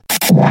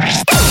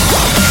This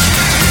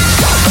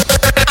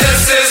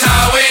is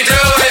how we do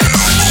it.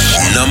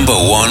 Number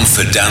one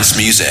for dance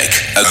music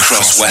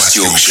across West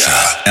Yorkshire.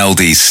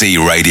 LDC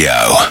Radio.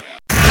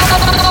 Back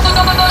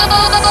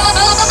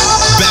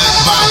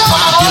by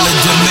popular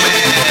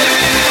demand.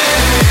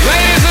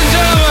 Ladies and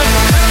gentlemen.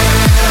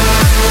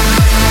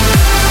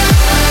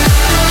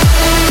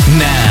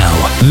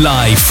 Now,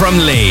 live from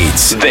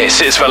Leeds,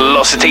 this is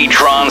Velocity,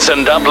 Trance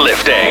and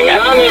Uplifting.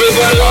 I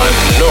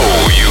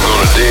know you're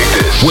gonna dig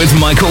this. With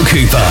Michael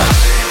Cooper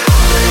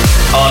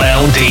on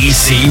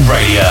LDC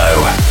Radio.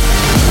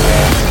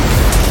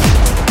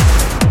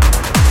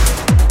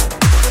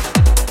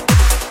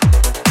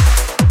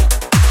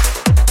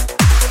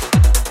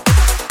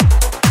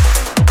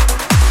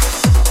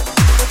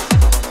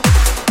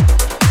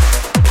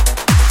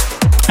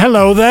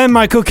 Hello there,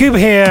 Michael Cooper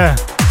here.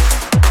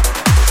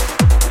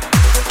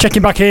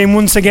 Checking back in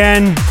once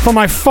again for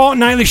my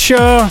fortnightly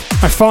show,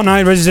 my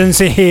fortnight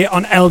residency here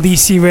on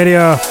LDC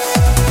Radio.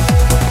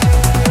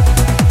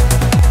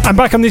 I'm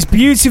back on this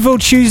beautiful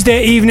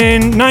Tuesday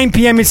evening, 9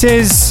 PM it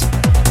is.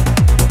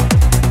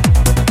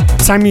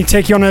 Time to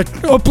take you on an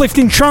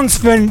uplifting trance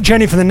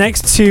journey for the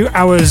next 2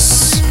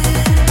 hours.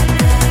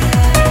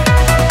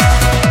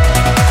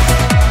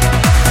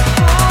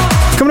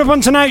 Coming up on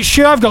tonight's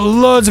show, I've got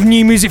loads of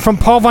new music from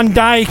Paul van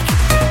Dyk,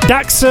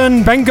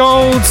 Daxon, Ben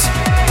Gold,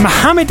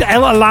 Mohammed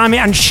El Alami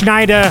and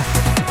Schneider,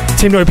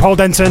 teamed up with Paul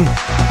Denton.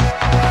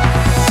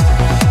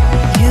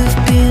 You've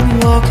been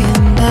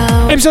walking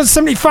down Episode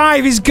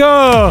 75 is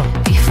Go.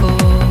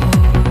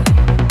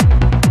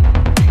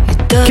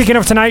 Kicking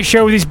off tonight's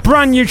show with this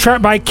brand new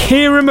track by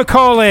Kieran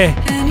McCauley,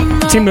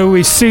 teamed up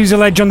with Susie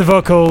Ledge on the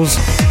vocals.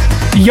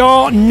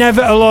 You're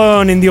Never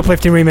Alone in the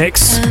Uplifting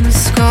remix. and the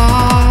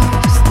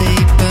scars they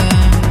burn.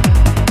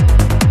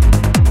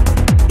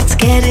 It's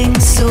getting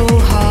so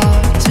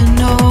hard to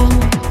know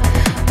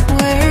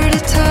where to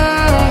turn.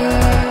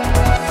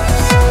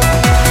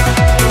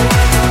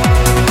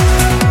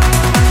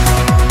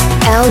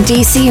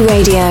 LDC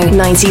Radio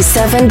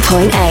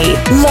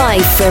 97.8,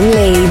 live from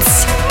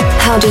Leeds.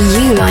 How do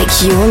you like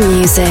your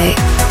music?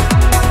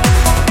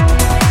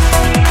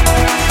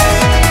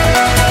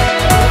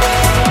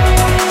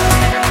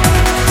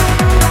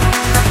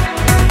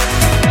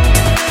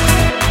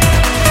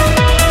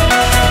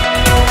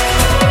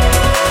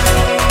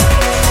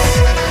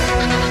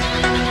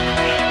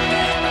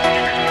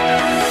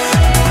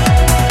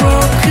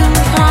 Broken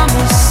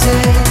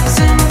promises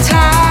and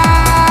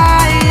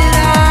tired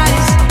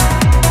eyes,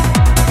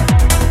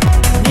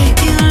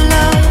 making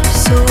love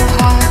so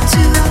hard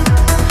to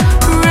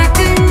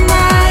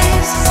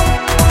recognize.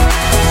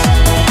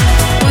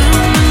 When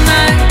the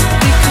night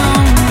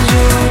becomes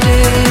your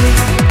day,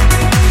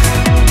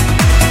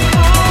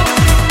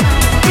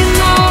 you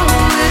know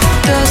it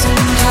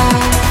doesn't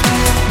have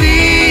to be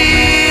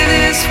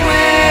this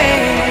way.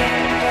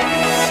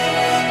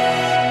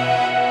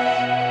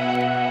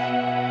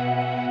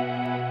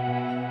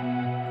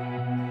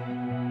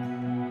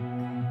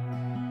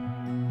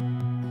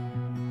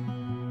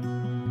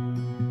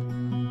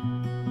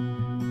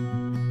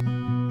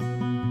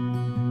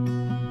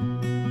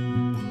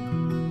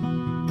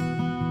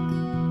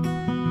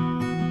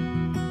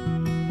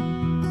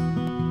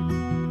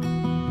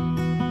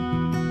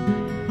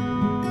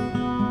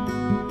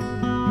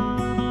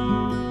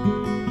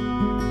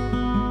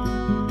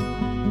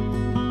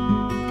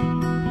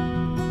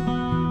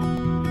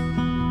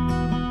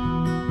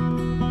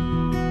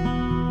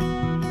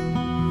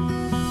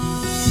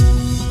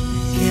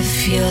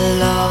 If you're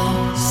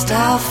lost,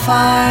 I'll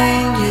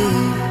find you.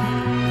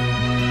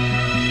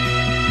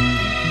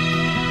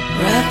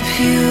 Wrap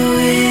you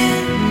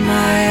in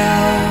my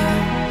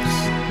arms.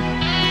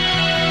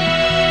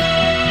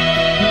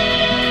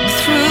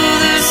 Through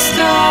the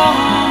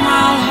storm,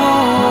 I'll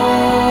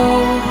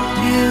hold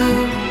you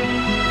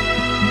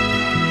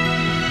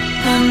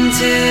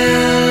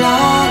until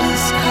all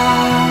is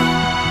calm.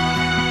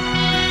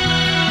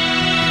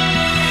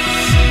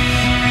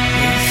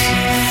 If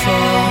you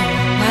fall,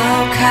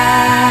 I'll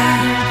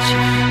catch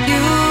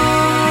you.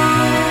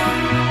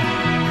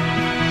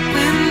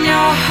 When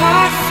your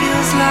heart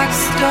feels like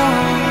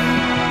stone,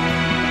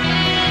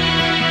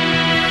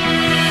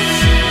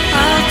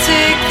 I'll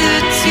take the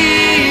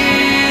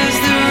tears,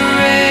 the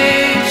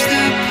rage,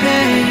 the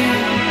pain.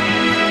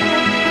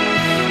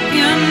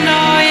 You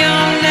know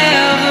you're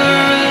never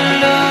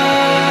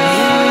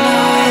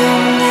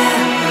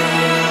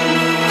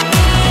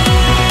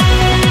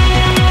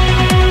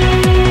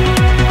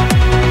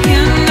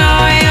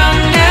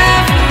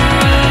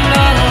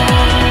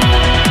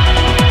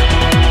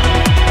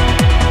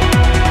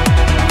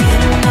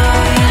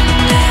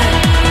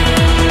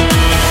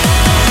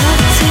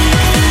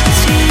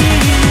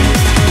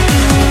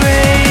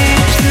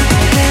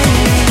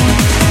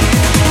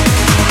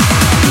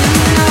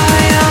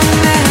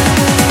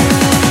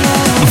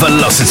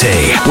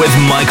Velocity with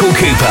Michael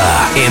Cooper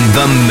in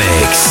the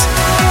mix.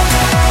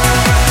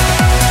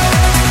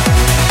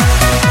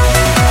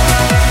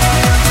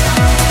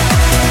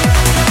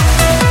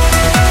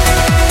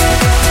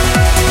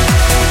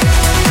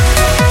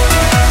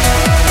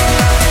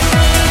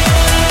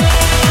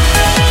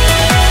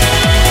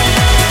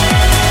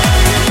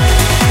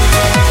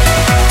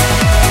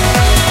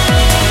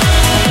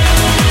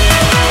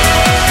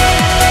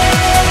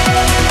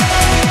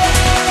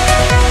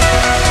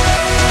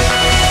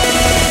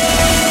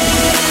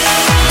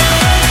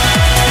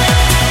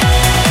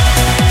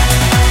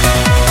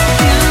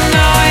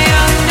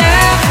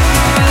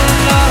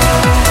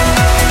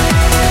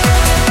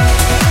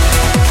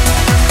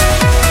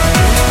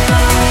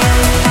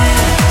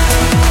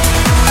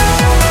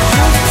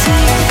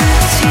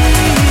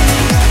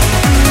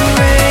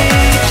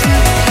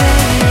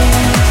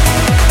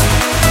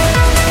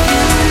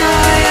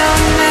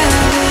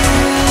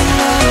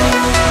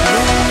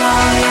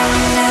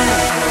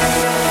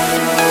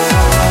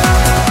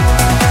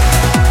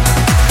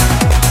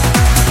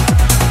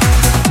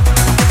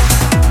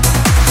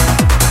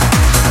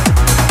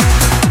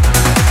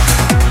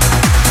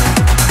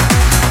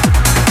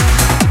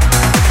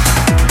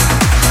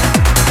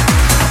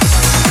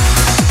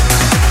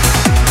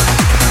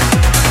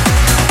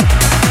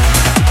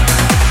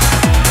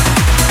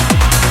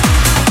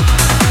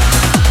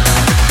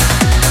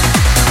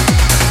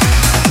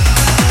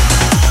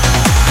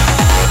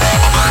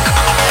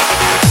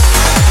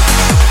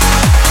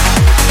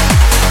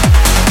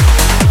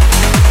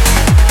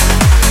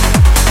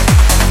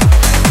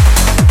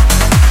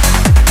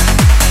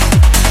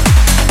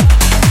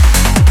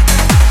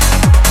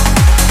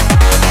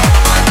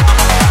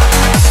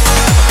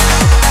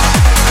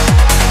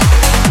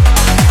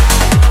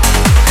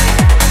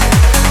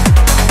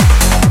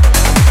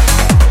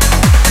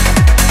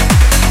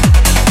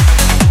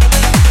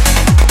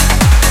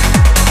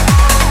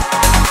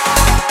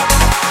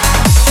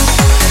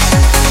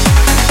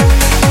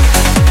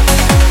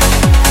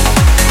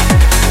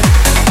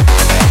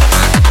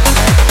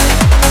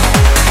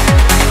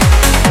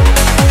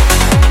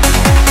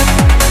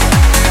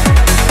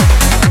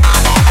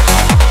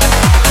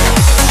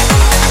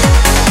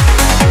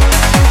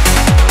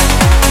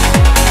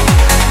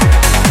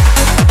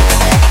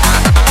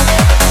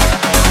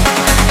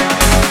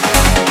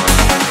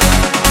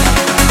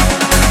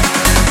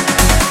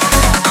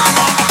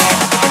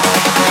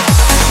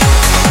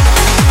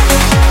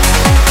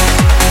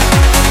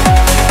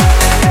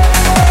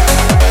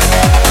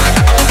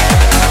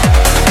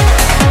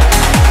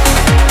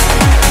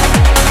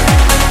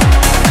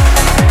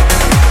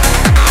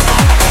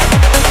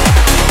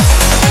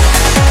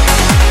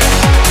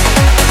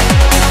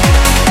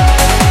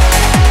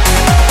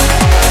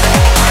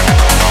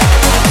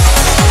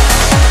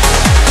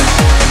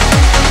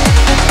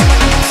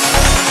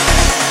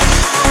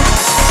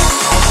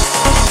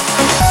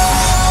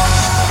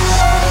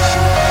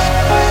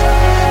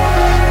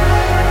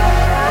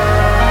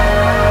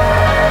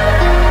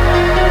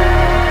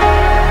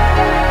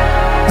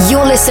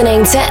 You're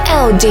listening to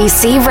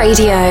LDC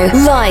Radio,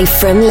 live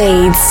from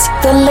Leeds.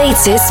 The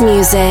latest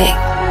music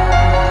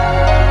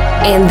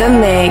in the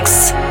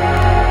mix.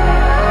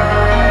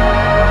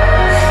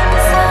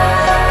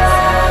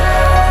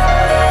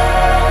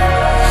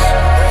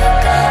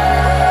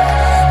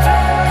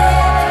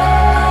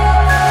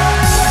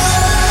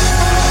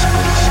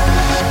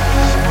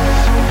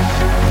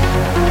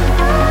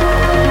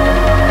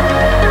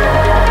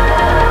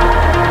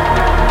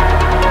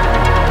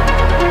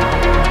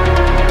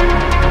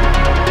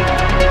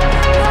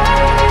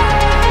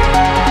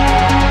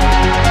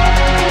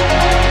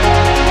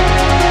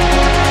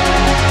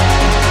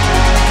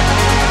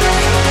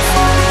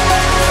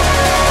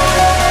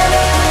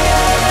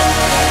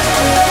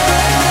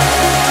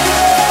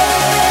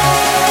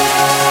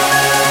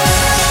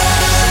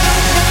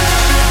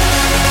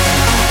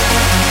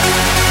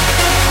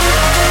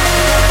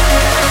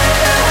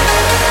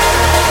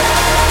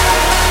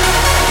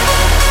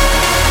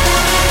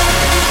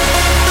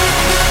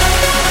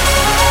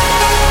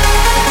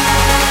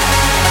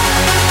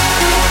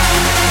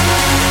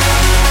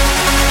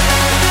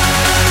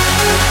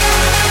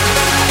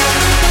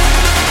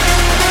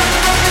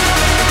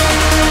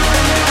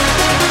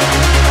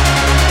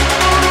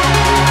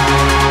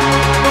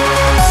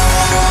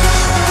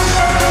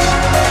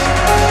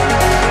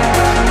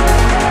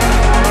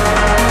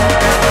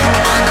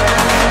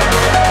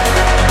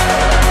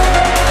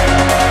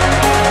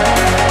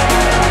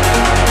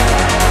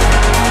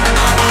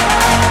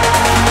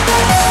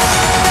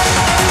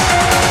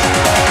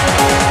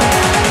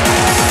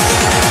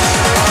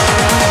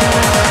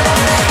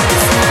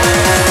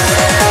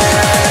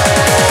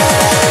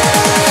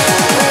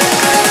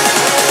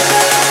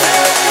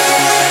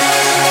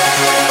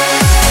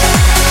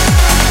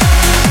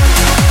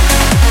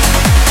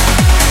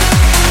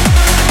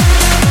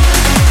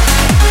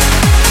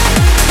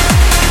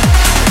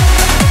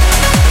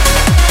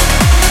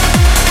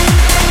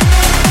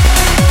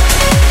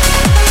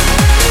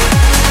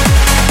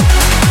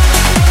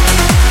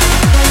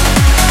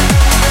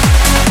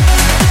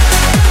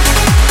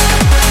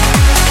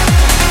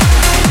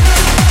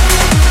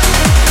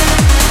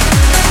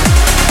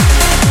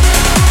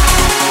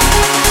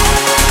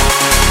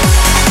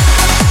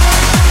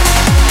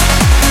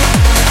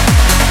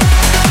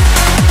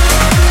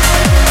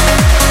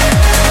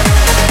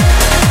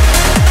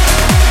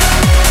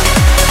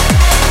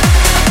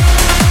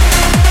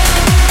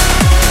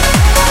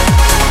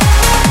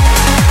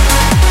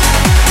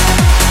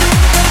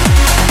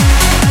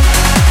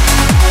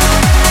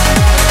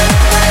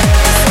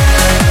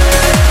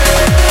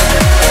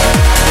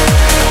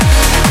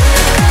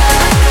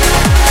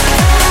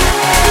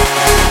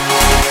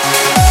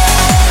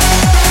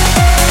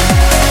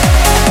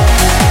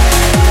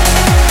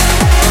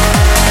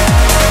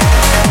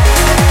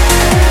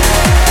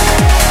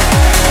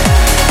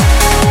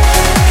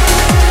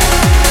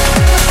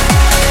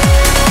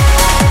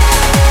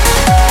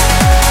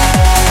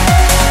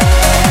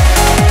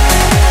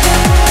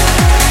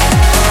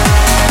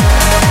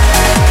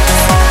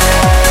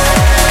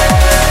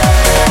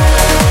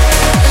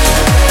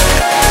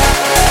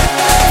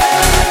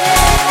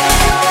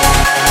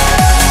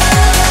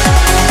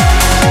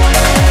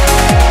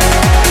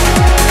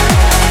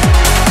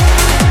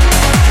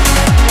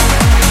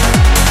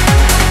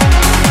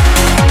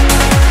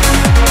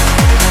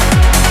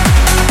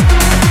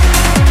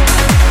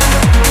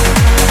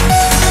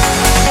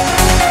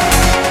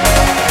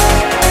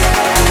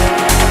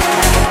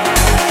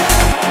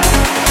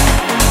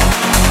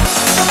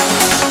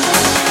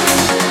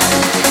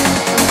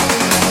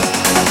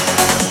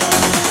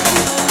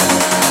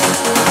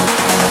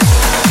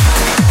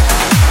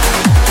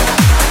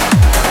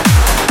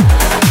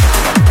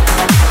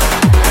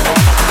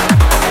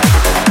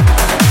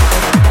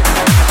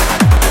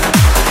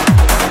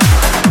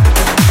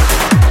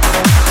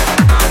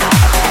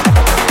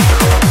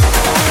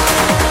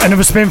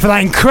 Another spin for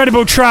that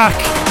incredible track,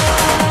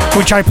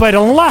 which I played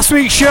on last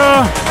week's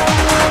show.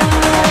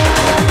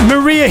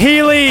 Maria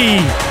Healy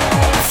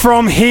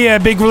from Here,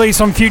 big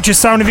release on Future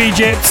Sound of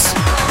Egypt.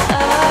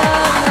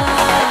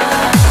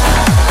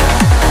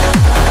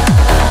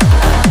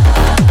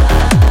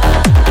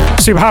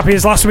 Super happy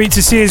as last week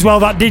to see as well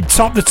that did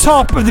top the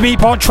top of the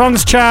Beatport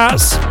Trance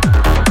charts.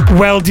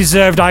 Well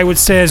deserved, I would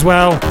say as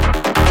well.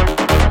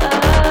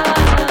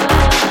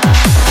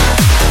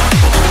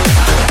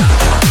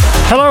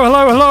 Hello,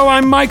 hello, hello,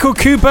 I'm Michael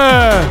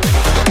Cooper,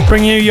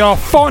 bringing you your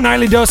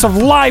fortnightly dose of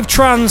live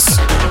trance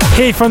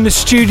here from the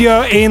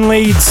studio in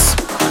Leeds.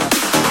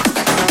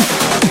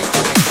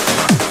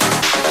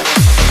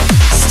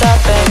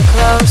 Stepping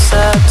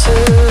closer to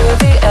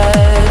the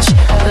edge,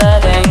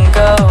 letting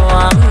go,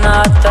 I'm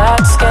not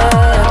that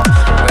scared.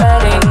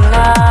 Ready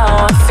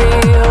now, I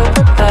feel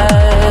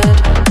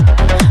prepared.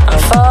 I'm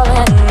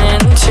falling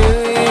into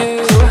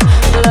you,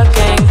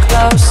 looking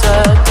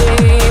closer,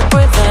 deep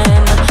within.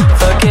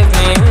 Forgive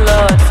me,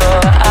 Lord, for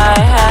I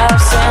have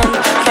sinned.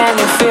 Can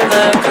you feel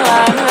the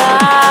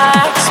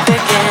climax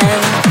begin?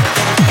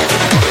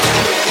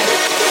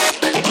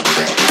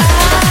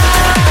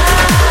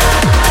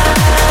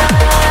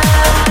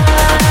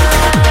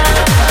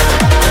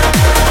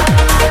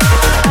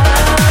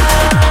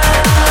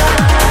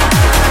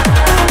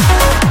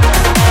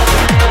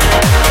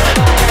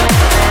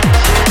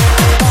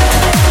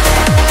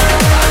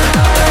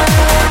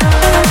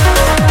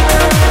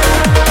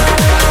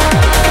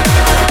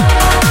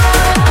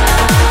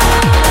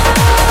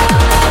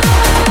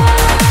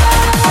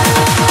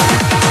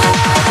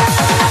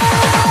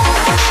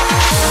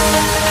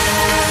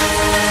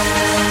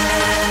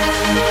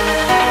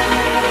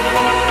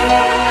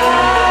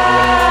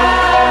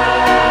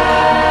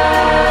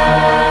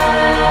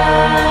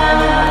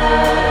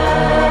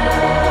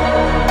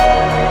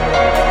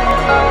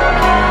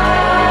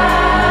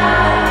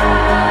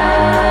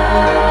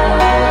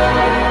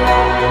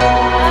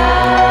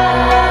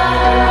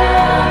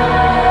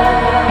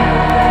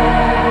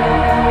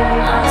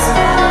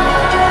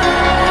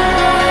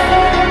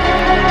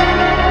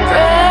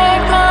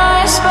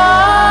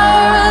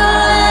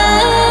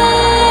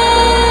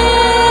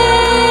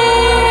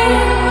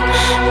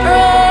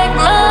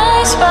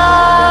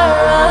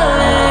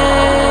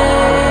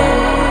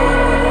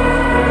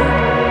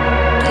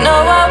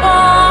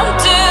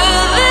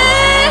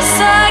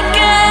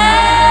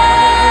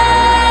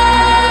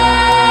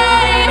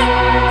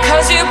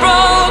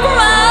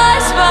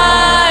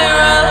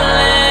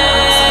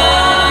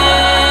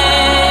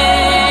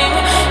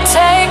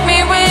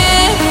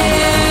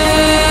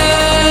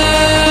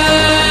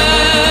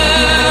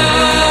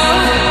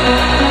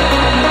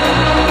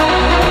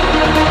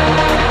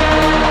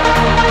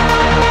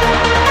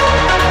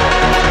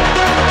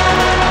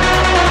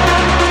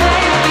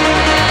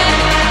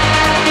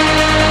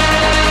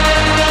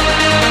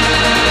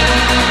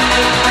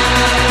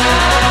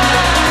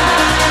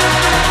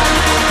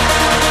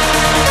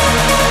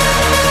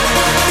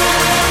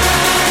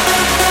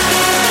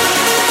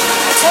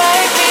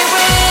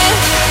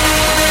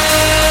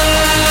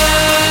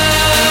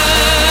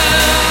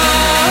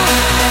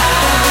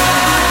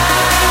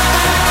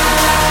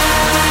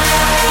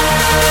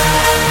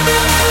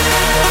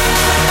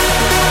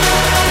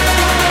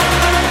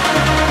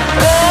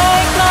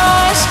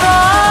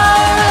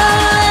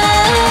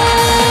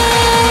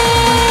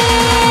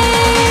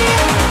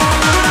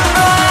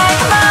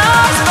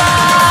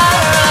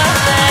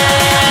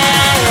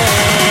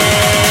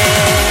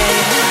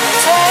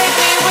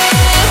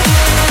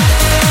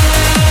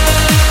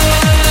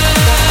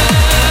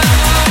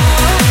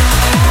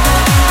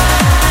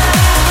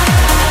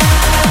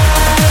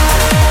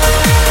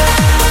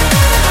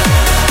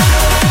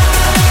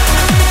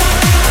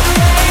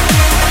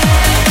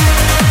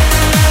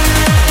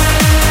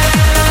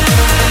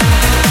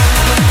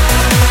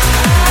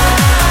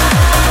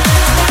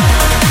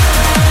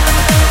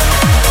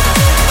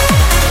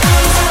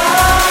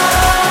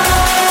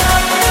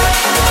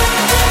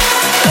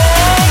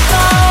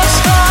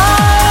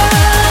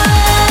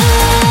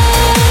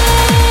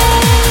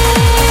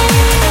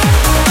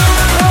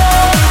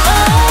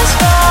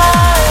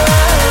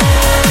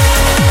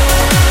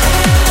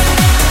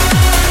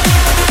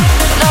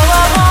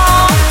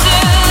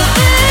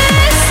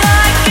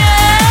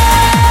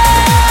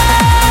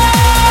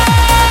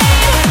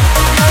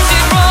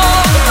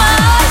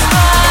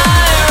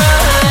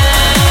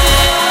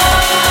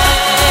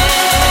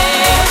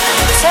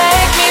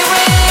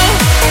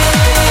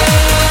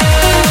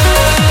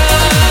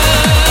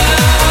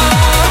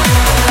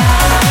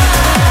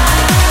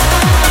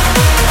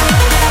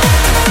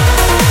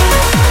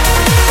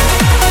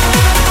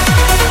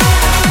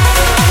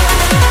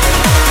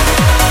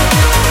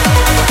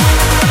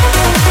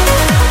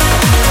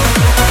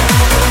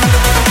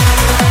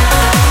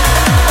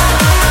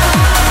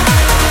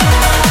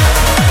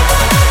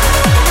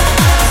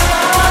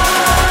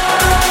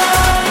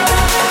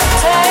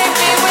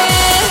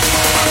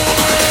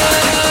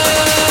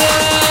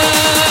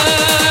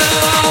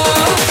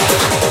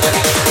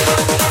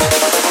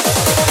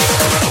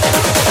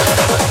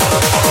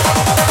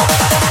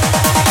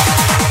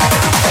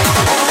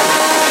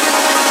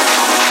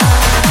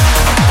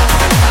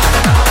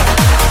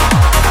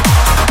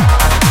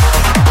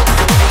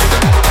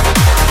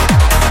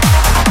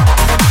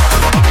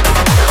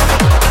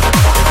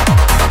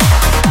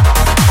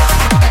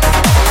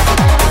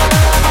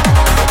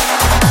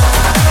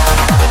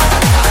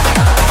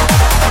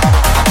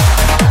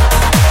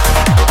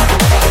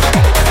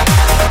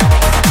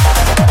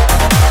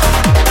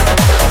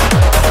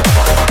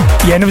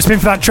 Yeah, another spin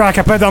for that track.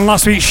 I played that on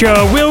last week's show.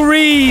 Will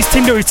Rees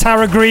teamed up with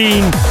Tara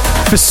Green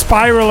for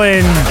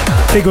Spiraling.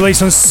 Big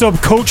release on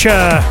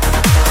Subculture.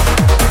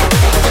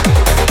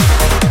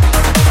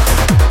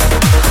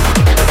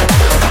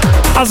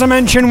 As I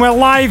mentioned, we're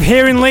live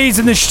here in Leeds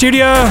in the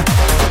studio.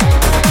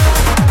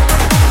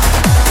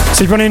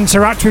 So if you want to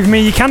interact with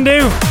me, you can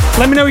do.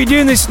 Let me know what you're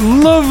doing this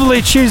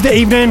lovely Tuesday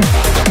evening.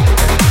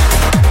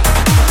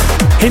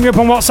 Hit me up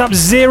on WhatsApp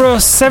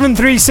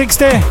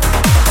 07360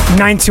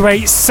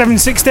 928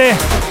 760. You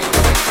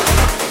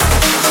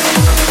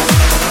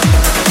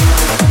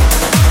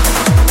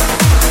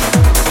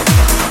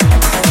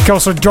can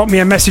also drop me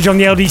a message on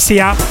the LDC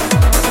app.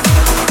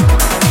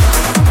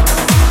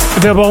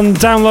 Available on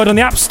download on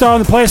the App Store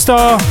and the Play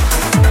Store.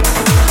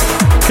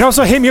 You can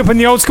also hit me up in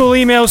the old school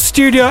email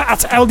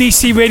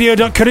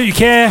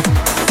studio@ldcradio.co.uk.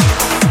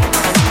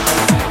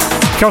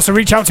 You can also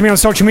reach out to me on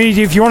social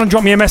media if you want to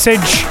drop me a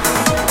message.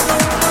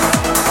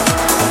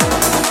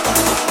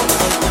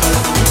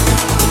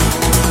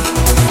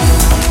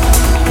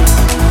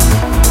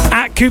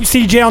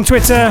 CoopsDJ on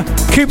Twitter,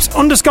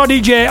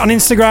 Coops_DJ on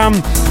Instagram,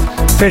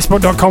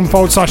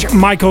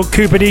 Facebook.com/Michael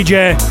Cooper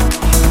DJ.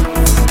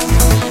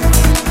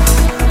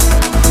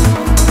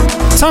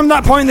 Time at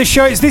that point in the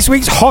show, it's this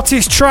week's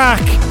hottest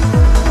track.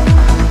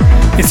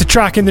 It's a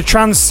track in the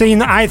trance scene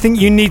that I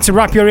think you need to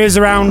wrap your ears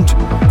around.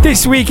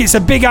 This week it's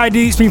a big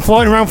idea that's been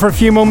floating around for a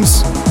few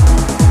months.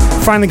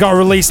 Finally got a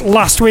release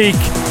last week.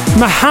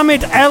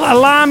 Mohammed El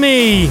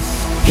Alami,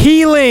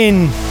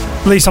 Healing,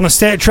 released on A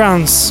State of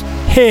Trance.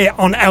 Here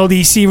on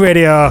LDC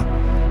Radio.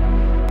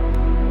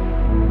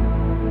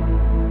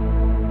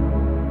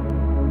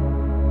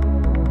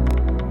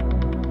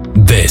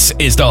 This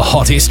is the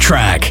hottest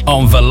track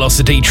on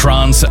Velocity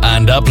Trance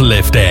and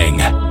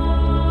Uplifting.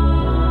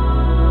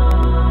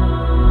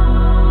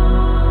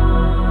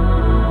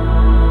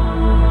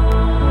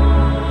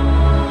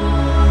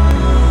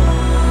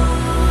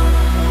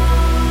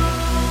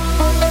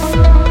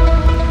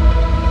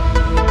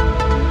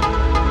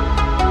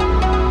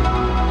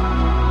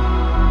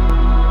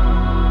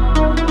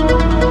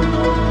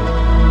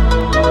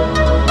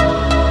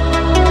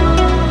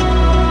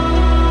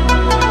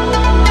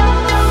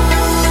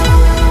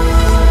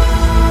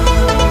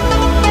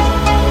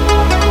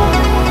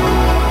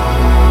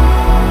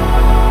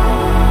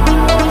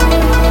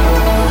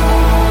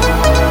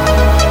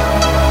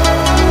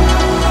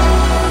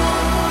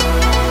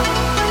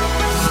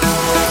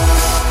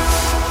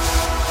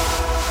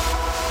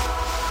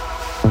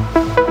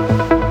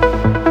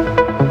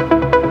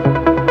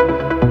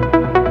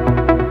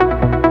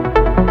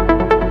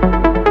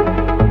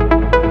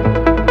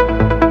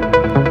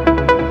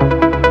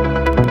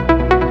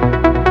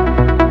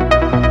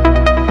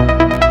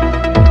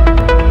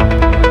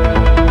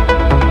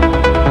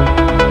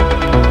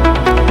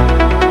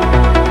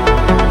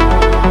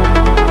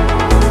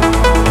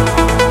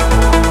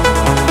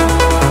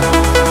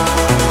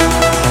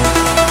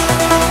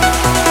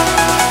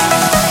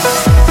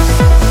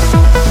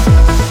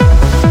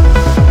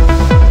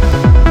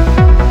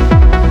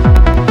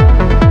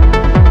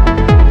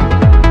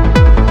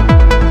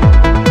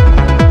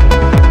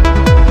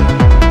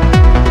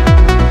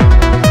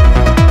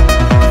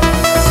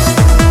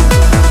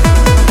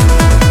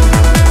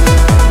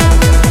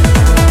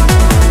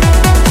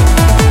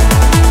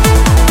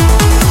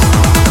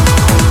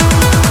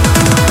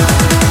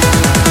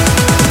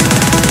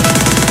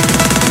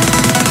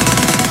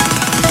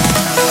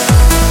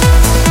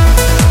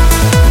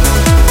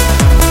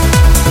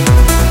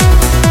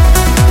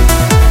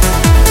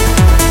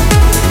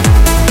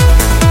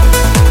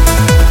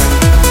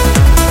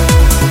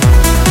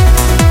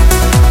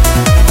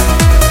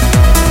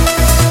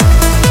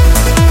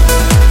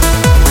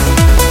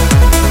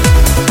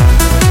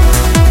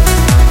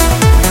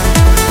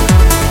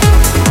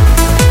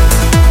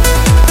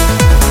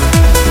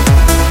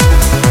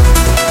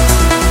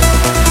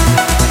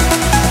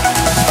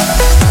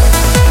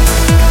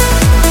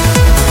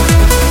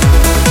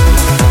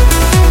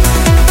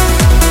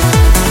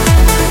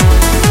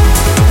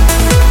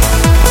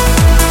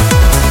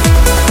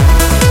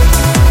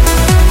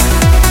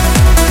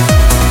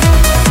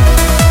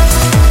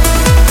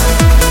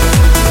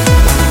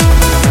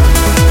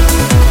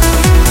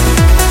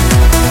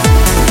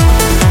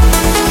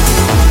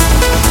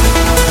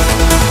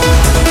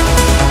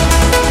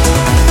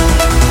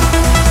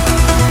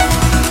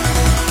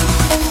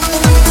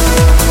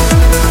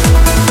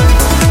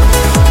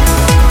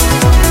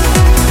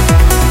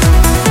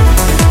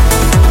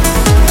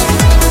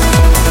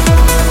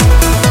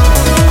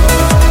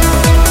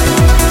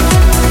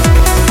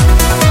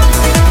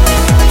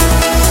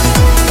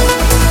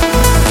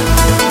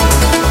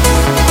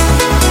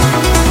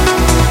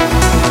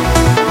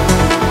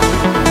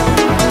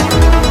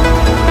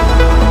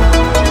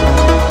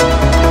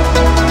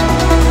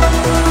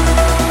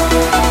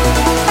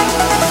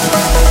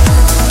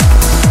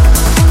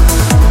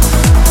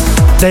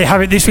 There you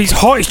have it, this week's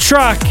hottest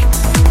track,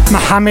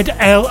 Mohammed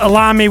El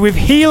Alami with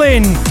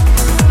Healing.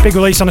 Big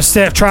release on a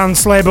State of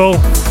Trance label.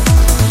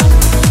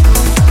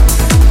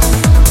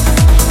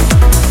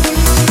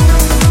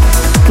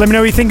 Let me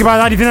know what you think about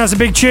that. Do you think that's a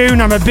big tune?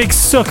 I'm a big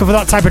sucker for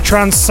that type of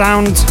trance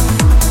sound.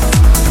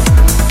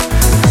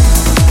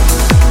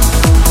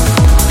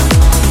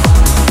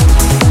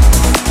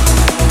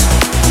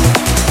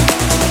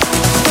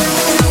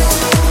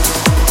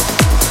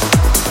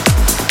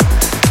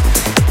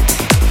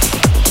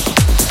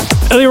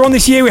 Earlier on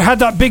this year, we had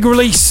that big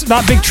release,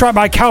 that big track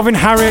by Calvin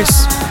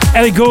Harris,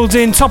 Ellie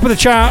Goulding, top of the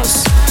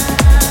charts.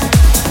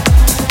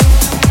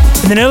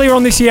 And then earlier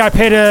on this year, I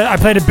played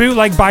a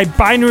bootleg by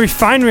Binary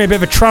Finery, a bit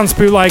of a trance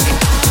bootleg.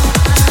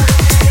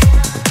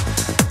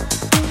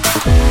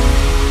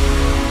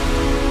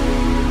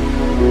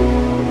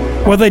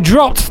 Well, they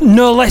dropped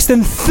no less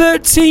than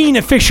 13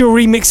 official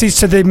remixes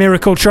to the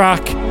Miracle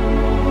track,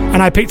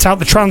 and I picked out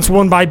the trance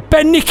one by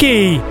Ben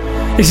Nicky.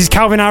 This is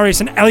Calvin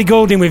Harris and Ellie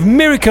Goulding with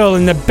Miracle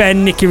in the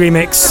Ben Nicky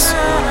remix.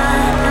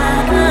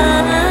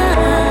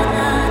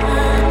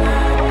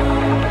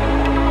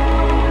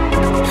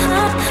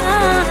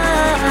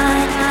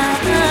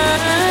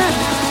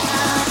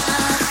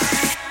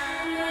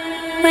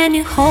 When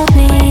you hold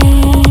me,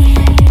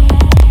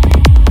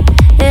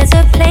 there's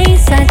a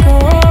place I go.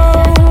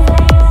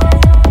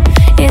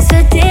 It's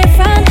a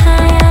different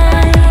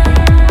high.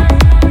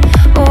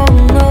 Oh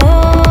no.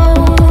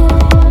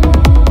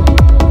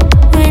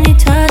 When you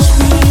touch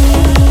me,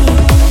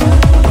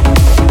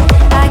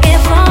 I get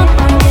fun,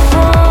 I get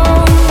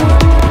home.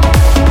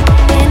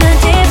 In a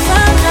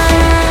different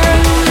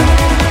high.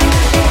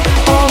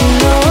 Oh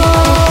no.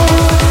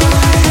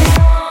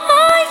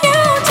 Are you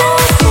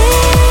just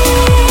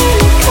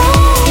cynical?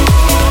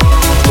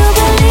 To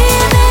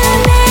believe in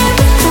a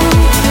miracle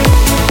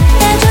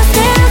that just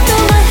fell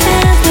through my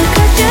hands, but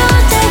could you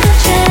take a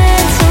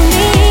chance on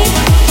me?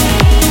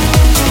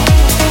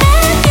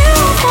 And you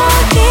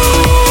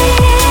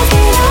forgive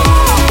it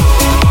all.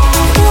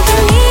 To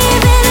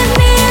believe in a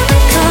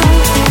miracle.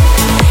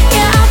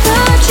 Yeah, I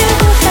put you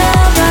through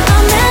hell, but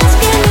I'm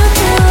asking you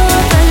to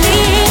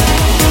believe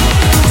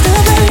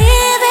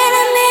in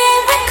a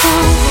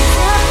miracle.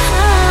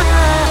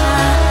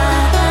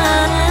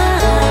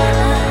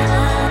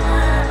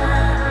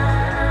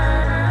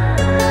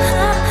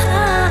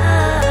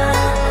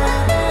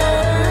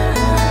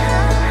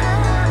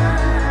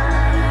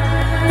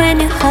 When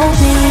you hold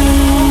me,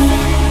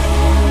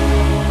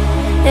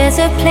 there's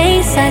a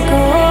place I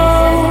go.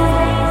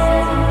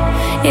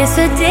 It's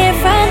a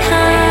different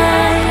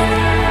high.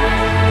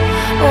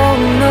 Oh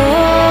no.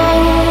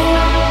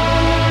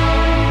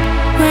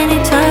 When you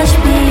touch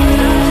me,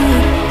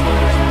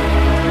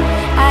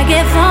 I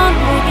get fun,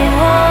 I get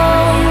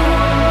home.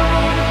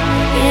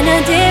 In a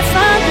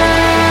different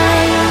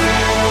light.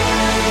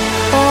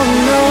 Oh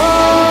no.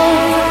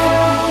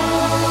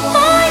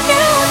 Are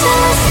you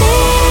just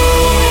cynical?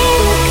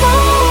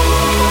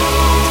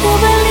 To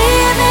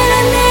believe in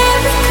a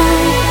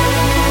miracle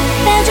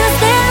that just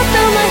fell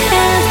through my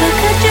hands, but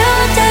could you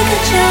take a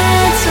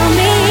chance on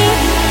me?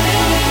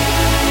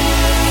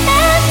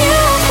 And you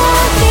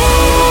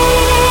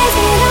forgive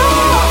it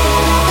all.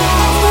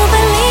 To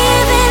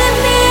believe in a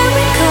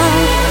miracle.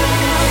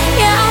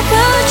 Yeah, I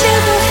put you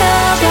through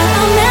hell, but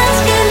I'm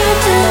asking you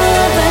to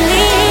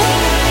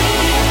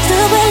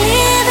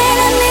believe in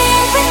a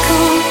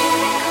miracle.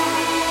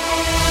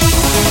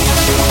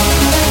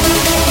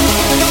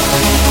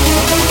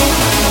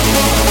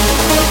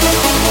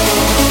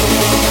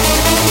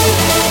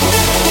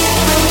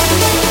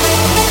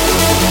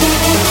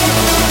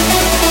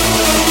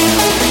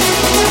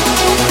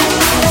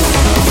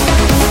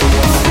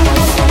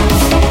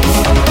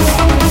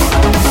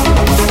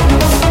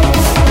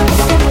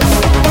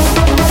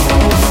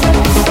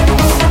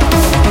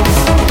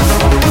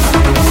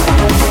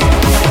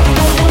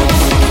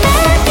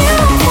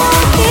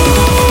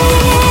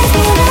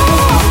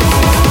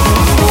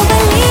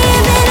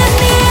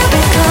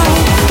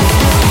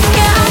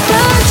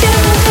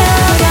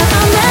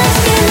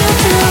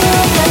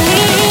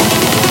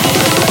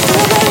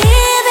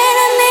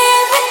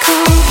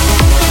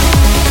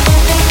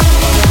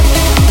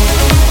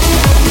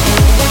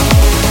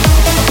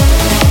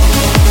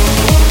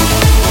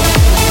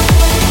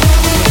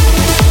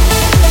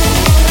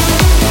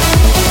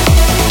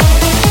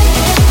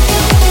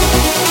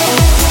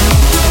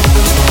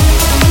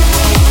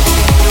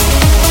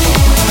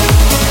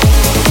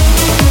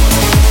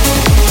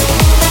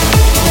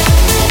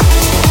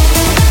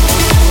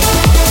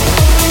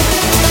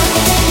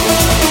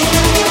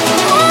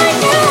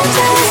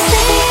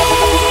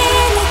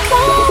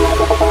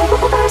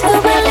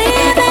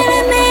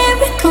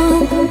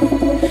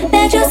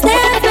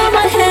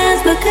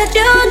 Could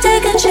you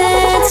take a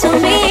chance on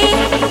me?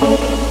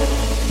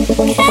 Can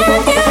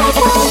you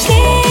forgive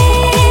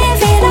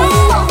it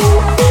all?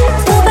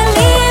 To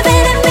believe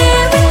in a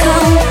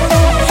miracle.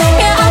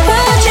 Yeah, I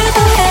put you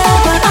through hell,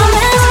 but I'm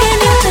asking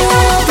you to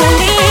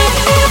believe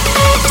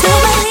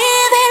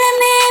in a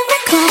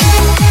miracle.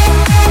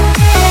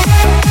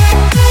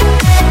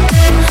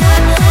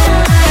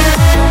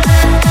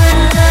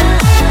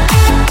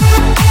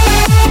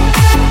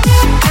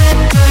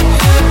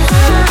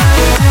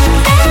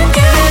 And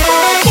you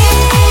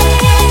forgive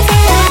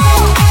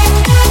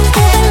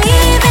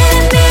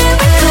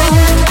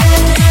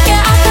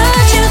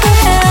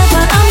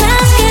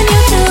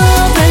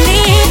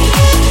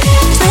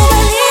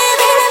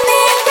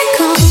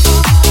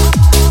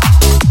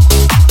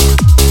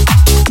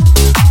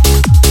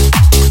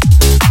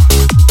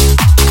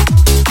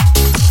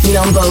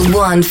Number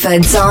one for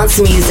dance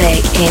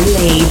music in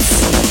Leeds.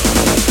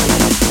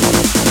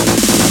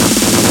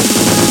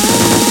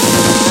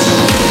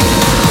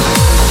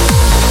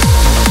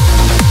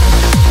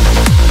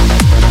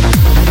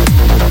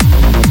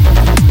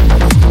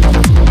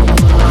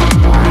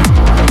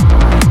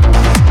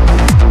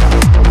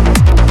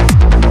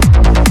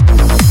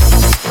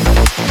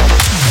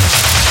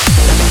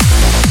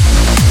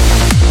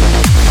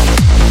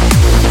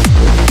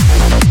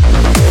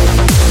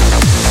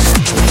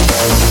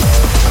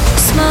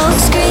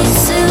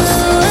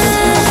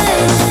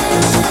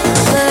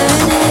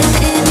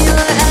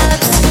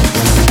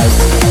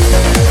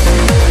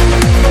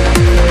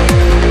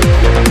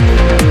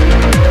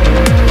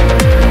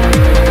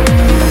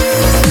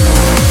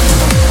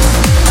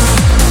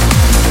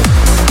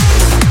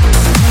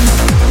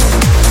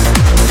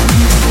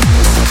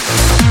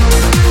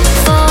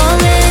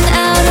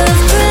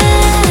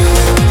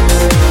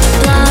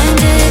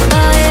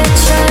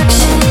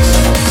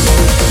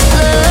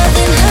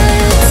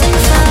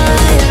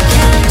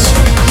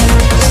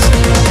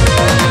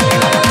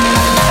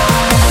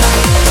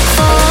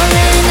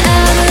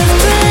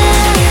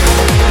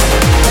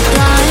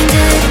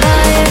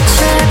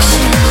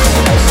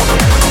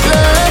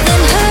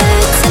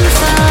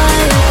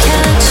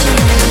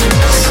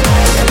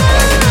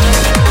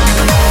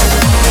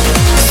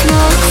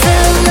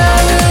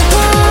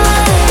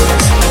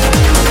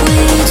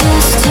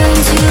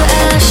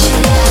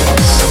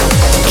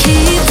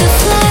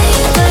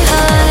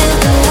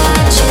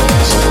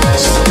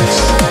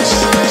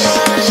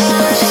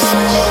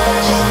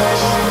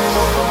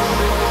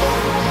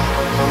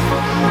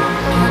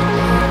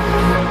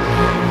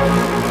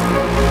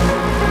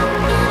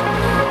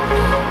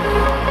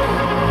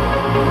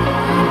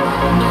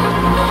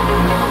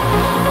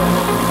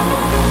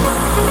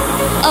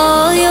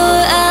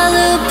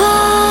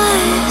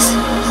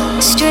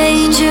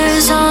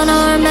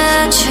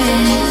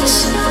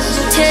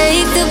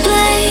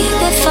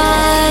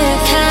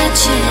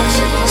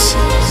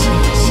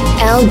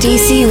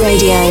 LDC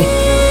Radio.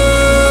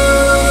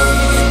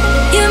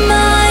 You're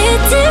my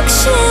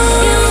addiction.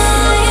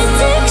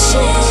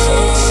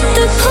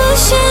 The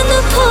push and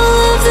the pull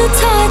of the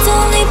tides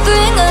only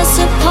bring us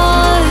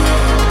apart.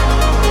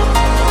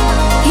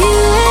 You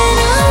and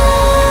I,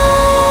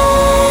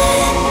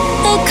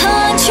 a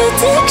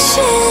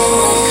contradiction.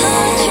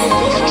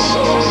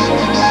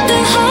 The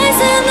highs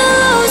and the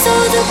lows,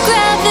 oh, the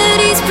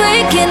gravity's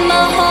breaking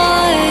my heart.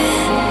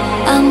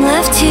 I'm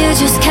left here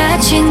just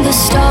catching the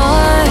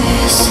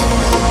stars.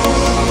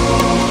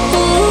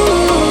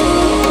 Ooh,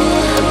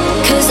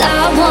 'cause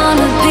I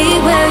wanna be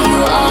where you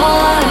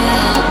are.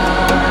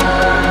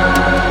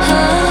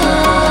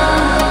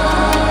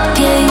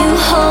 Yeah, you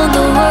hold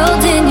the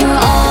world in your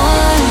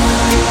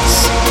arms.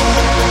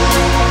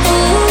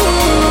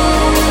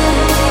 Ooh,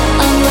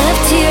 I'm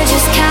left here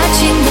just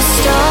catching the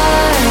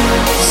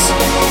stars.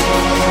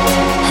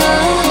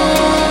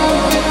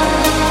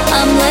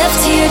 I'm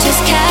left here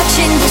just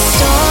catching the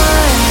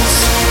stars.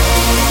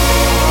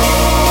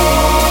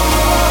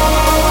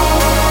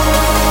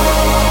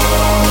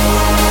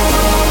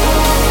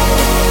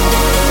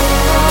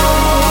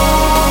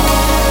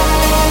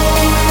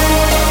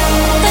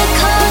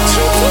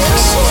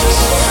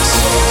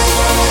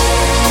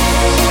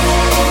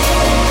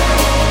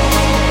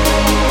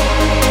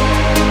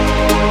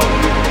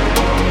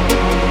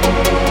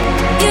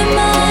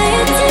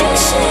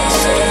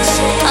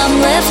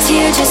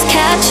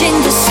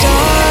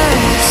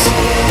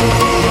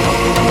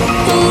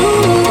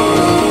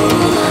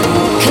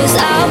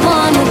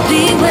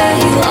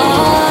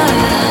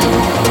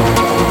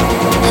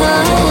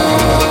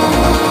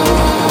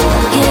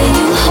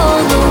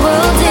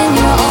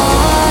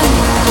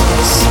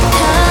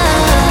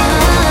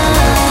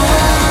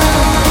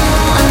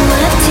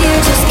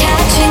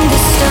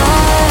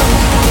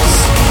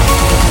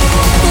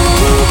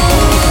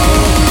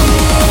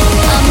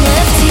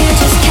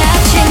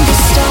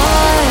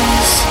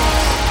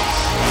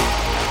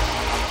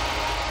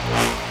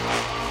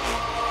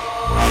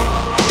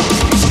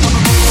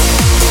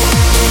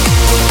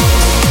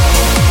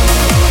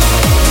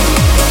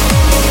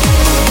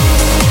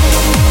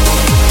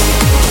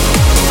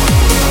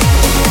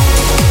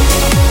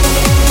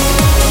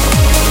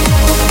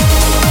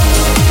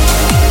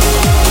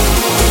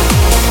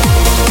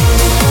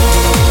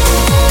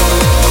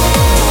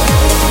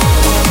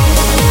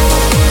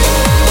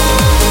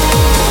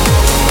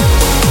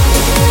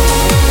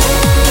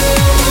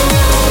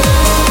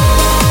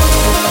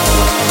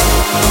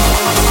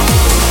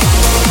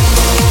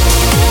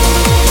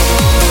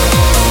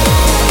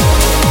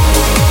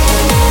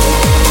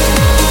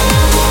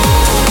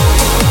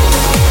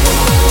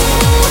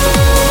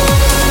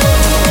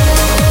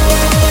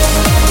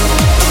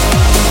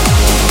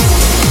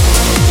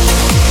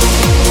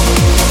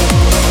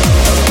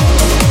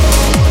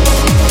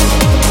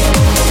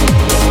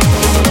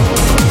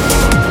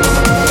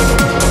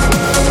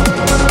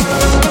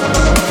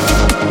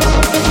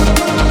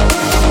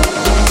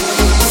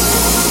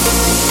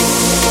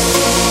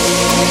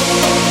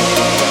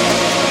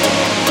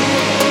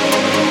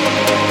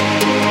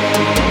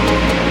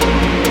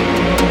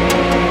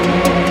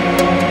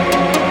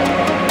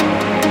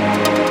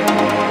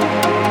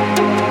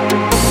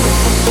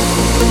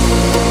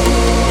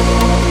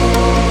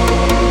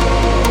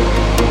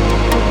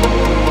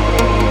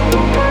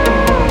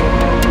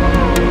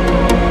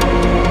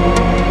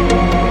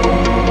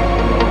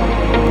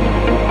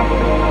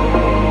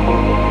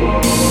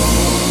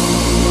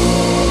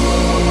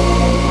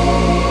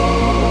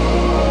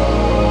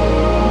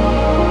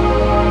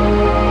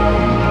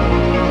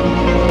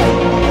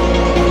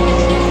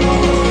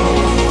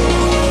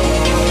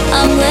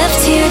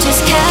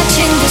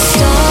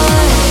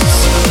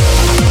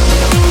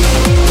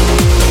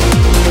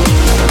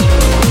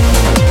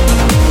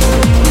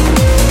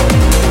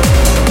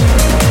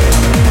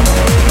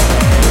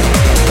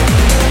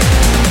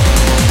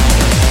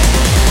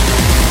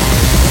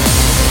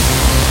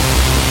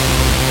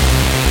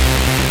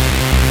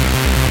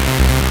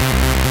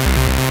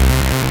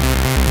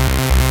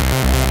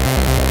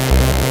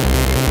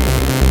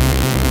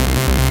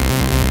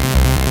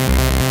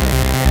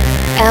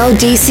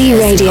 LDC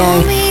Radio.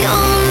 Me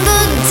on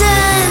the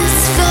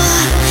dance floor,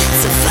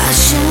 so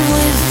fashion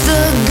with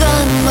the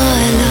gun,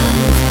 my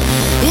love.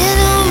 In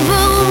a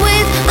room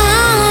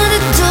without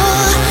a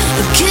door,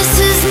 a kiss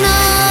is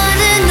not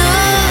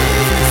enough.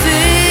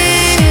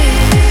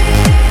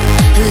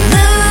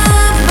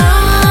 Love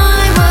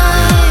my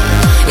way,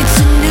 it's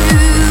a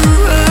new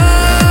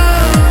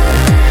road.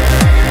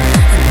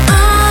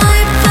 I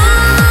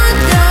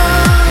follow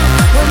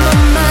where my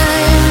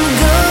mind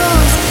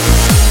goes.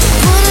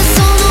 Put us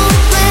on a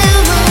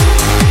railroad,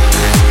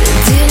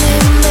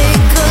 didn't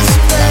make us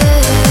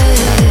pay.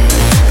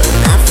 But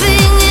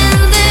laughing in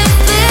their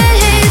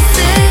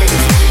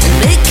faces and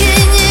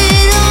making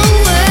it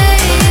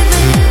away.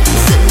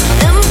 There's an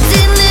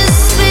emptiness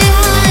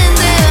behind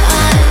their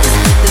eyes,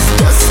 there's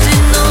dust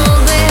in all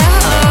their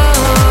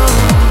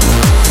hearts.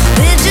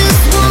 They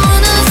just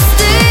wanna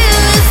steal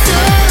us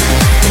up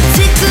and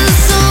take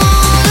us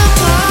all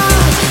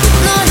apart.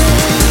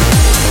 Running,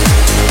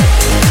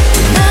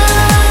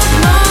 love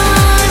my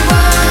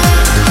way,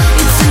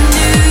 it's a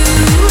new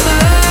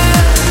world.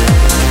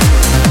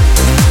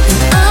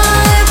 And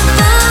I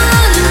follow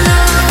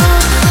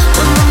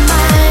where my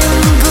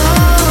mind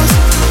goes.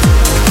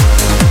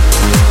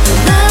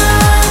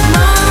 Love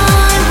my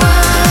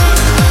way,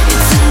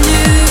 it's a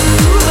new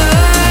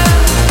world.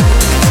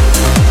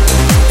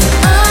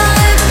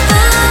 I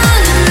follow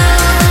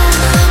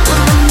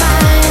where my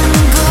mind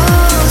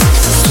goes.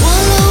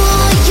 Swallow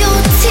all your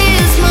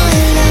tears, my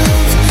love,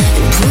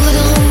 and put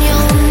on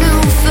your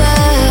new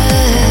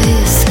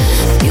face.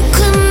 You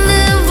can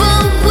never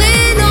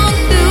win or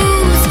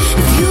lose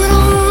if you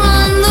don't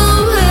run the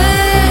race.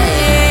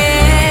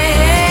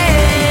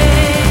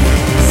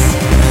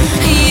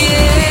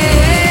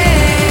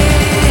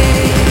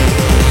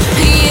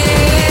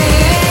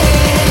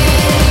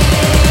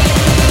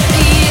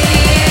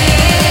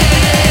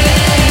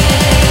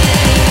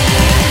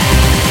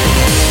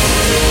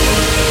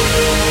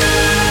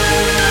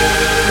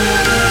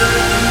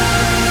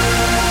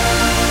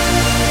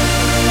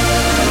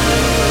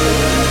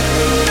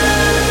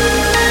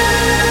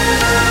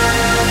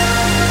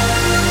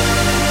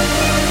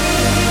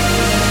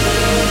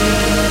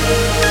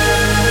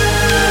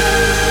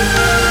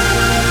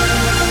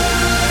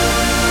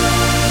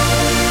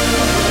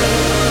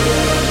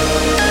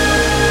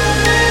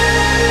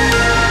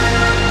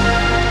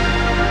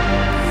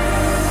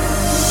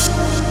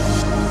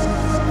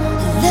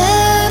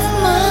 Love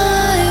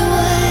my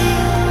way,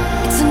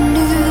 it's a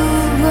new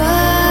world.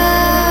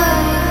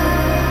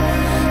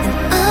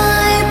 And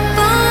I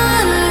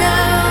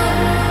follow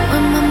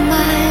where my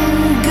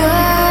mind goes.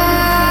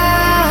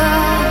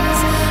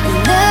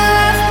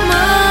 Love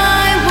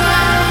my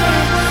way,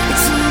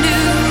 it's a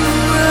new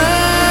world.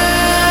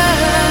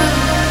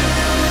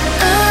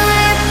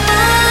 I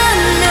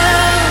follow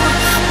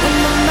where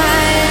my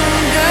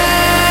mind goes.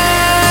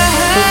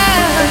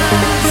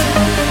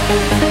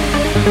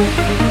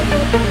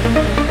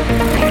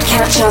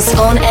 Catch us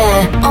on air,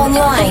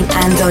 online,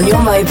 and on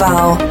your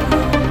mobile.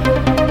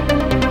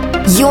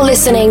 You're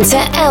listening to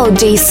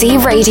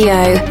LDC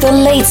Radio, the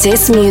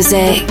latest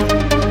music.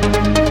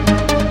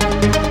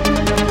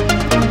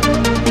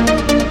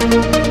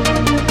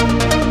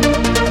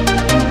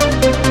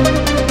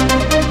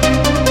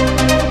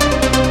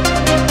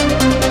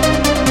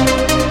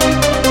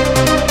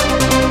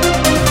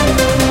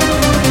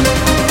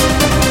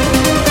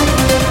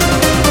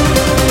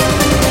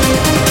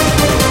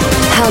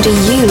 How do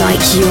you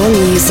like your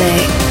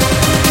music?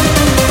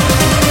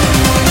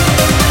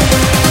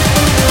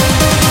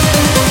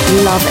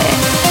 Love it.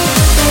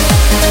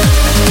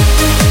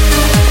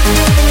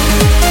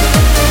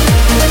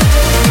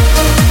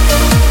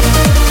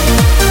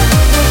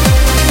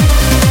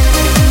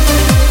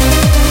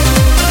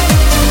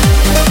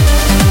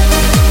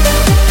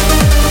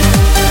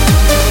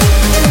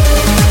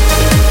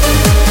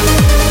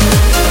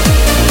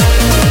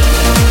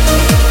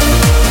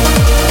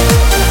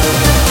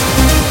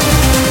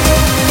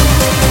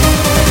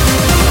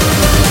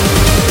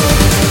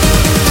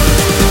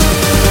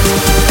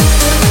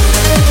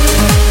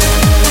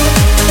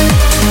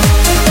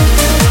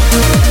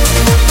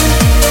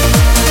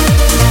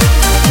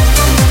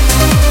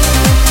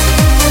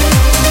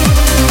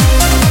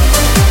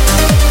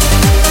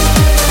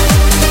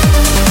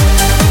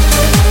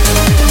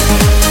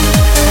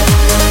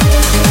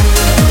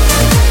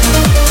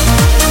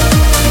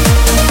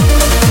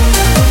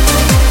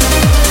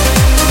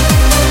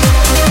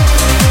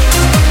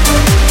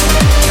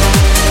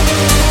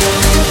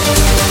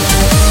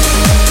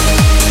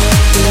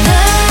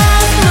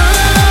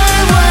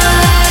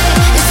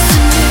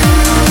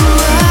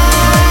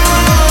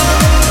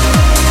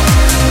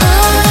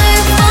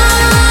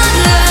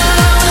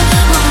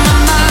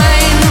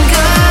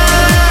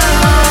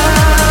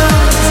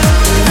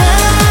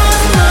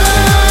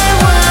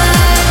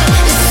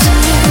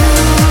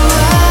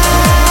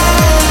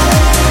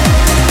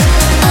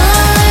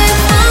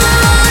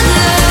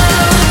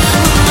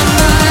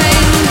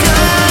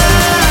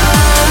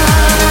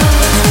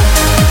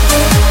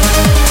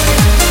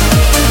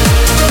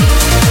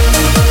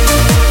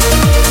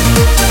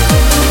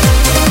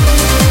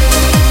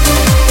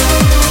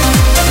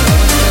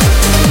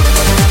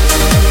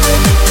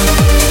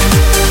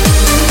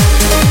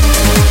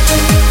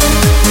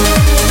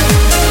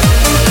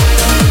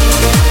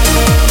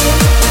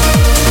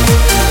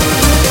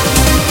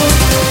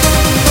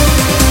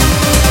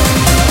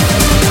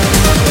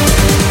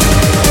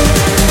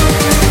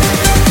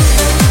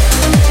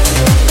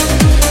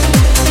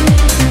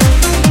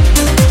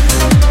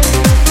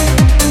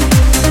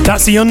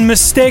 That's the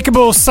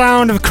unmistakable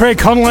sound of Craig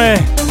Connolly.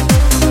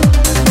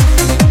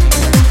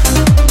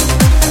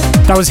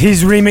 That was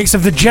his remix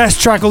of the Jess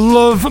track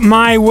Love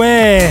My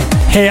Way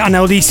here on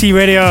LDC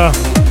Radio.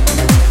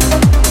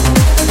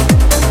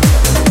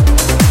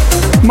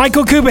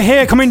 Michael Cooper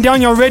here, coming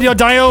down your radio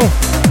dial,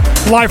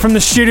 live from the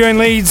studio in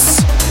Leeds.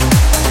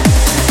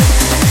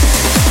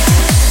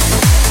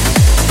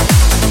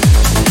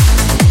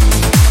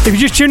 If you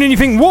just tune in, you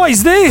think, what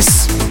is this?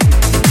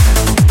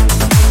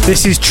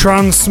 This is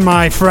Trance,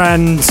 my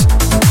friend.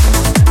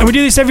 And we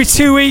do this every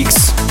 2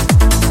 weeks.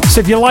 So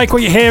if you like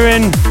what you're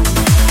hearing,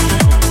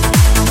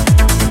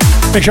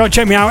 make sure to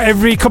check me out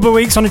every couple of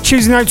weeks on a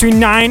Tuesday night between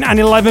 9 and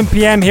 11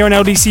 p.m. here on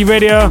LDC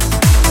Radio.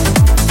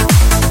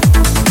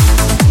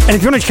 And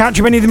if you want to catch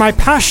up any of my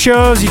past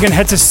shows, you can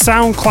head to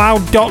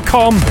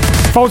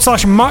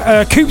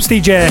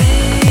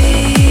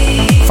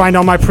soundcloud.com/CoopsDJ. Find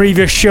all my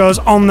previous shows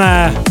on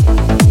there.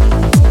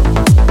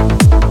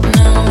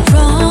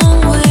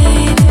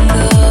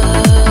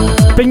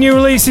 Big new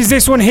release is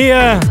this one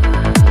here.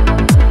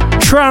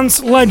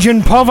 Trance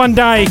legend Paul van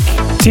Dyk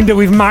teamed up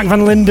with Mark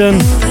van Linden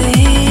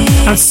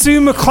and Sue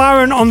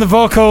McLaren on the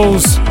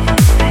vocals.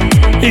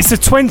 It's the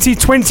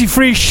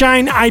 2023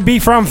 Shine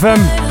Ibiza anthem.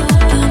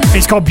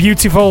 It's called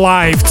Beautiful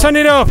Life. Turn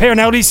it up here on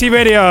LDC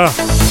Radio.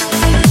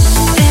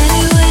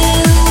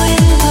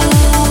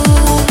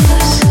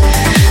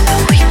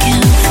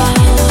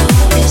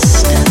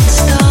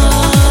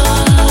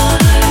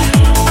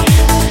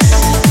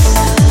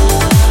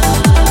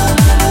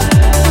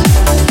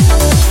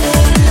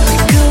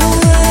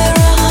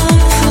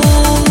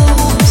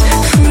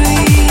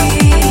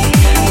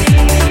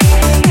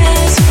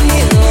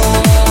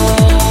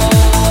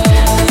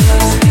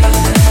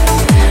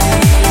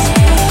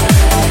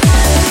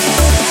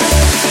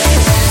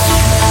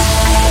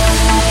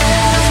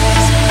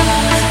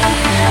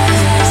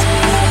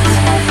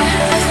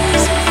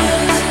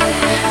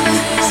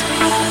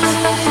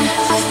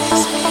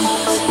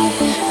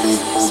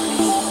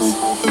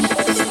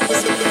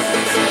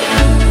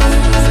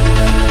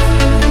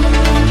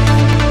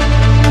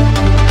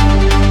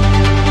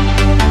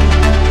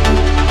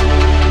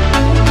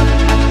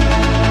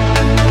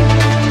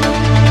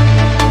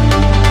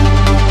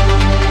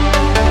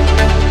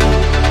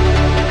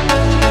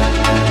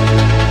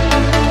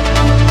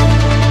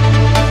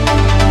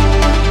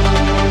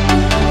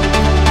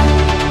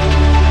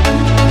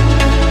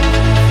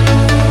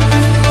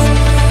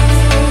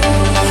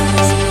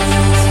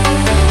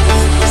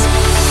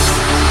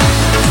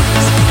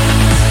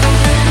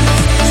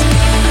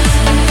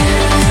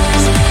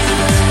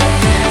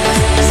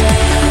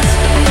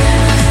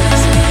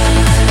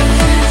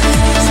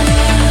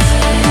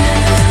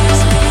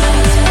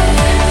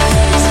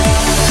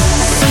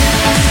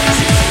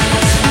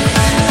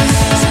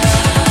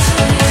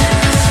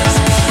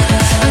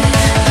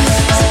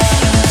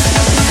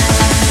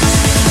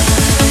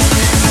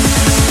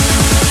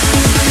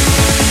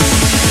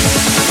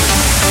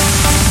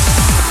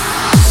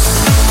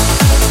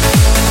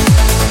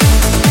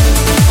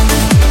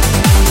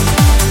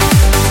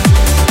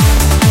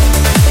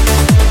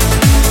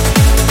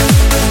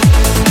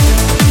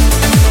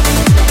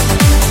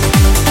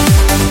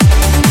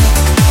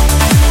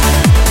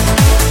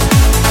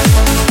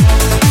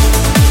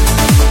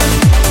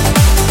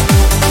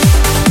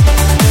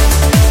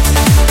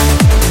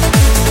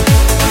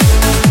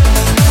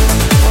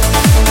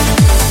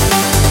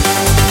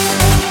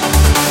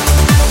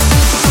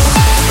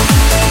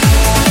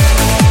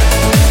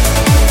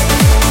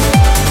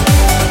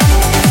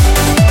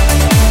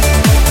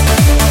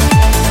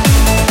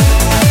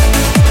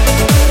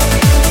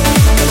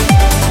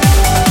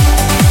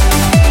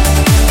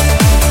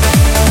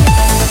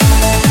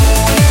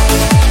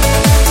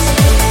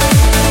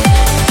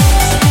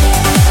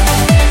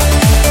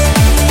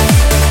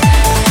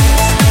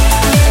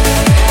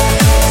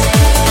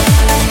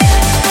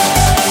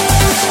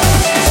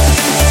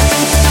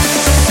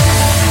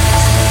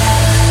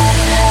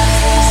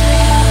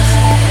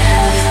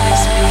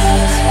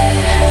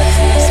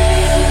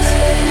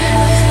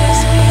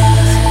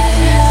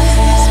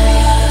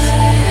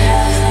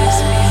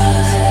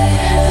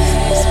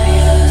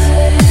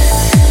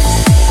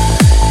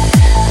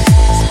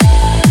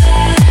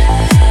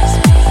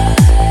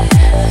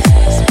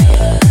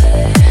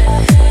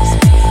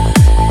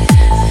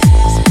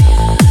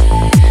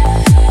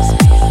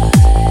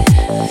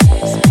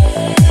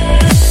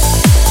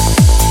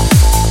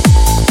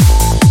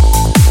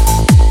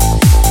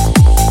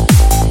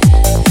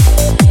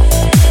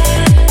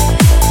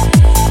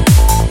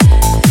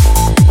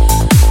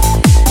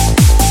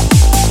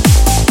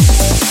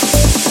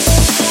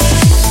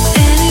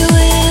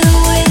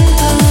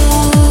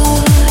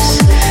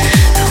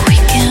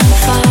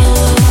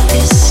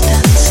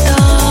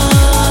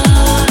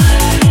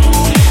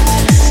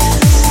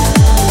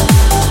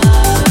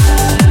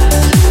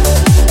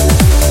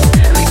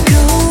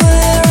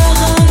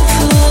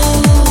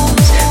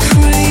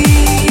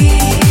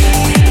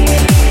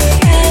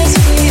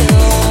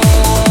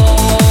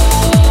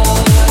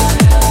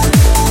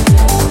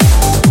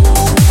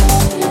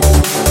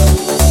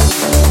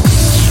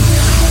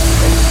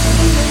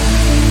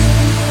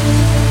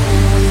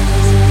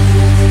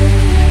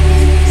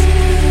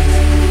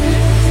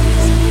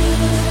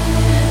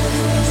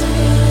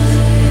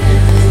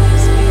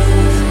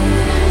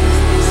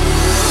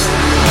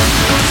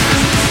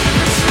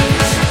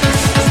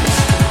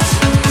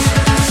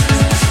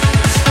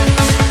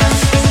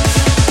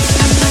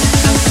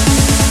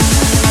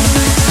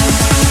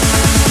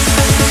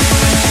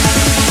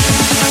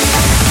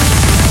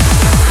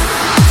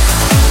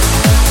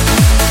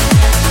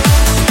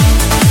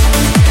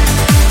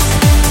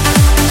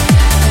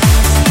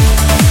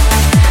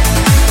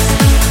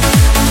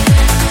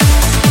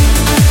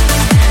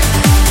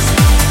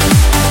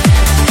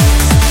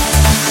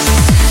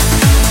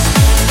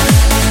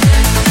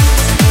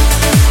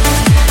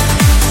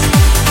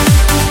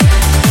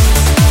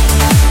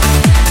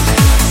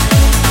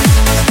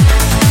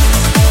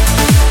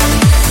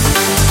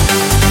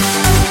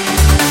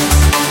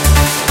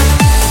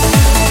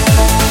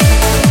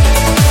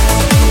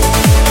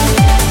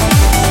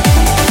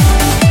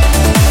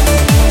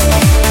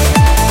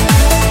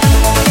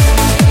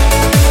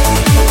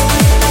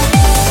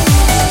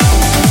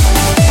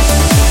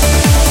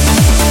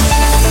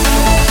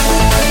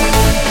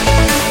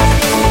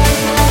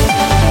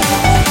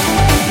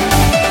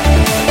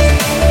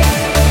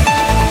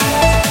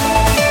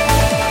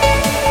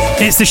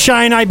 It's the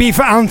Shine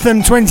Ibiza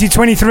Anthem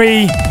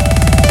 2023.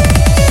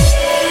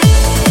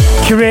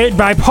 Curated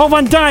by Paul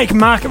van Dyk,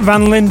 Mark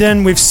van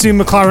Linden, with Sue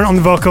McLaren on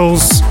the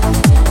vocals.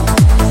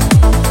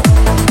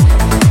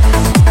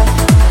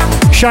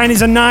 Shine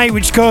is a night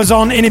which goes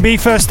on in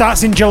Ibiza,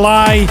 starts in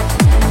July.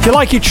 If you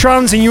like your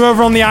trance and you're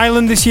over on the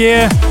island this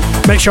year,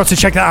 make sure to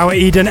check that out at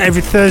Eden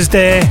every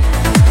Thursday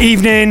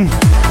evening,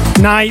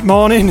 night,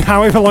 morning,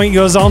 however long it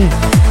goes on.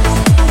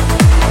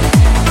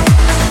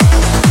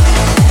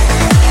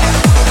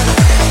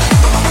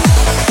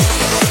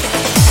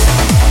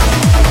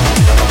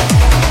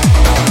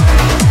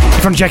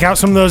 If you want to check out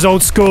some of those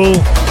old school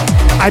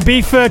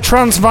Ibiza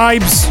trance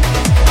vibes,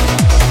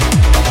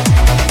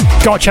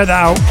 gotta check that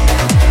out.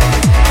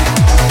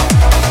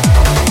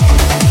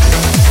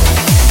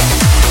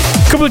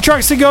 Couple of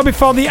tracks to go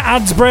before the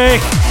ads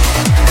break.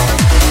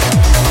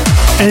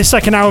 In the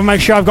second hour of my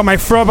show, I've got my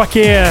throwback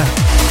here.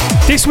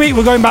 This week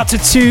we're going back to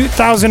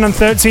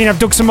 2013. I've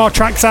dug some more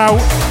tracks out.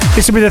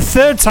 This will be the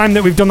third time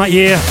that we've done that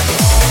year.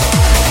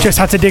 Just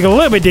had to dig a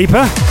little bit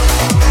deeper.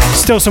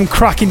 Still some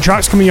cracking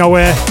tracks coming your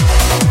way.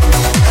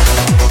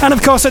 And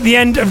of course, at the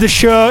end of the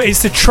show,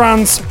 it's the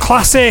Trance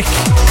Classic.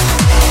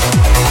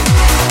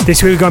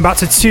 This week we're going back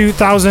to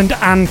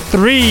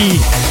 2003.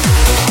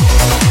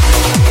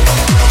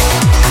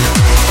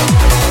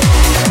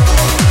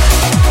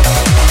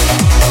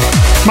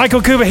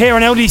 Michael Cooper here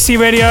on LDC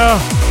Radio,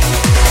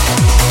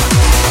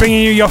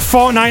 bringing you your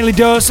fortnightly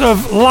dose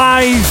of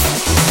live,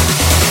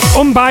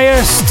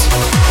 unbiased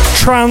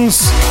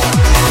trance.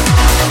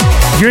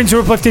 If you're into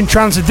uplifting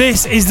trance,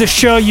 this is the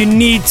show you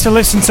need to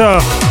listen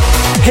to.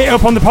 Hit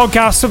up on the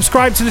podcast,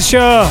 subscribe to the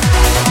show.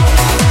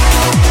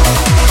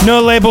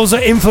 No labels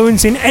are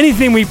influencing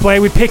anything we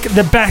play. We pick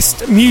the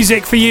best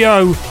music for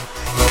you.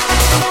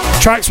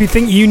 Tracks we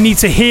think you need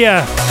to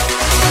hear.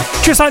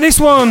 Just like this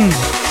one.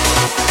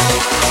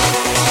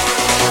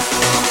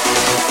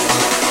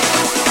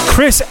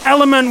 Chris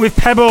Element with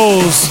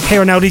Pebbles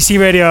here on LDC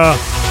Radio.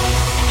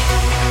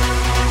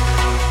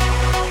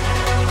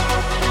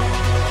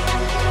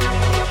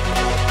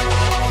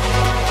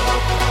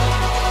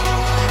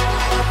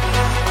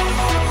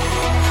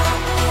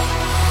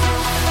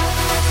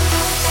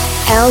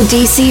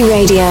 LDC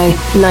Radio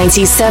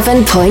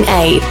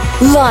 97.8,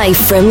 live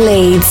from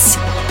Leeds.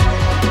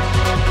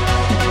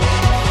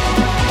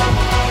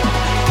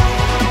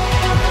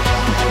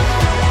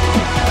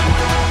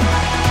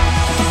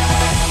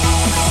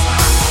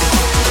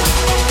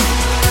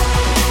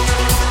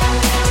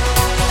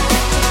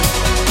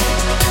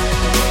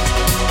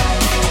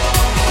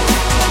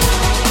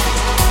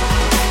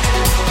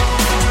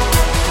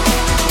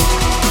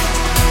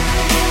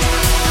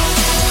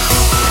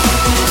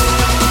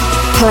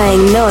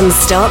 Playing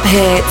non-stop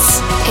hits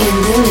in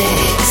the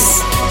mix.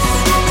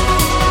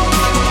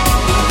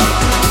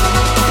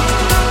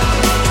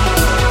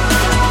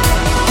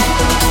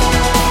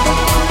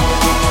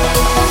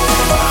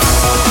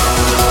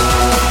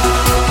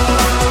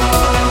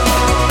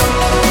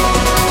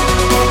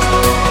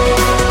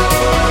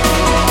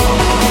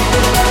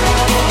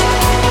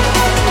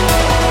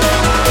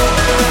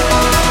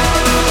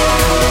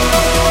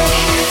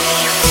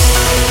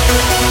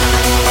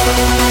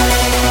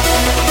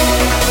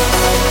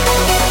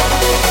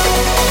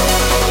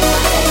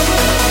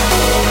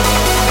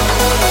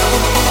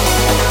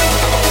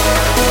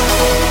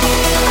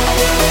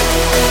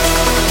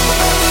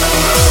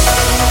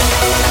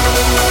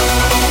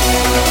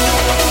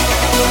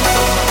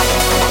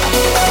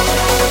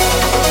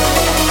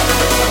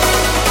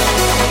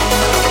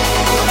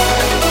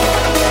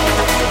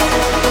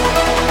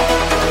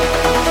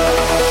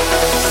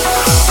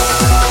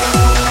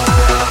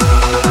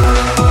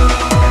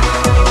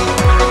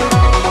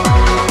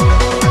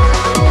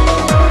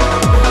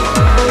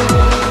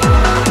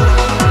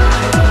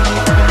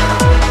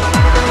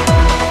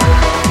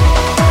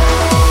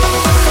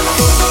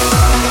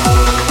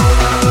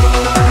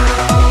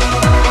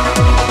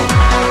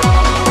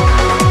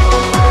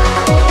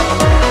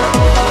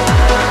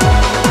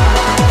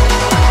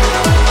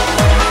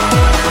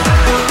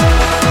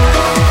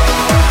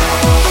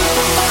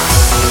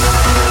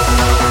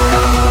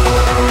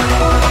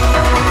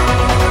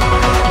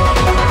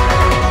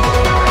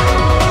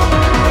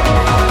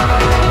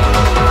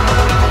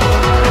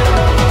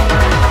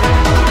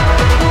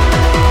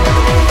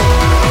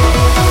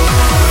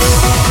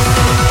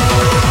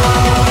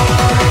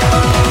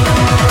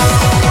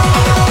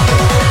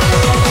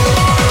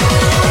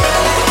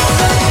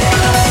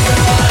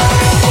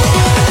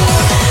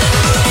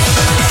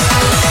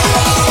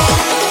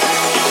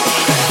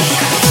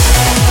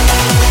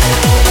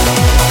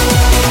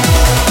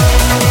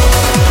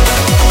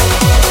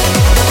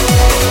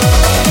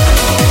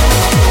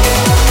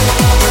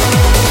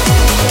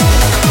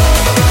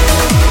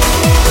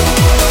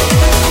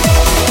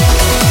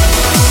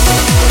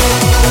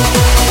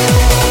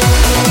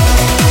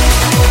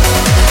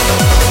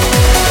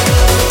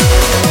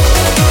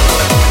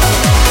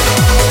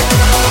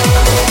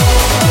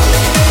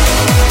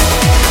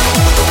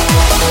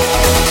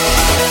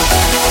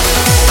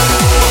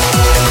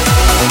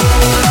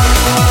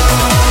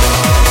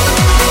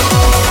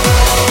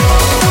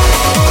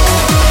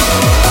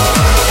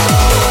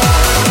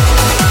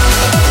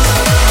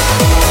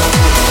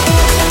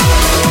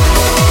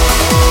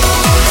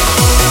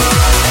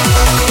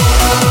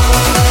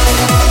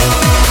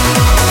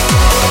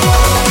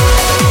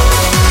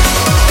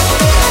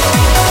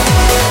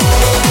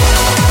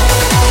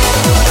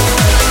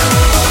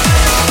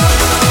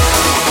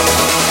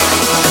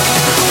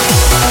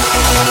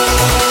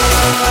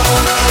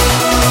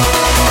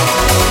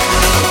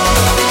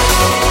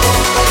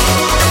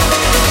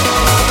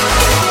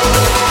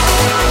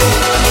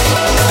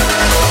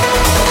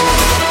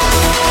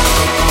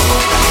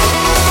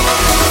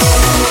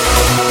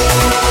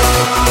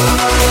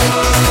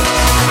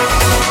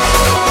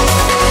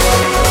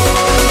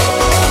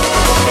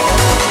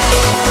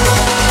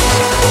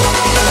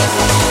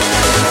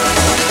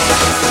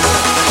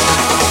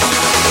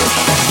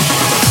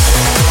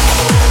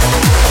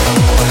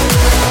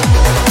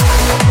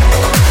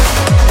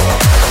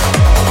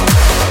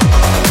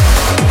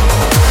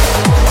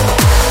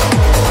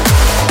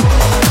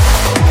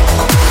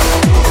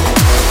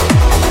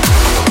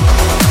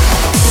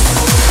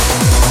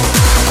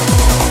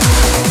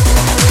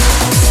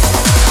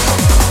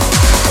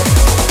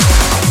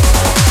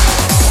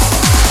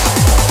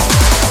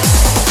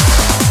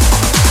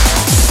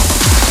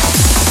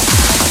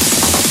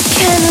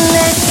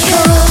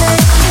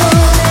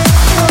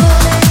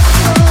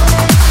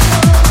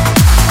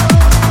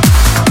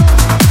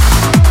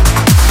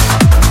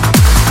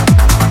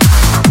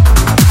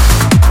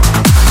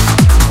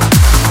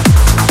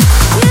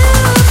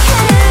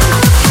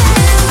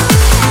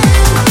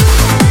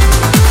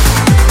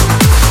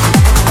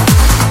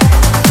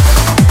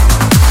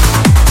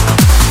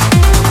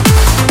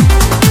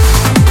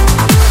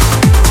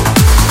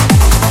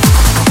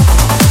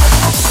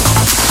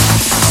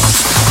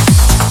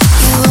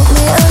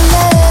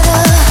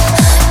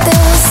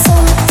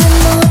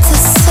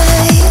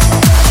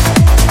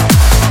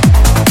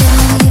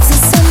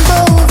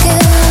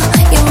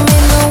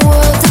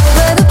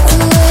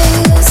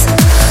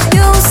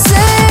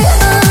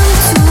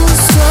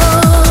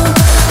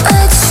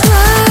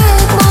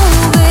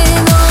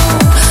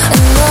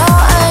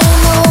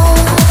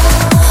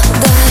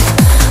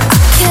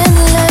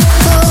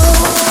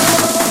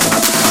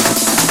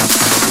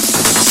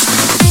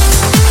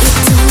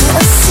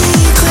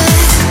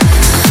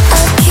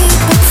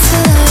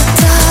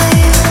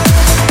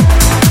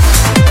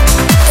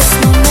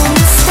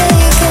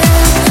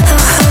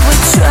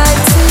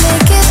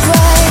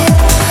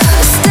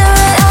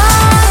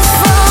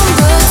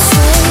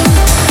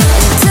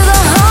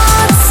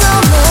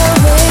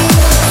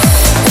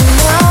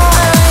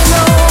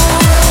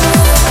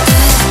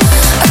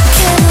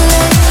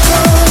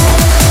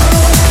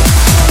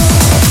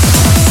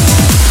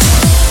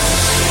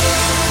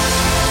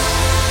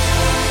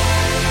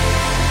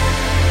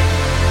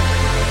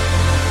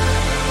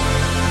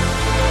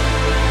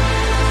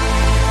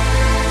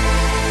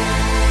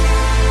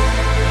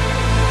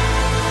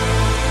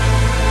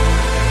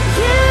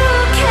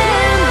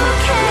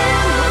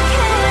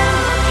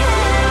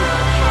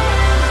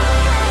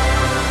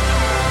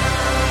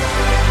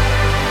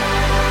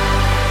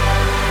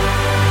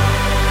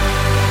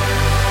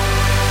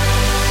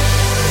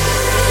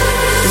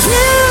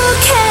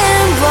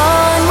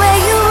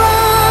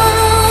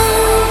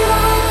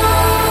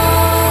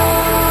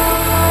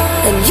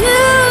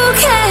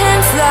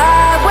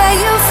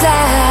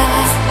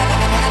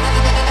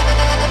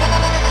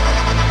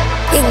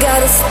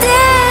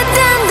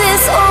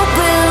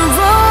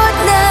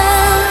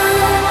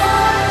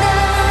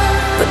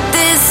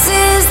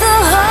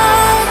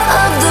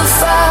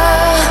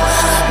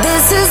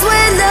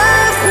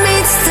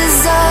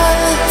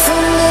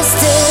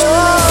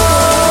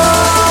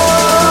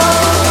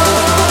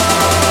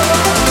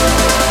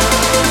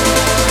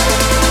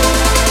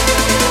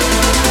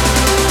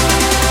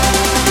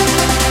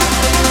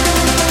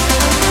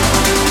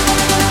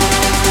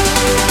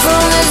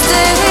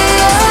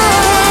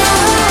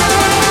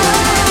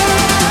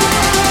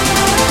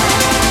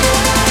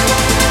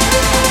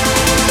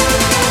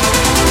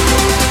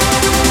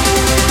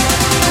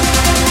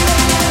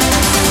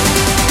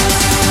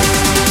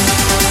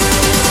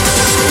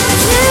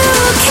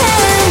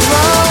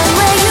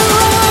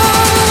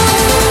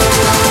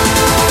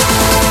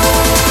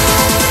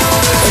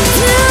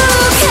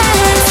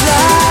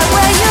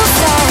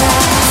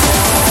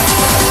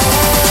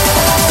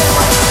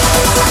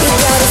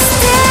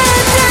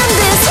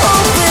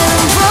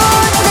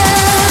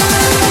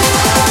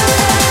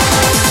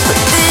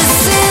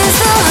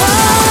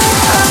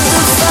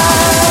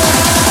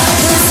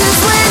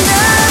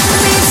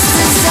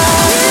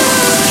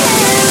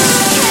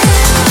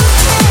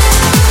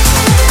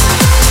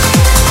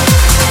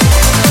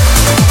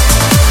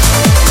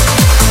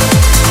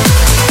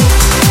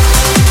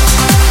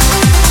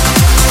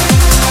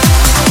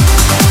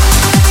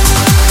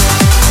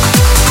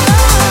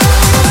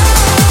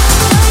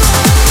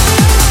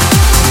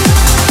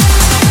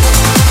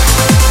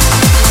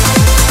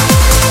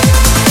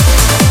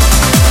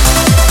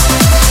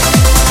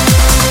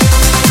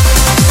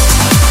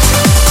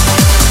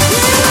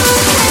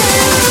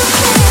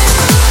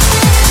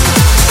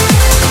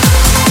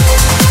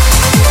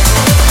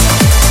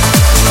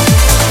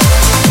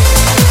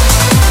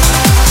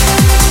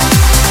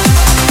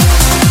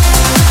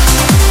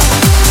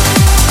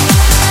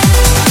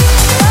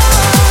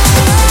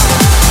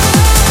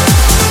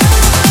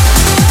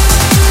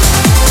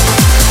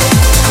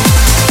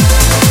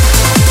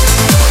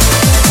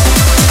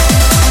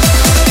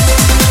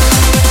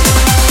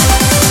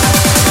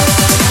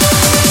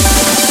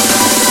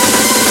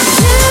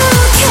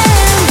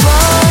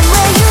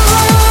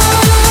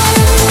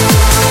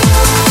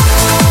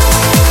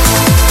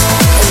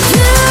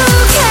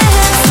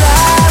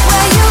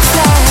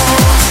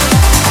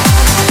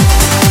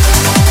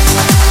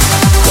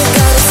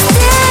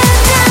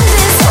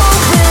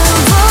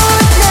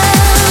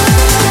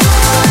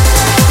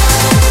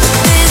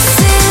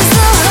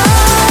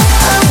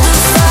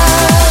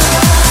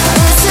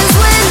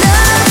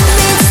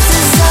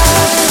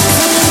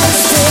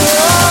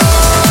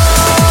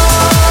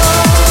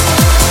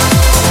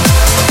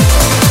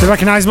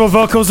 recognisable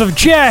vocals of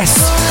Jess.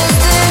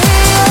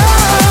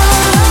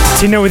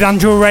 Tina with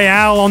Andrew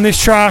Rayal on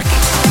this track.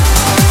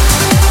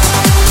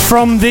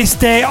 From This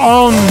Day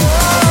On.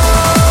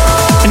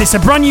 And it's a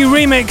brand new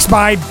remix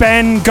by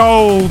Ben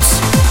Gold.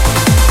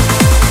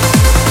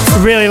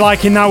 Really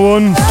liking that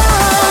one.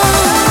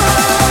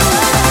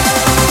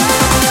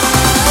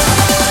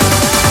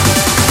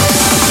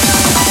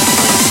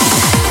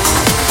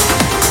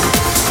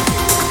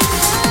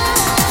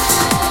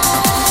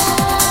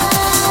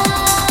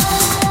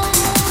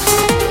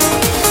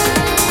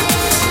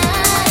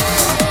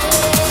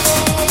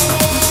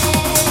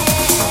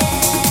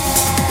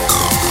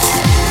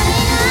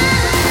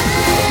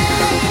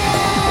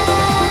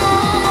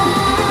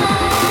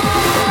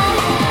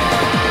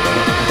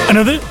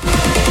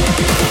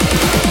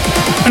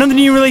 Another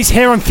new release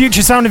here on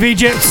Future Sound of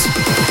Egypt.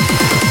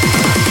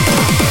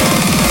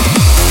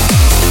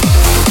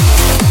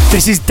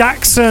 This is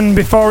Daxon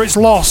Before It's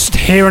Lost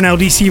here on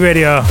LDC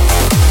Radio.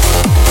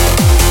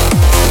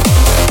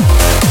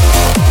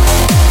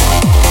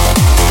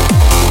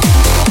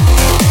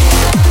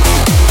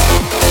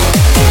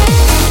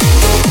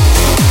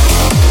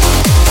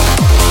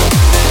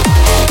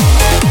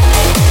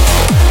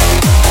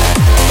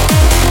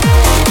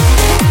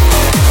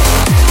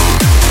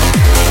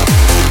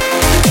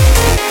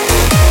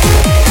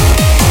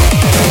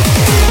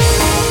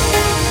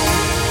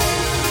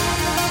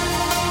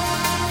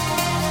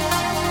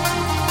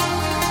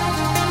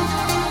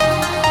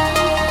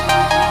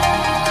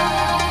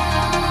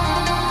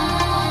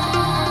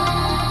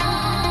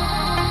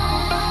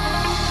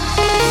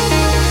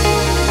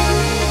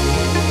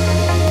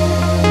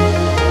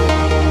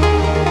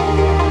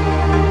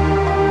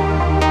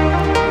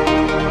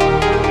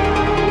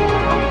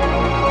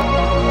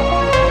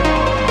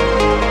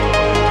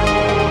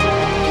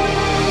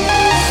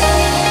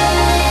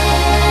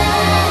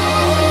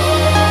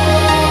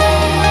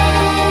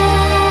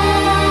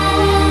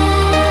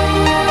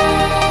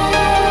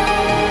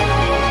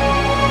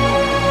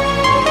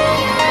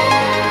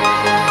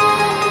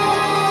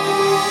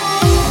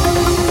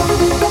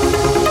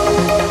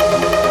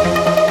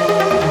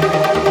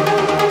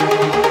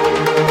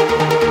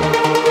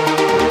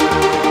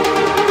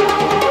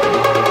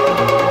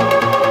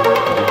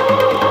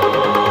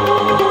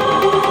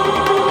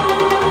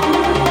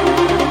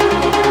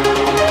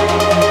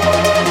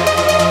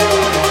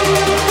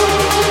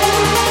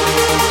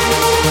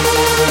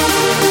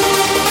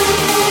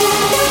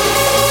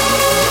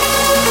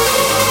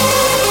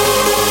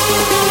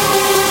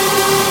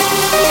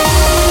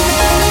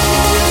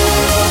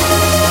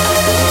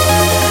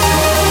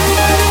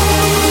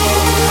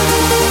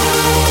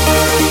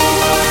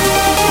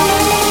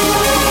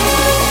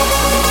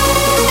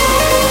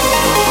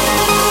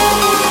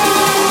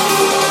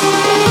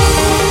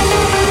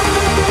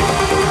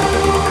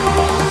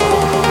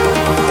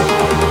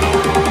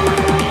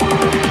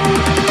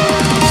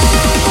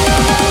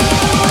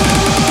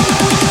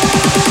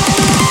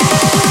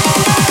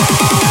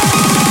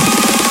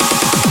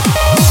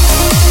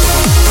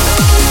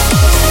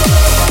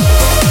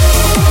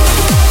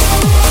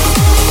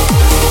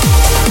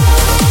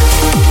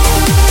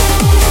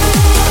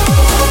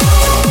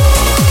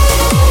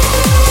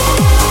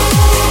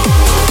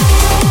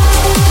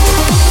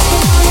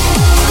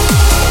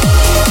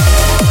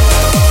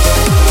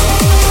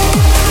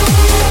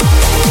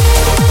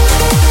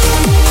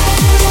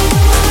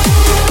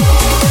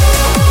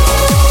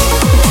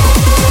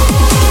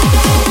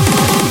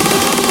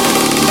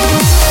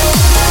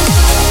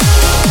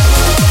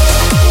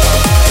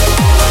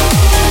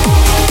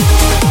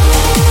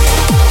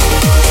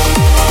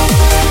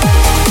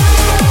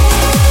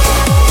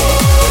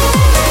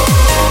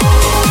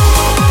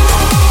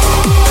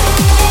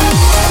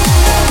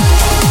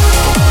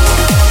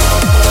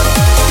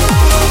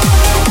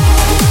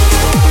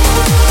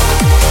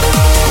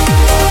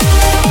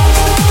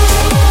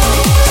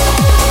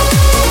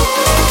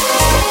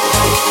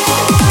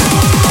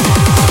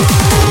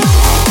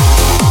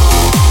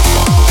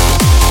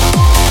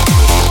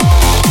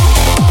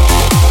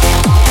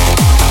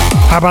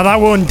 How about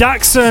that one?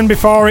 Daxon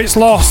Before It's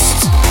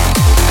Lost.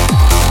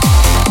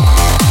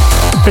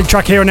 Big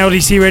track here on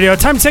LDC Radio.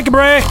 Time to take a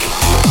break.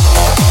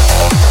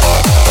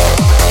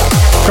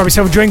 Grab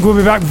yourself a drink. We'll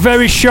be back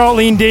very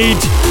shortly indeed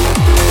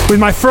with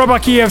my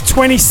throwback year of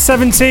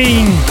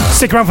 2017.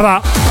 Stick around for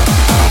that.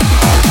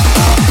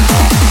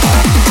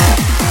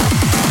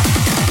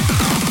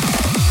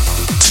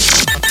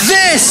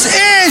 This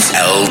is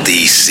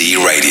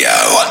LDC Radio.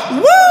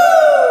 Woo!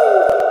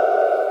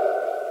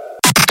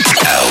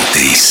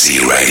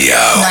 LDC Radio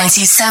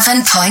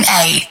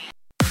 97.8.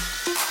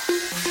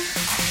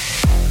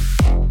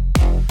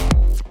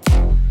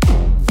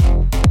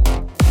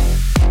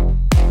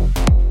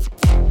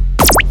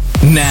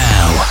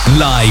 Now,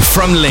 live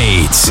from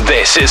Leeds,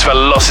 this is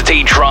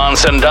Velocity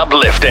Trance and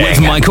Uplifting with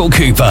Michael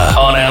Cooper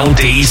on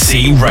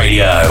LDC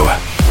Radio.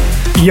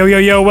 Yo, yo,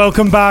 yo,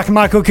 welcome back.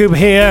 Michael Cooper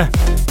here,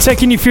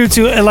 taking you through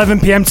to 11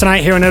 PM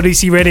tonight here on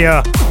LDC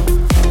Radio.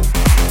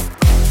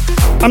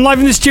 I'm live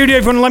in the studio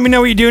if you want to let me know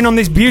what you're doing on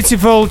this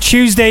beautiful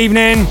Tuesday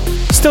evening.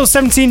 Still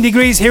 17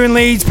 degrees here in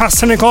Leeds, past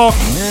 10 o'clock.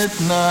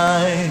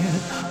 Midnight,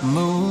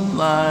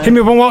 moonlight. Hit me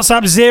up on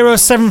WhatsApp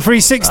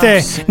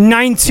 07360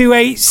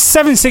 928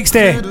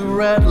 760.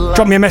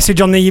 Drop me a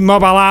message on the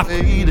mobile app. Or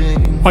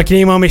you can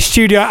email me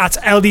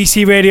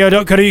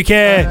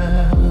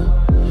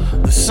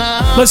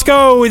studio@ldcradio.co.uk. Let's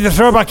go with the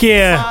throwback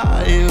here.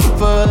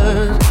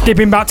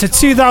 Dipping back to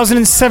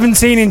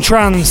 2017 in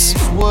trance.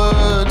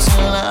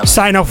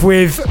 Starting off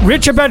with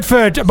Richard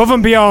Bedford, Above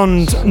and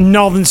Beyond,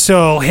 Northern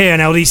Soul, here on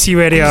LDC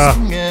Radio.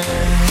 I've been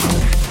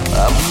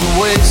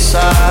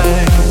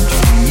wayside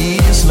for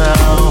years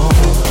now.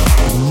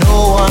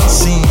 No one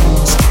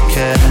seems to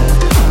care.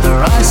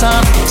 Their eyes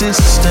are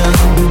distant,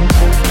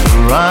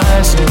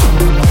 horizon.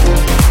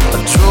 I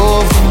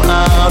drove them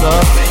out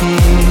of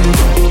here.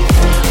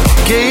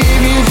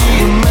 Gave you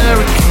the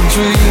American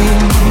dream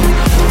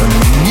and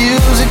the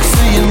music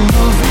for your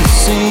movie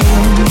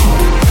scene,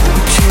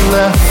 but you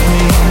left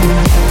me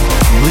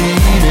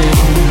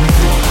bleeding.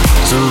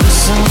 So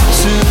listen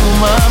to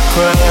my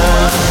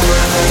prayer.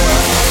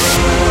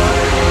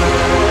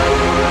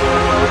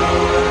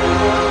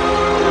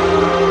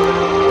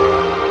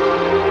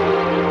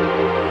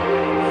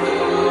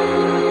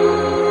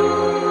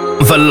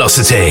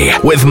 Velocity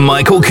with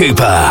Michael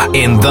Cooper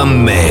in the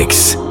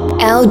mix.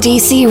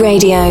 LDC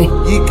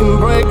Radio. You can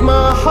break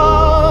my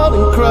heart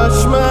and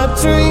crush my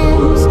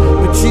dreams,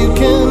 but you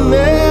can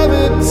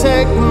never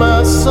take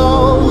my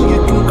soul.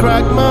 You can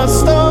crack my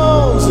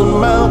stones and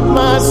melt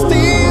my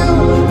steel,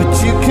 but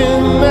you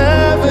can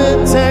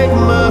never take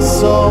my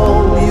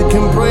soul. You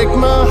can break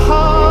my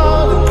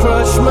heart and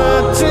crush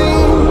my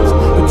dreams,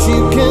 but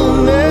you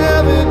can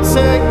never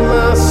take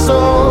my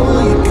soul.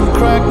 You can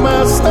crack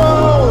my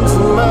stones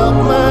and melt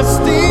my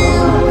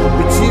steel,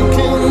 but you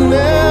can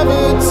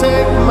never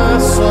take my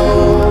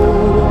soul.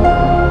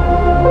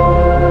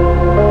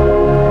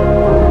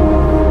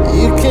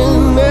 You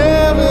can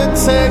never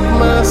take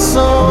my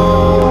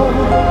soul.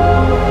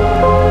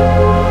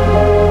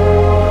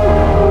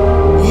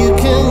 You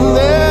can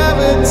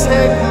never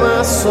take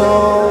my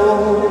soul.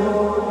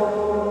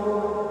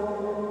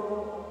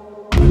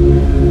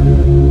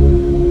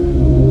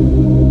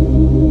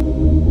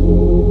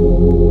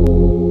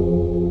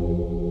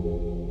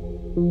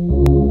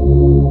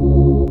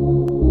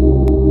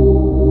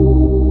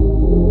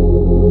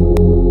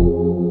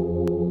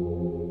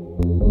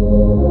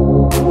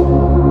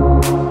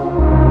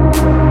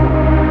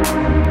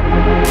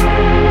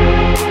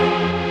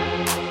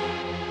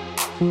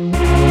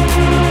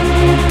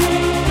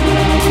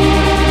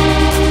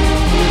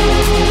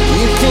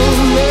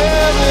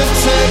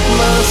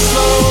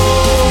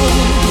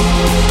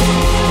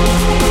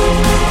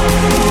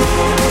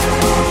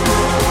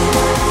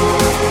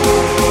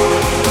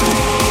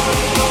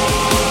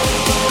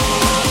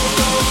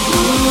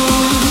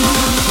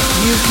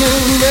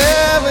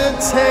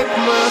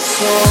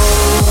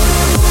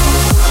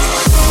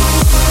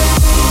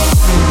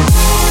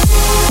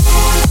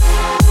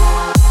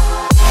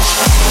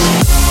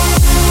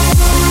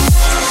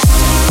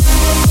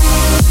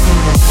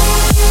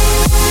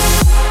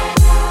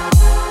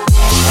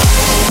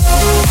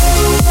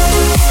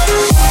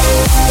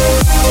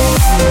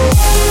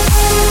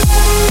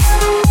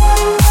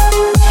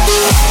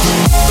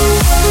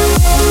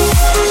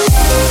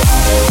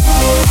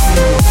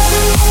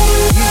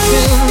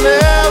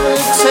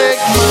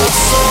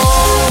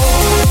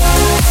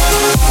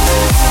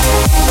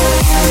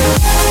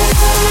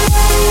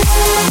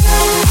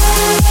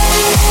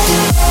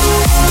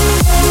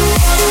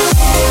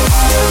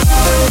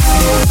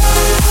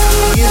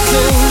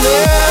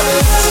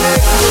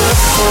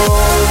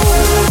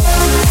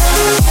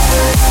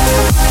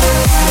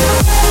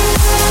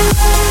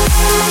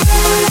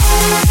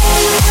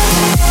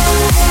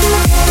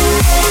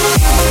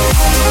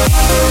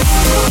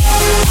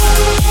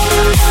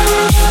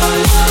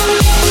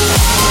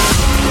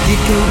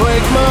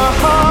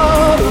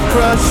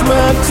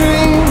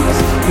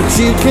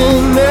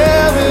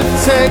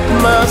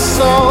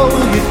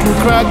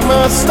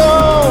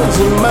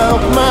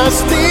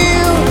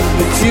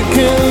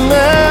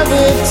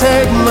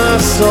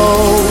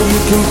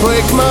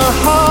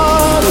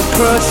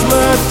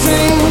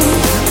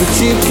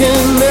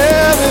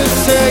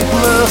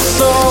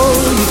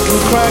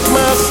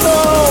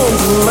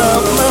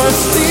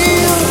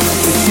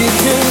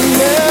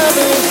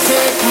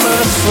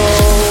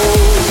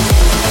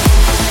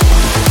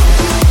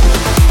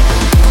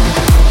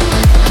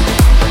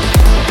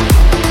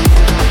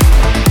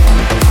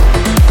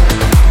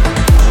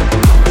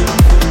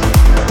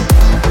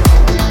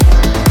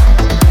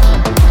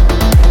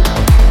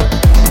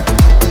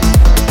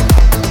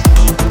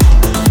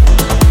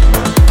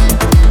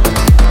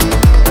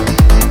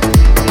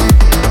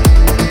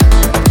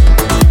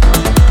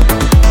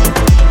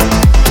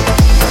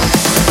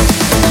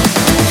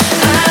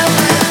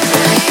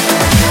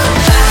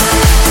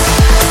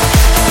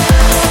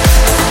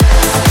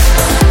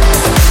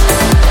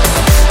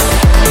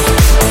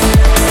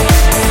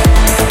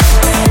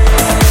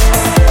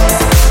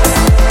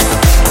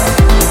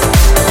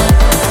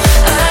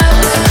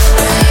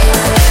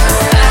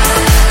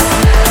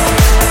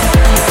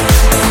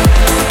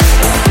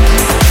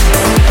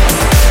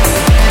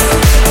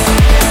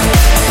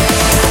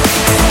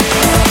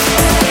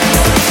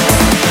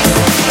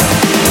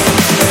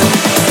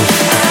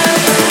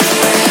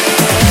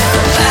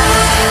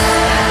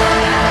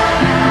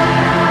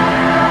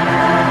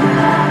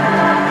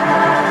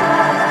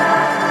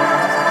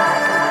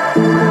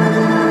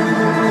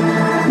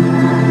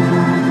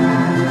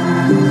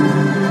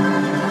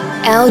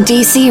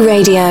 LDC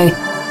Radio.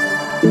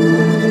 Bring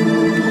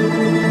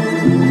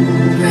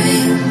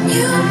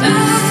you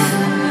back.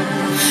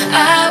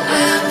 I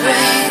will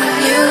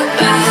bring you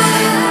back.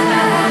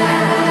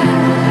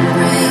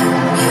 Bring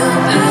you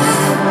back.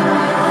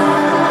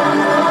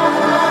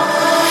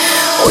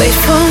 Wait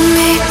for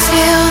me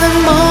till the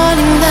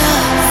morning,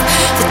 love.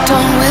 The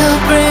dawn will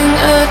bring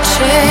a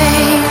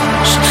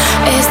change.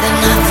 Is there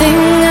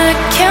nothing I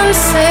can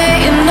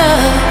say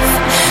enough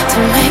to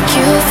make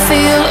you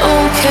feel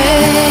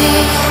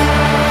okay?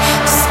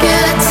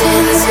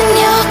 Skeletons in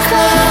your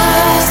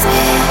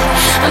closet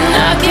are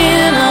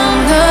knocking on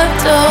the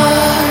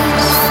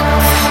doors.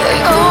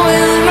 They're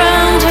going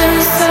round in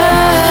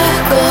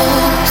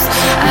circles.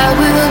 I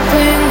will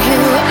bring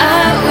you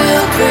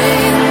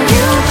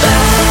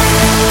back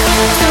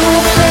to a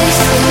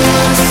place you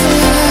once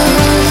knew.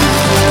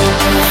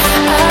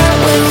 I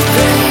will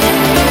bring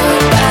you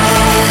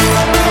back,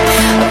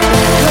 a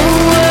better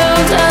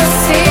world I'll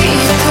see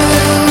you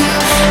through.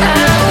 I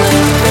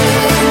will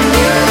bring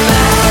you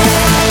back,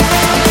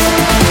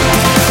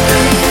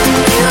 bring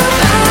you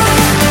back.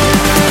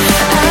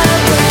 I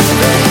will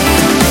bring you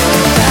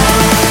back,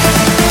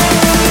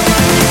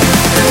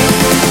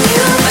 bring you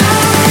back.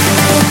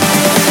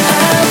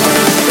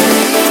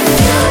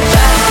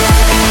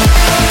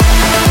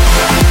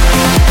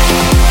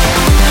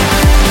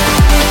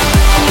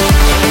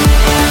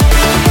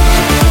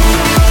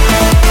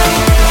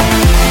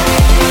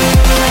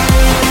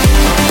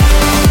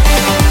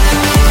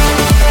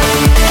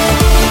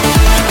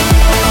 will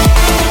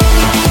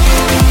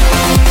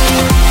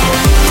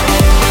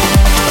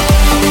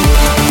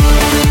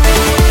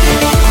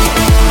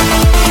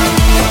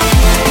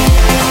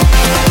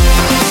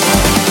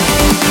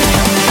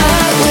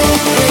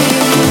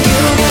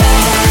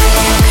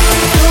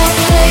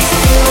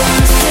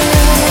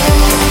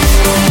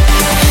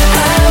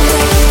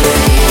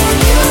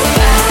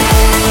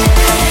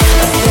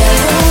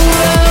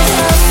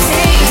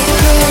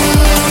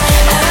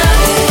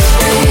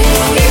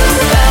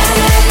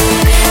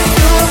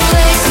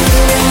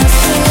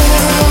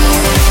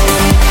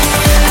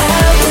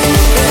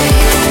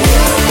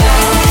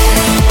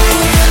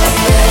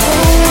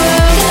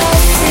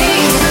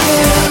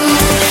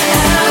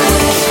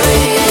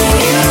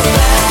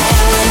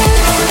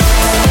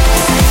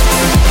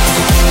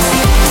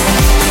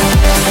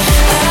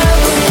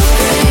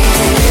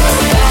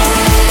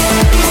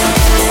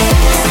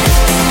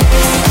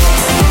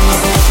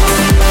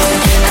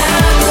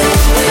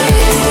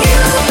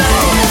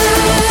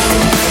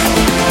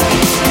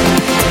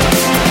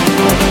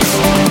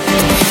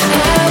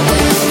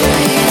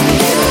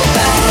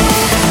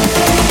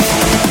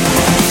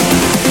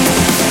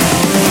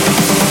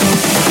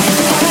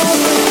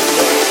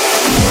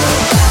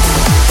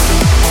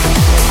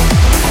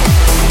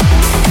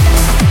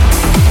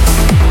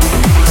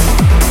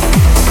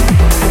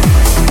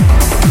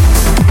you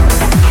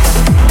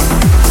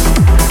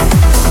back.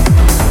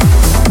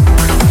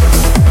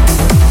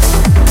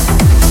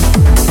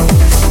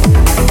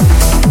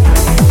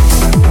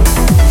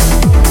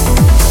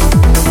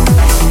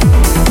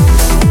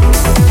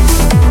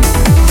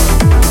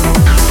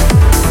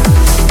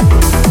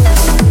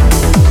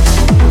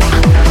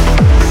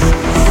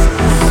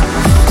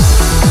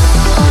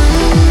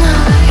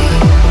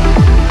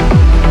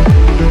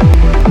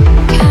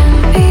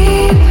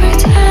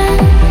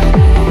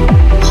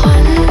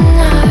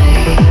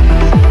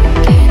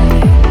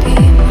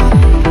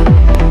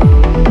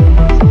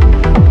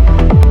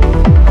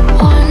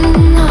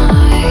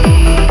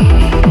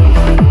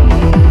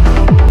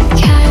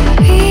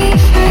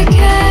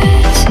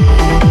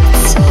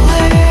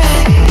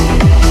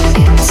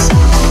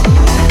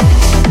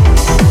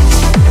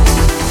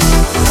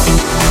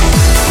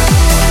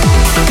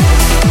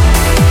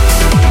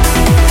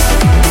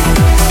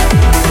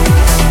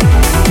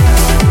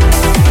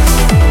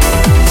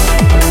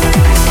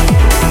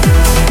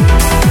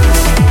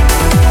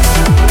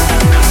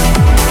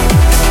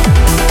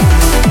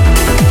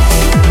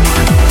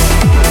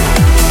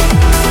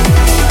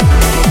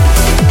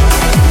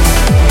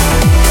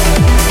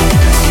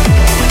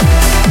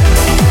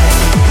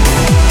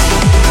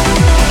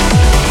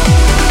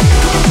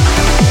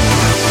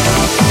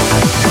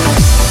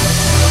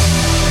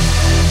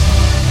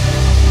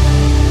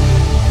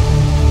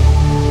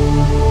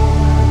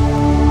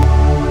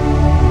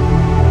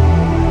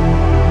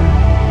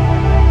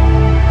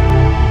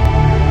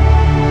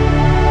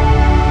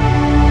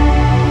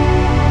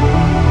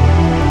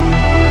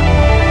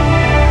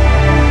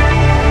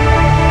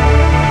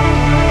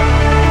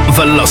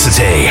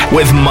 Velocity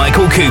with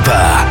Michael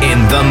Cooper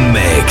in the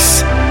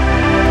mix.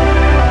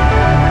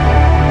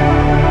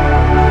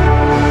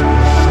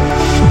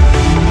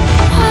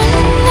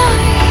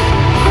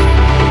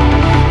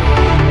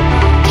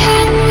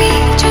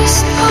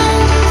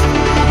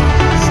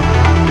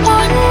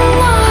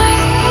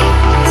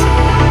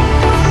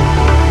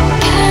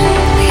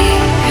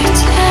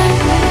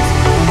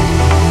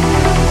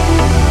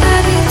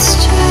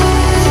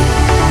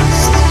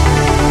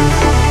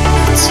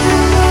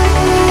 Too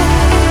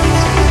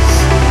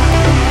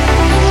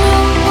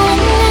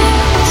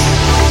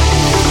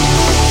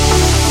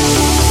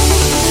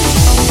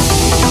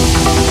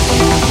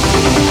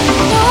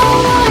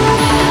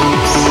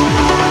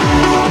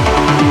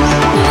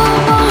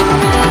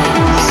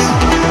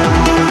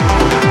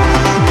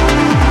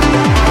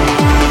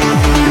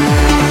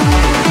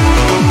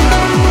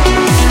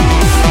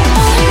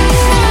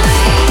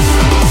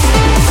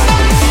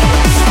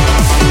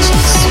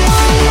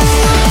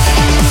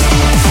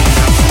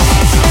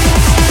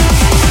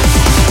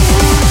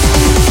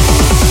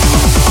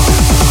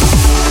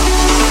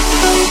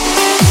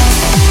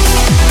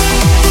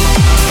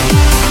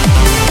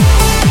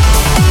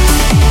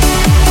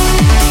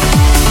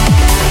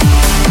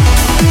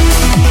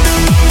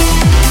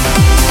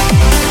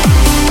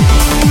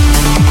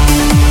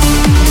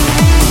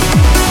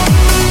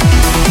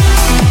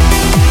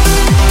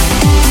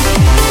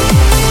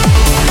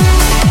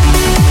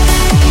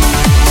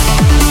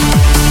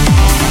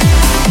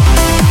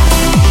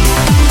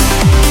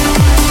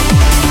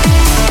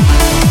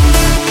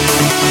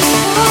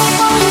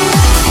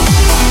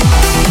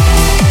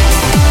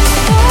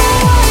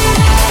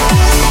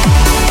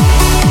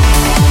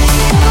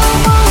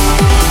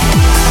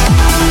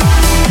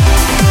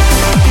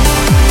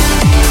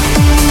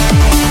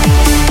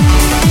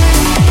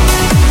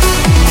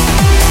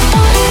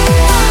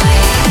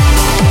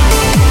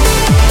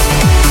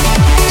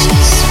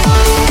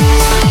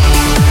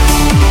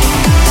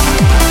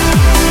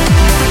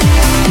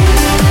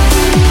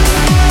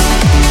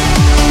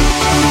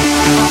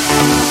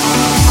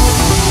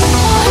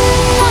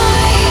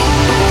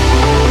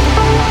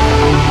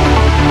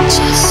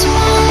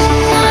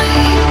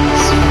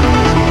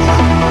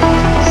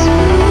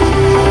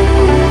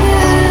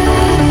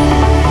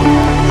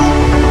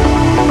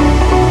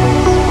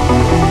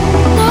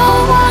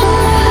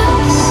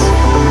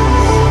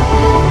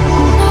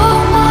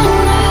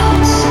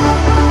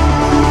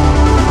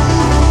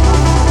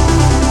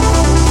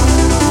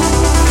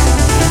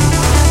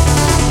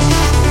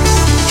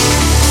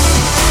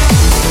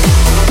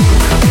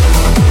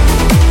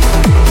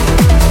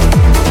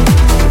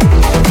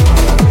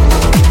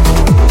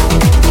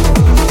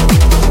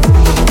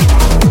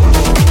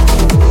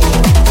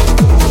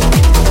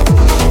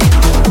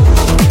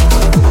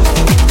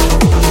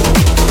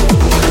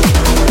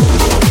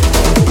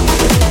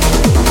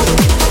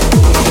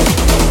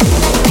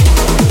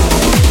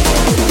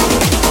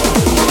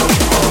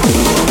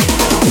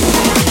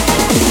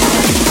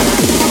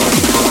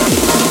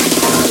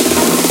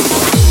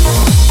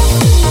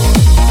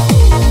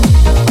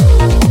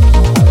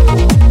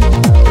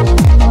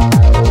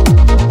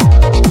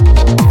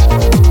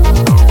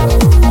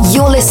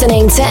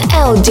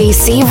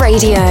LDC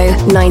Radio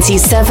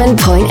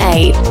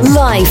 97.8.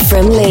 Live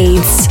from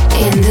Leeds.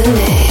 In the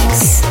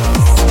mix.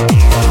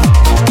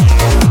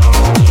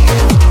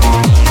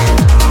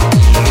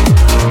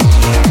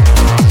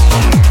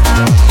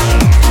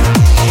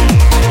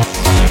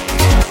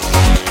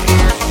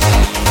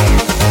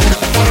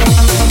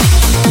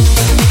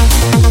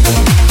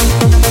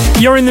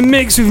 You're in the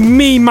mix with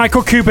me,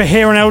 Michael Cooper,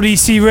 here on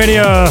LDC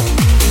Radio.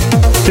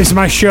 This is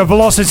my show,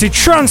 Velocity,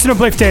 Trance and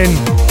Uplifting.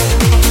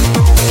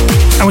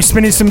 And we're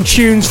spinning some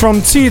tunes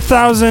from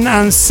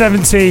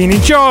 2017.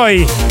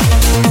 Enjoy!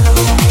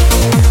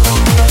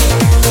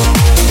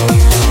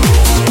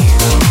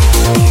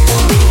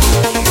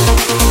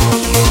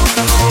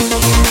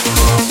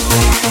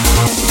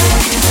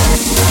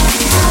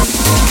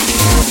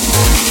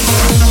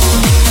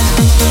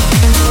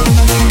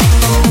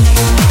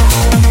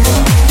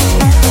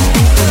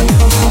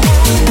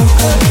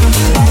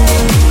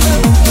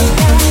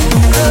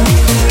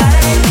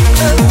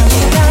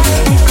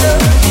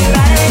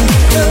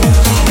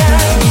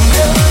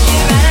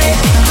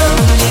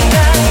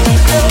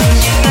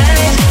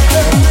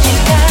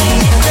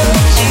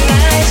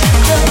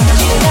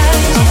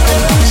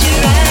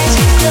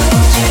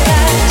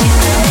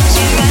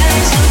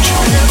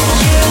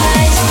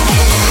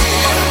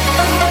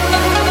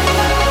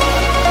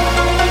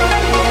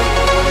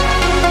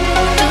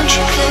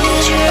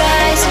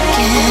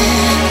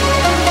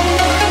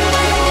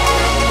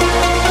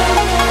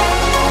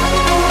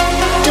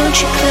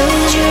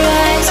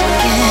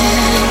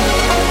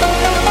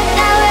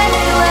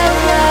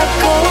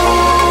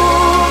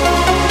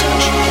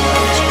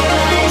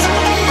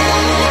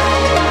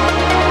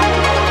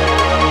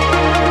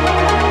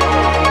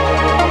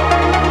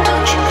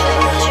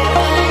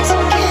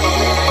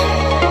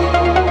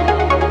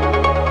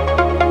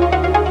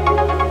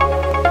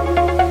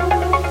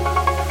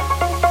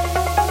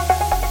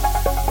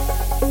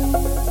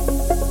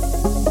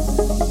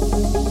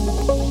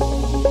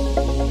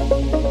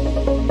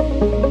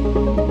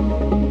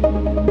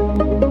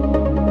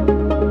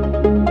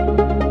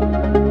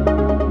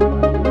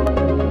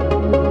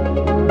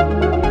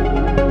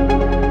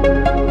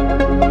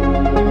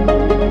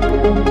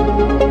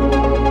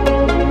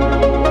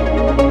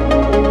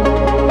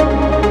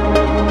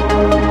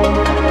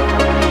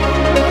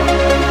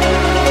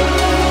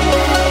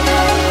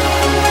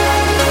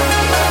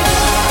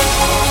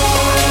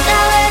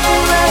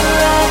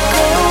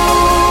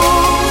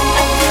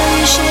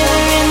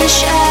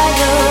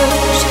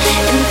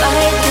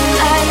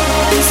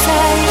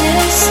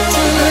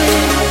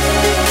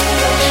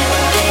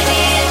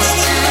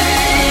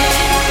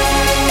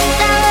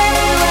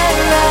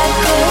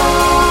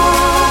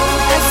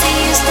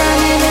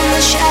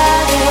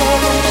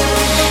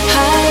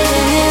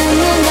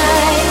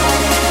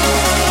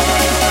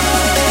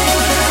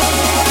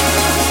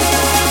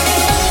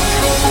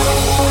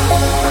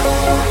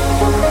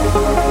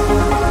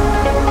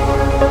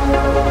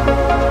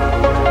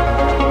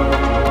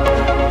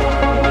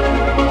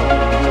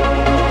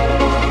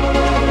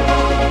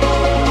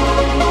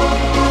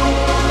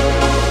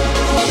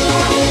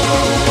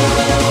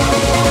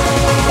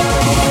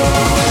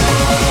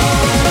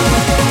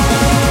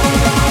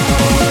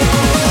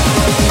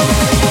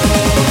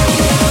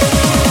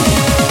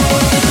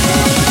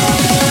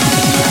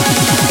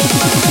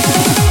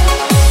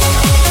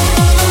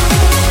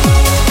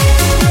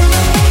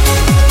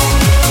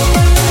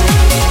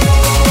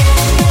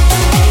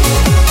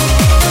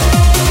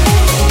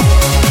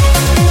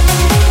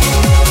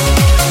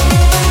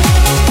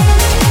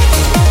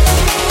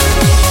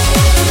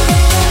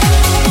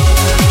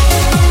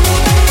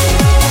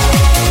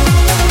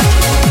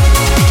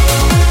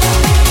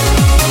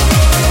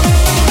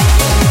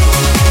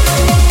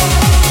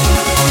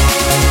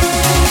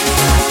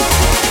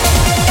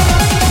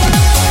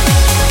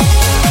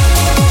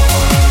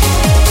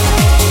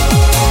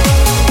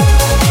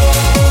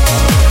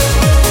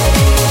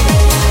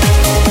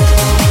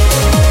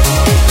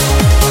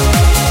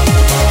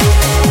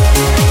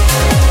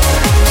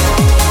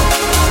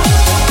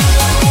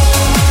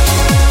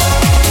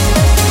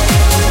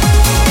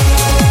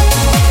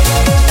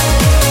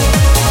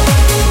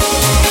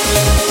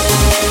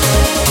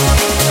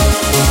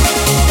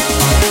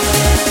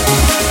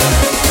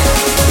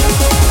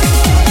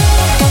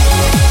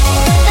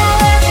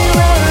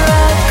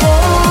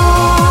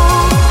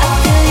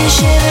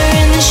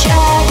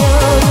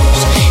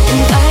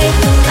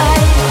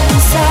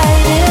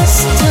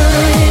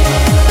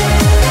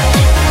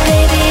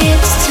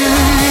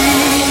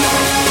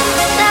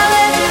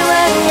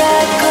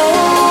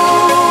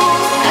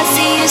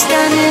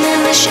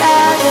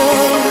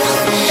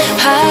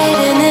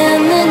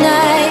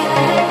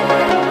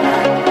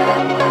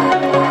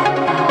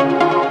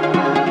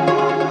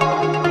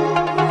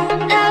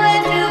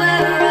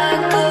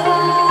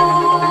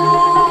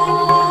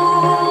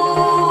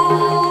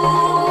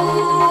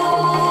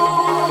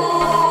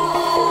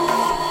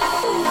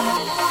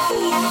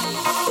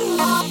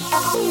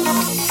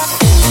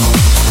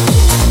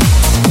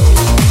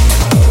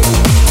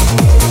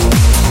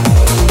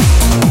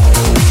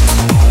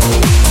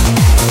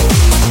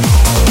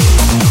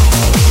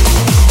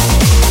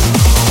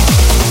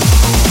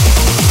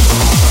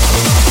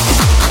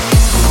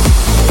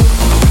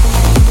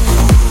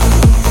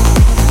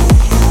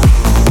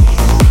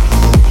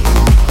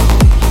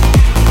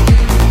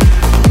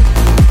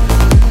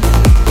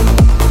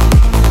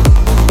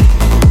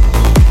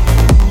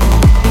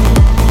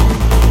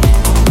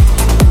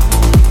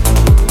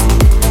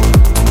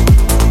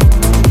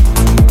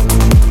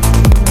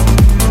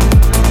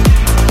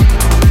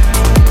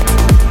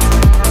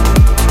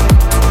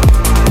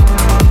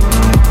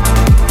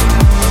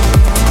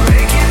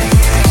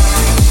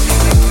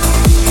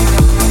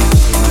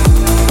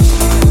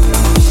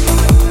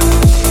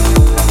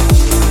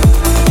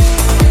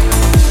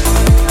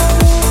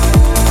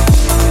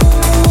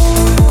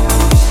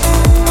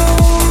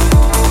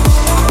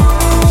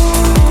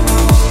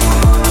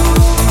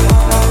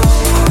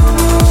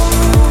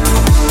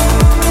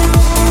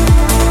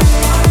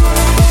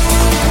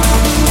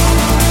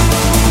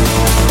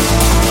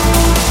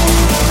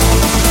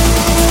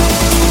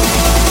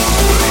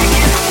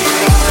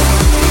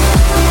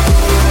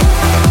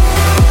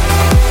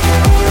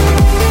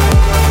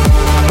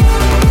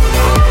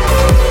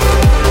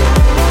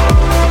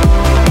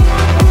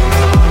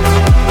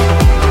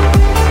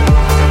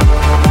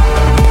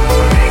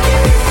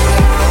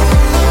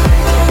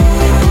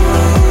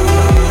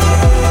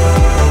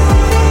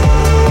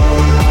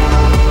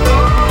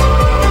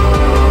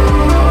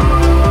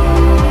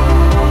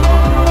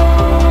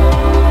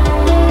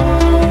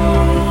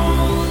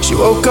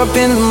 up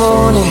in the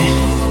morning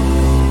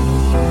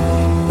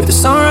with the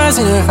sunrise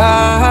in her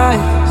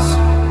eyes,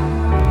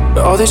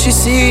 but all that she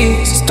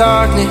sees is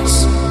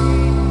darkness.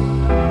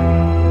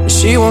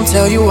 She won't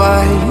tell you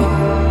why.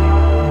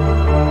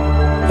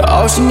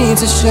 All she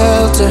needs is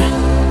shelter,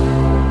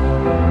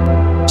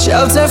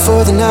 shelter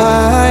for the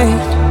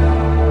night.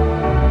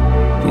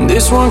 And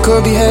this one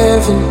could be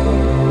heaven,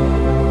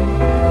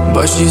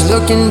 but she's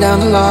looking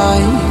down the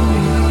line.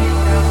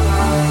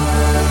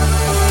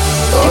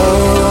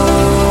 Oh,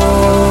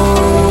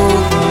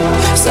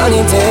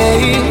 sunny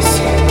days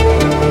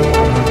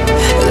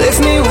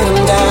lift me when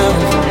I'm down.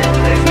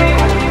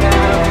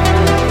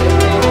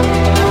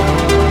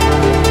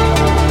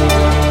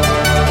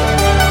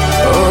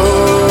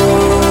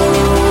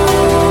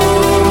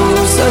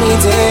 Sunny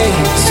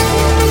days,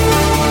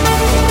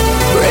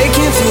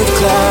 breaking through the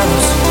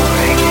clouds.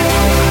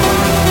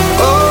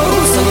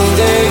 Oh, sunny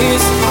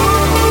days.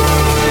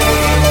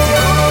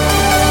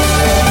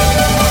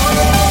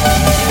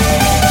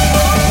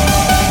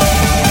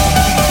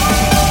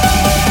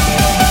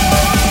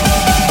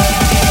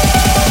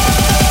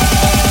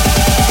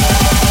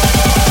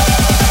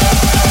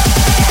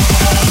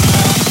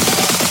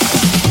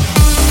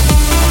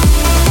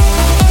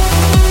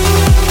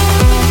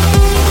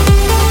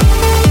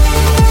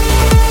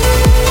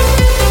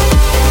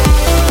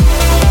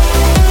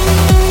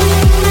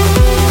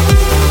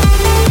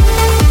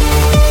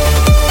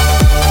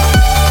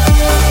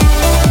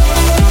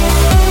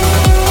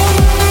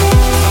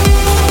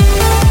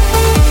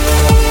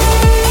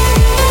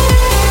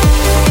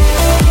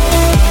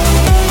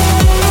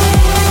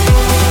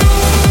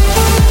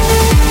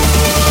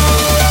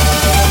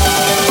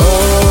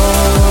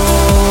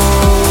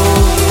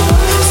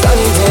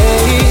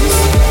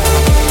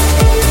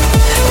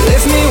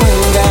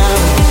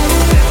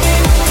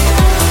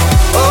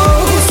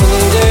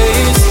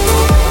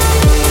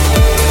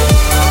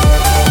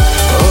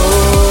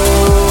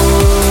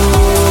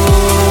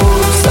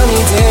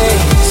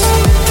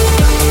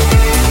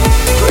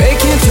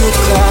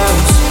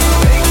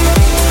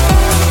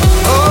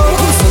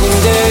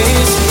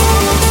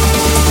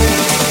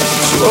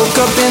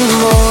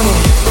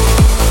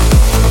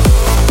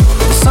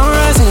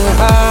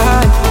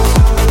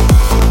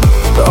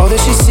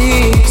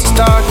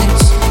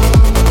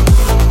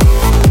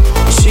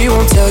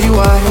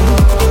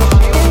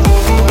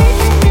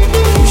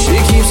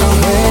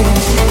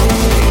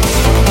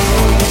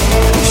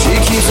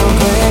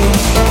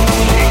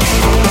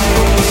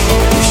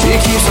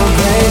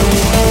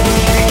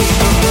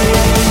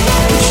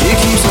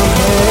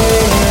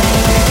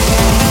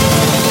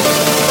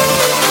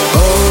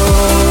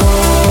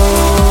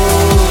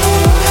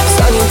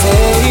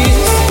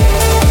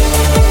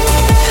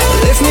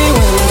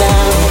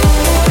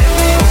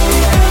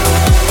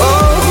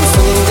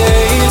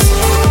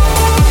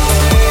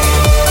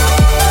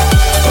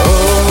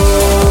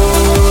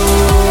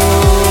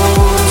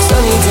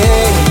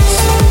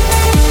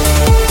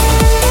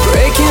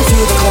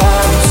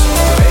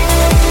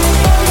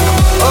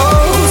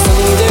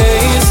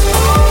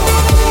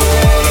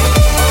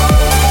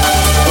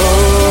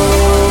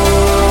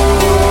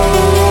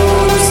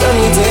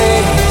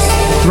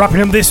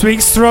 Wrapping up this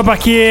week's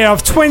throwback year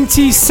of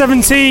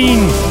 2017.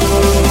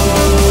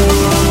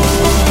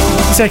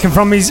 Taken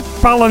from his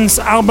Balance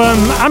album,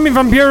 Armin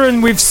van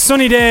Buuren with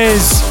Sunny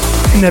Days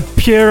in the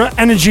Pure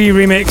Energy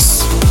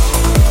remix.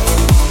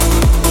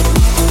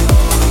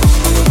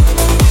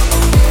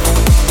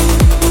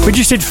 We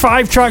just did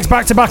 5 tracks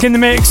back to back in the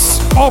mix,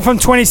 all from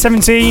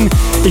 2017.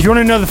 If you want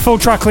to know the full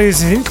track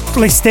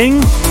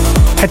listing,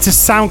 head to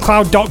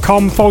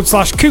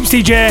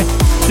soundcloud.com/CoopsDJ.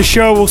 The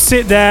show will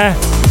sit there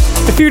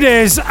a few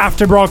days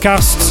after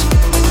broadcast.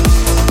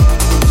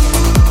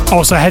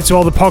 Also head to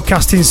all the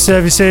podcasting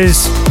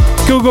services,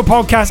 Google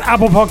Podcasts,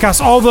 Apple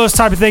Podcasts, all those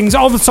type of things,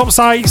 all the top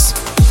sites.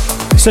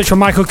 Search for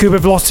Michael Cooper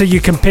Velocity,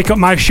 you can pick up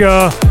my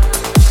show.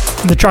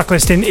 And the track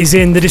listing is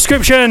in the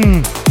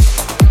description.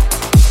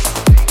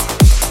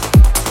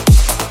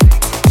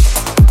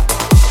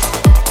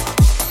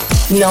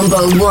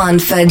 Number 1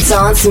 for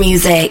dance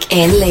music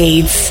in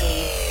Leeds.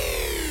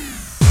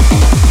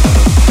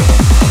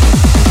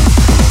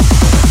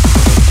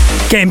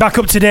 Getting back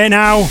up to date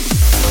now.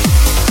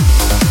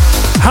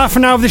 Half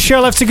an hour of the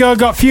show left to go.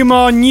 Got a few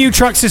more new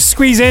tracks to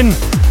squeeze in.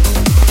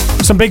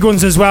 Some big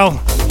ones as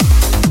well.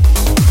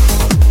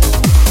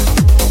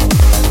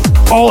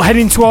 All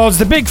heading towards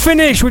the big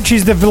finish, which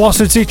is the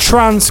Velocity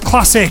Trance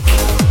Classic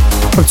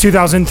from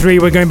 2003.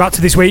 We're going back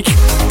to this week.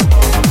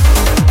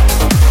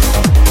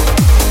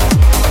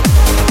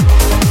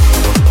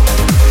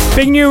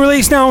 Big new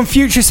release now on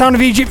Future Sound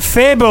of Egypt,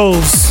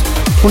 Fables,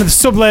 one of the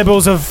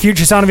sub-labels of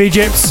Future Sound of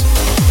Egypt.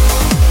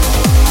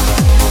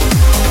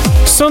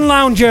 Sun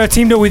Lounger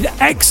teamed up with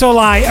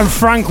Exolite and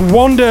Frank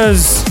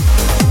Wanders.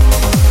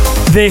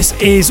 This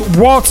is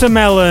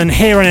Watermelon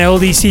here on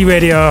LDC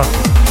Radio.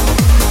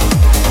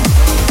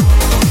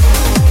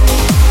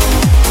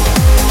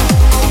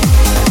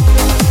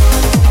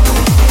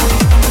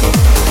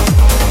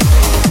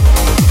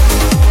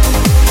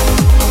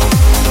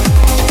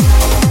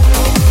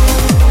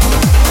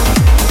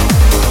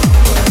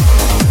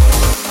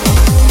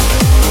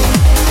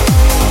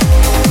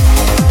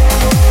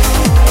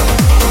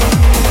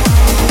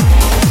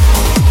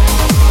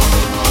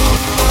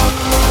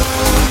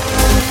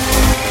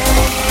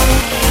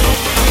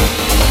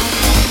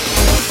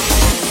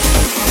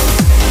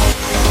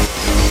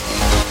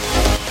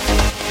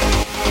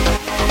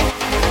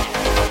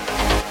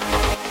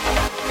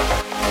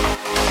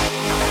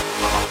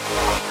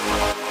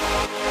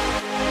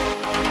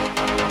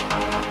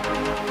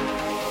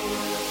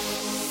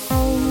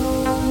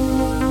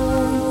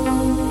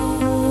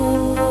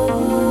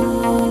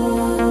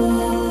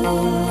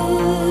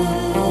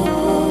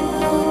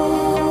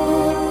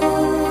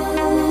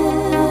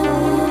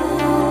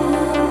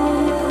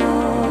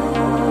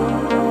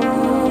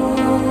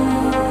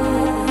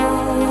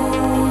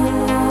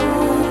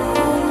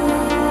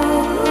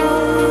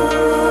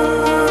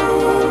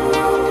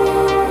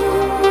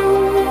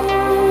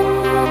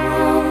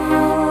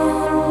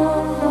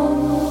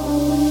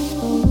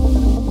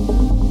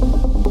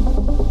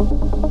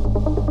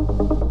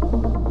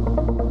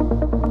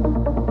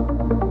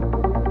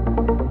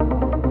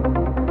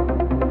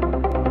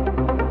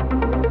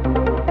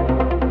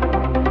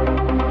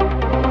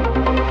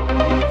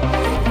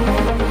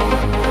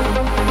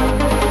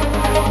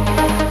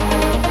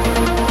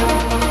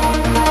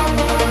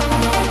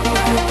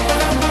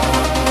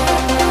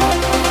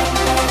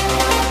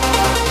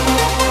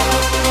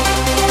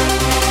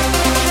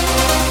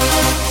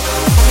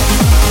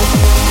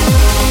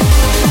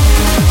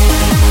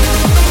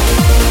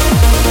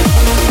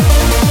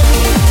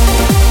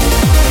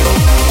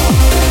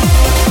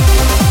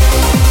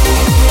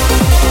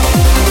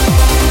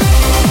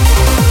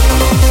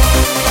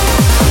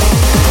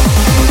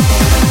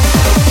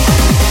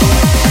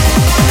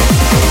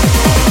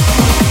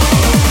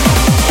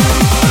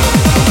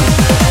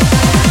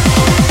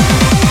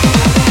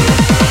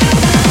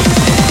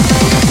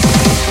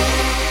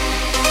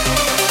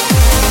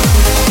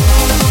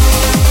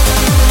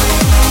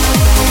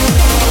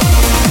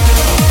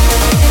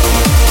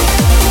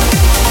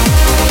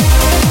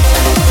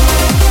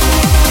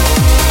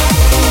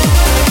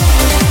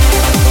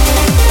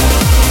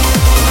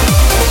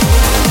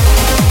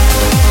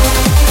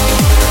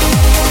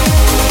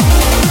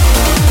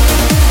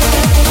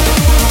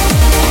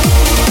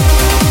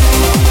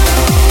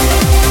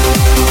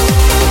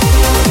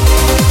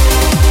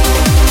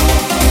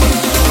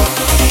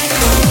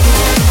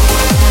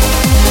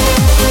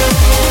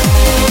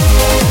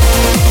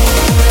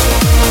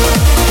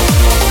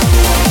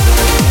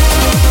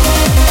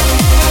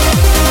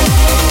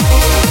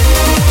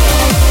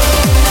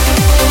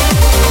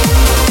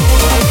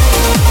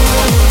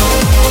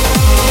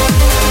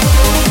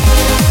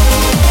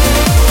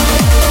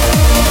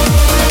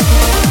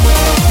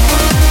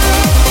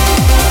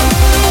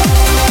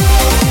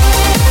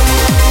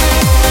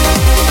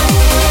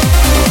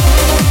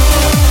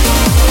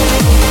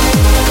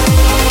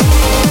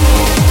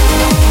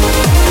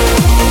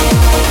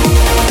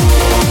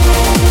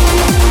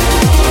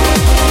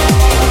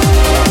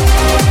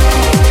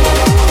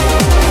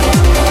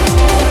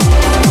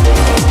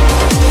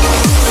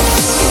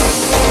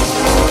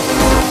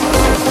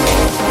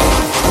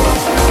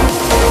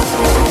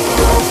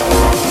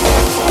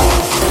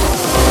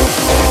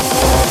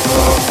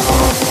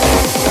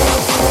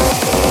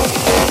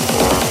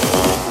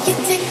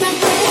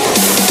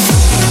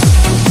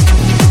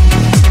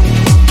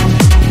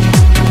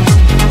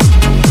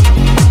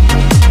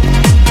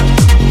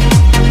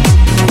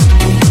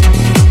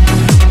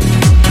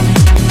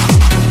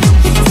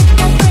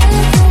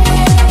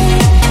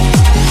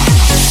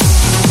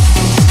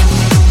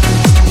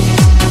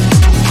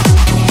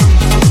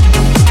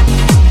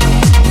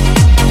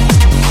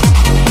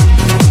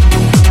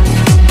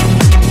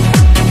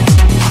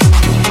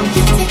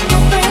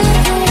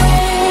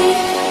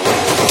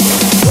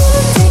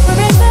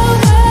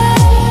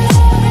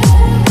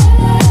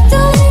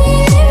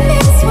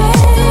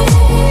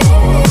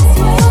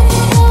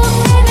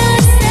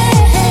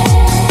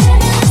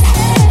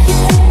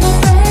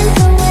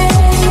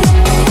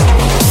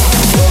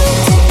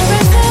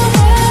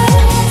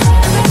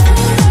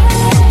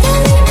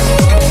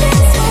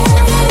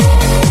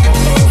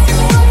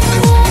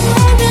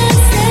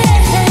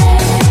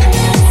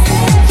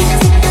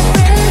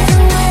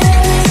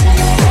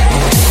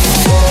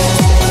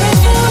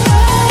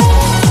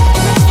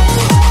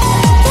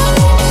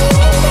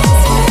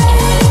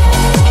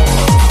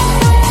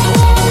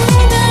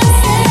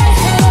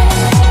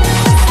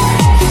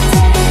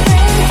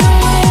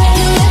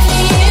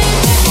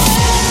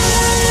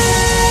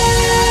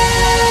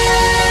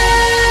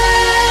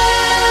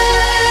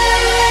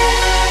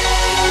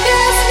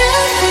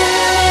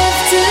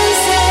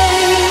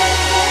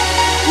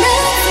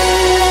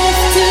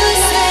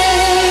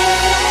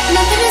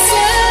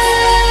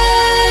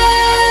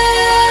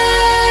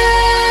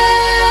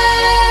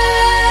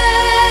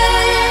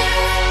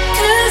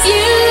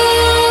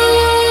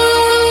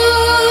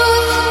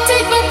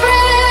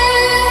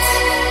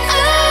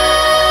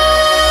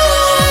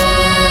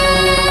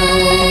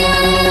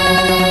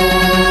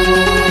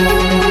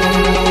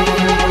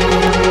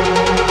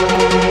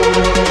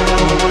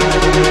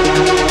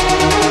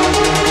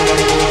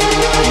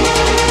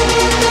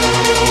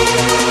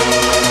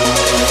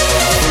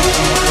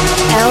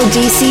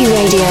 LDC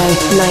Radio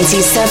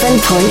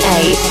 97.8.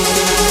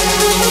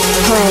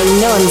 Playing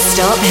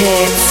non-stop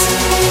hits.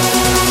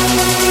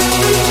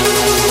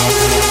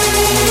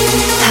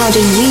 How do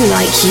you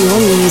like your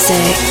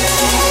music?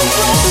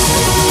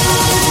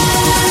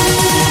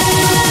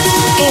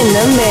 In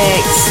the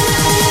mix.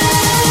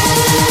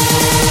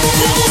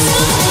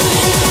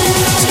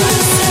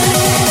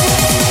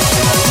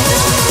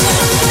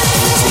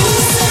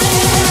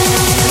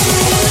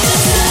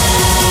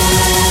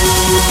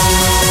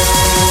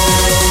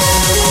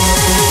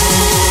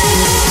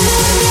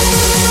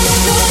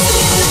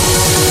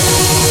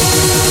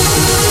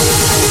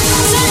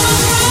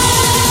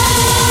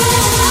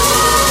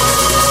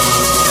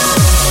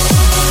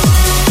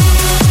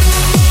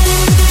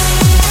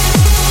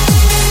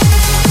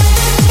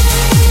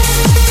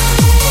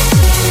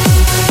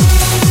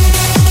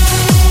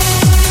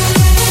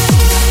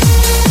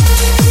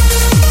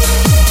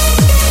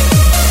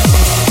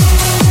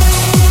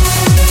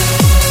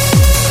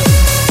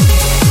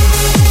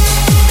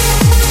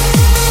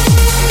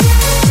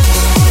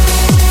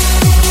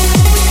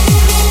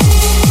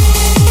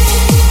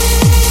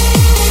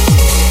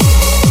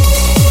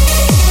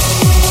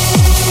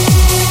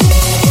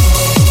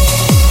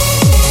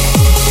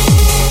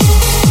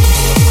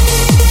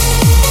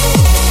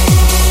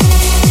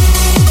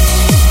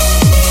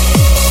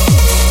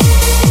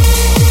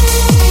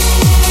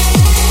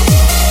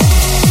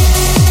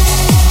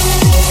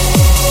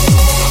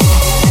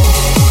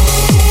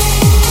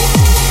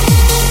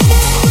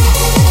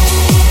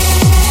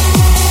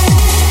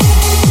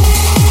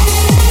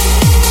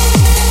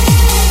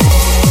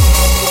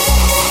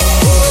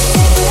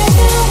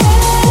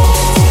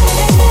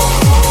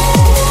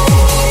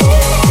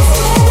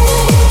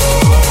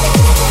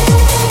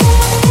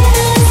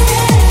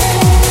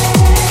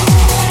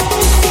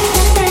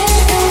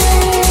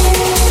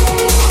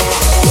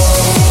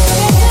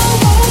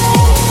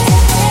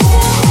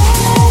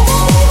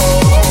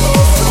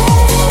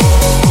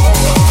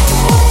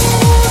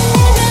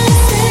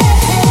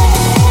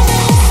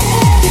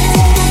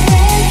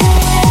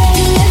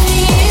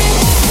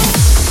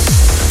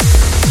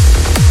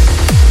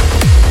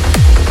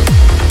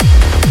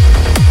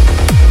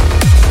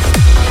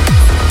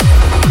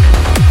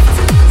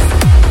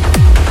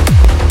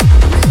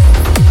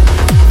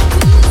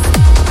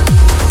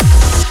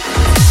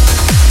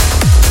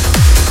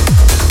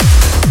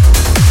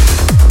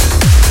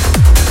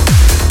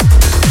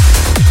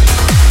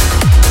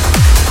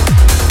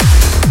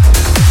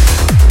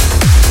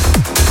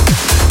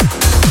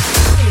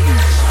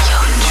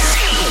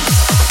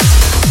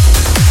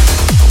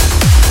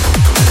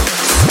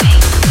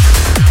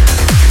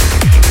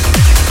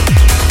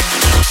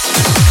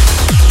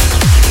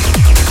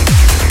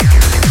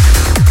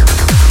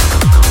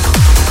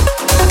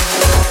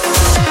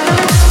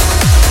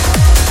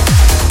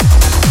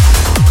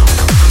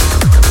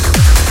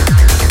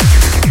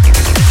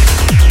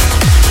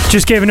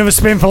 Just gave another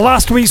spin for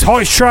last week's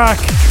hottest track.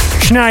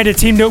 Schneider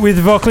teamed up with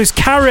vocalist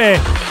Carrie.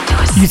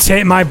 You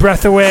Take My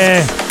Breath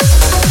Away.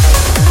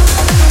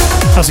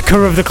 That's a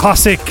cover of the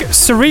classic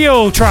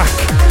Surreal track.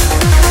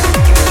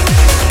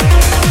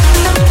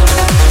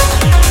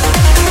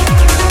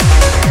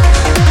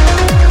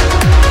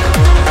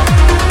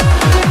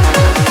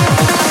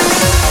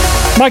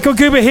 Michael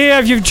Goober here.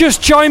 If you've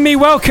just joined me,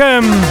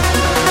 welcome.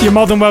 You're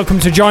more than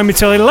welcome to join me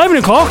till 11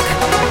 o'clock.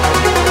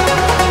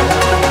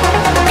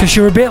 Because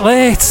you're a bit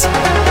late.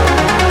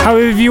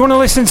 However, if you want to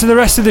listen to the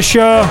rest of the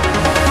show,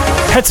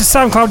 head to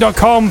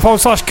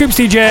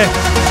soundcloud.com/CoopsDJ.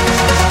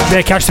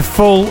 They catch the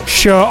full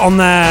show on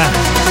there.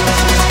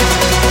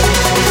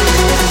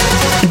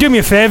 And do me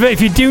a favour, if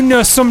you do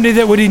know somebody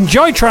that would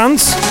enjoy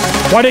trance,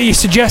 why don't you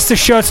suggest the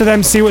show to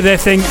them, see what they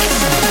think.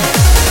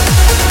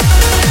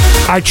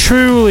 I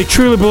truly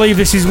believe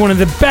this is one of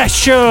the best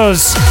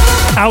shows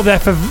out there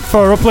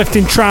for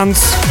uplifting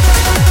trance.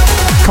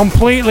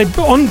 Completely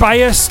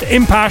unbiased,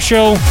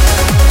 impartial,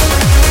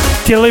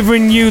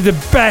 delivering you the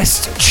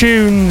best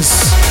tunes.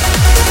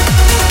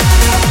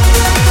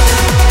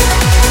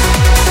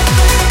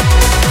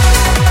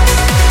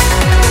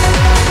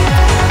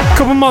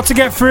 Couple more to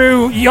get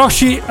through.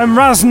 Yoshi and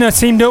Razna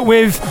teamed up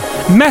with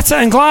Meta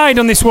and Glide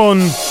on this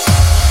one.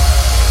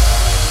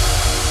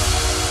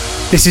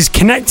 This is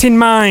Connecting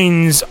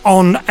Minds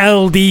on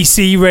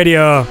LDC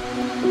Radio.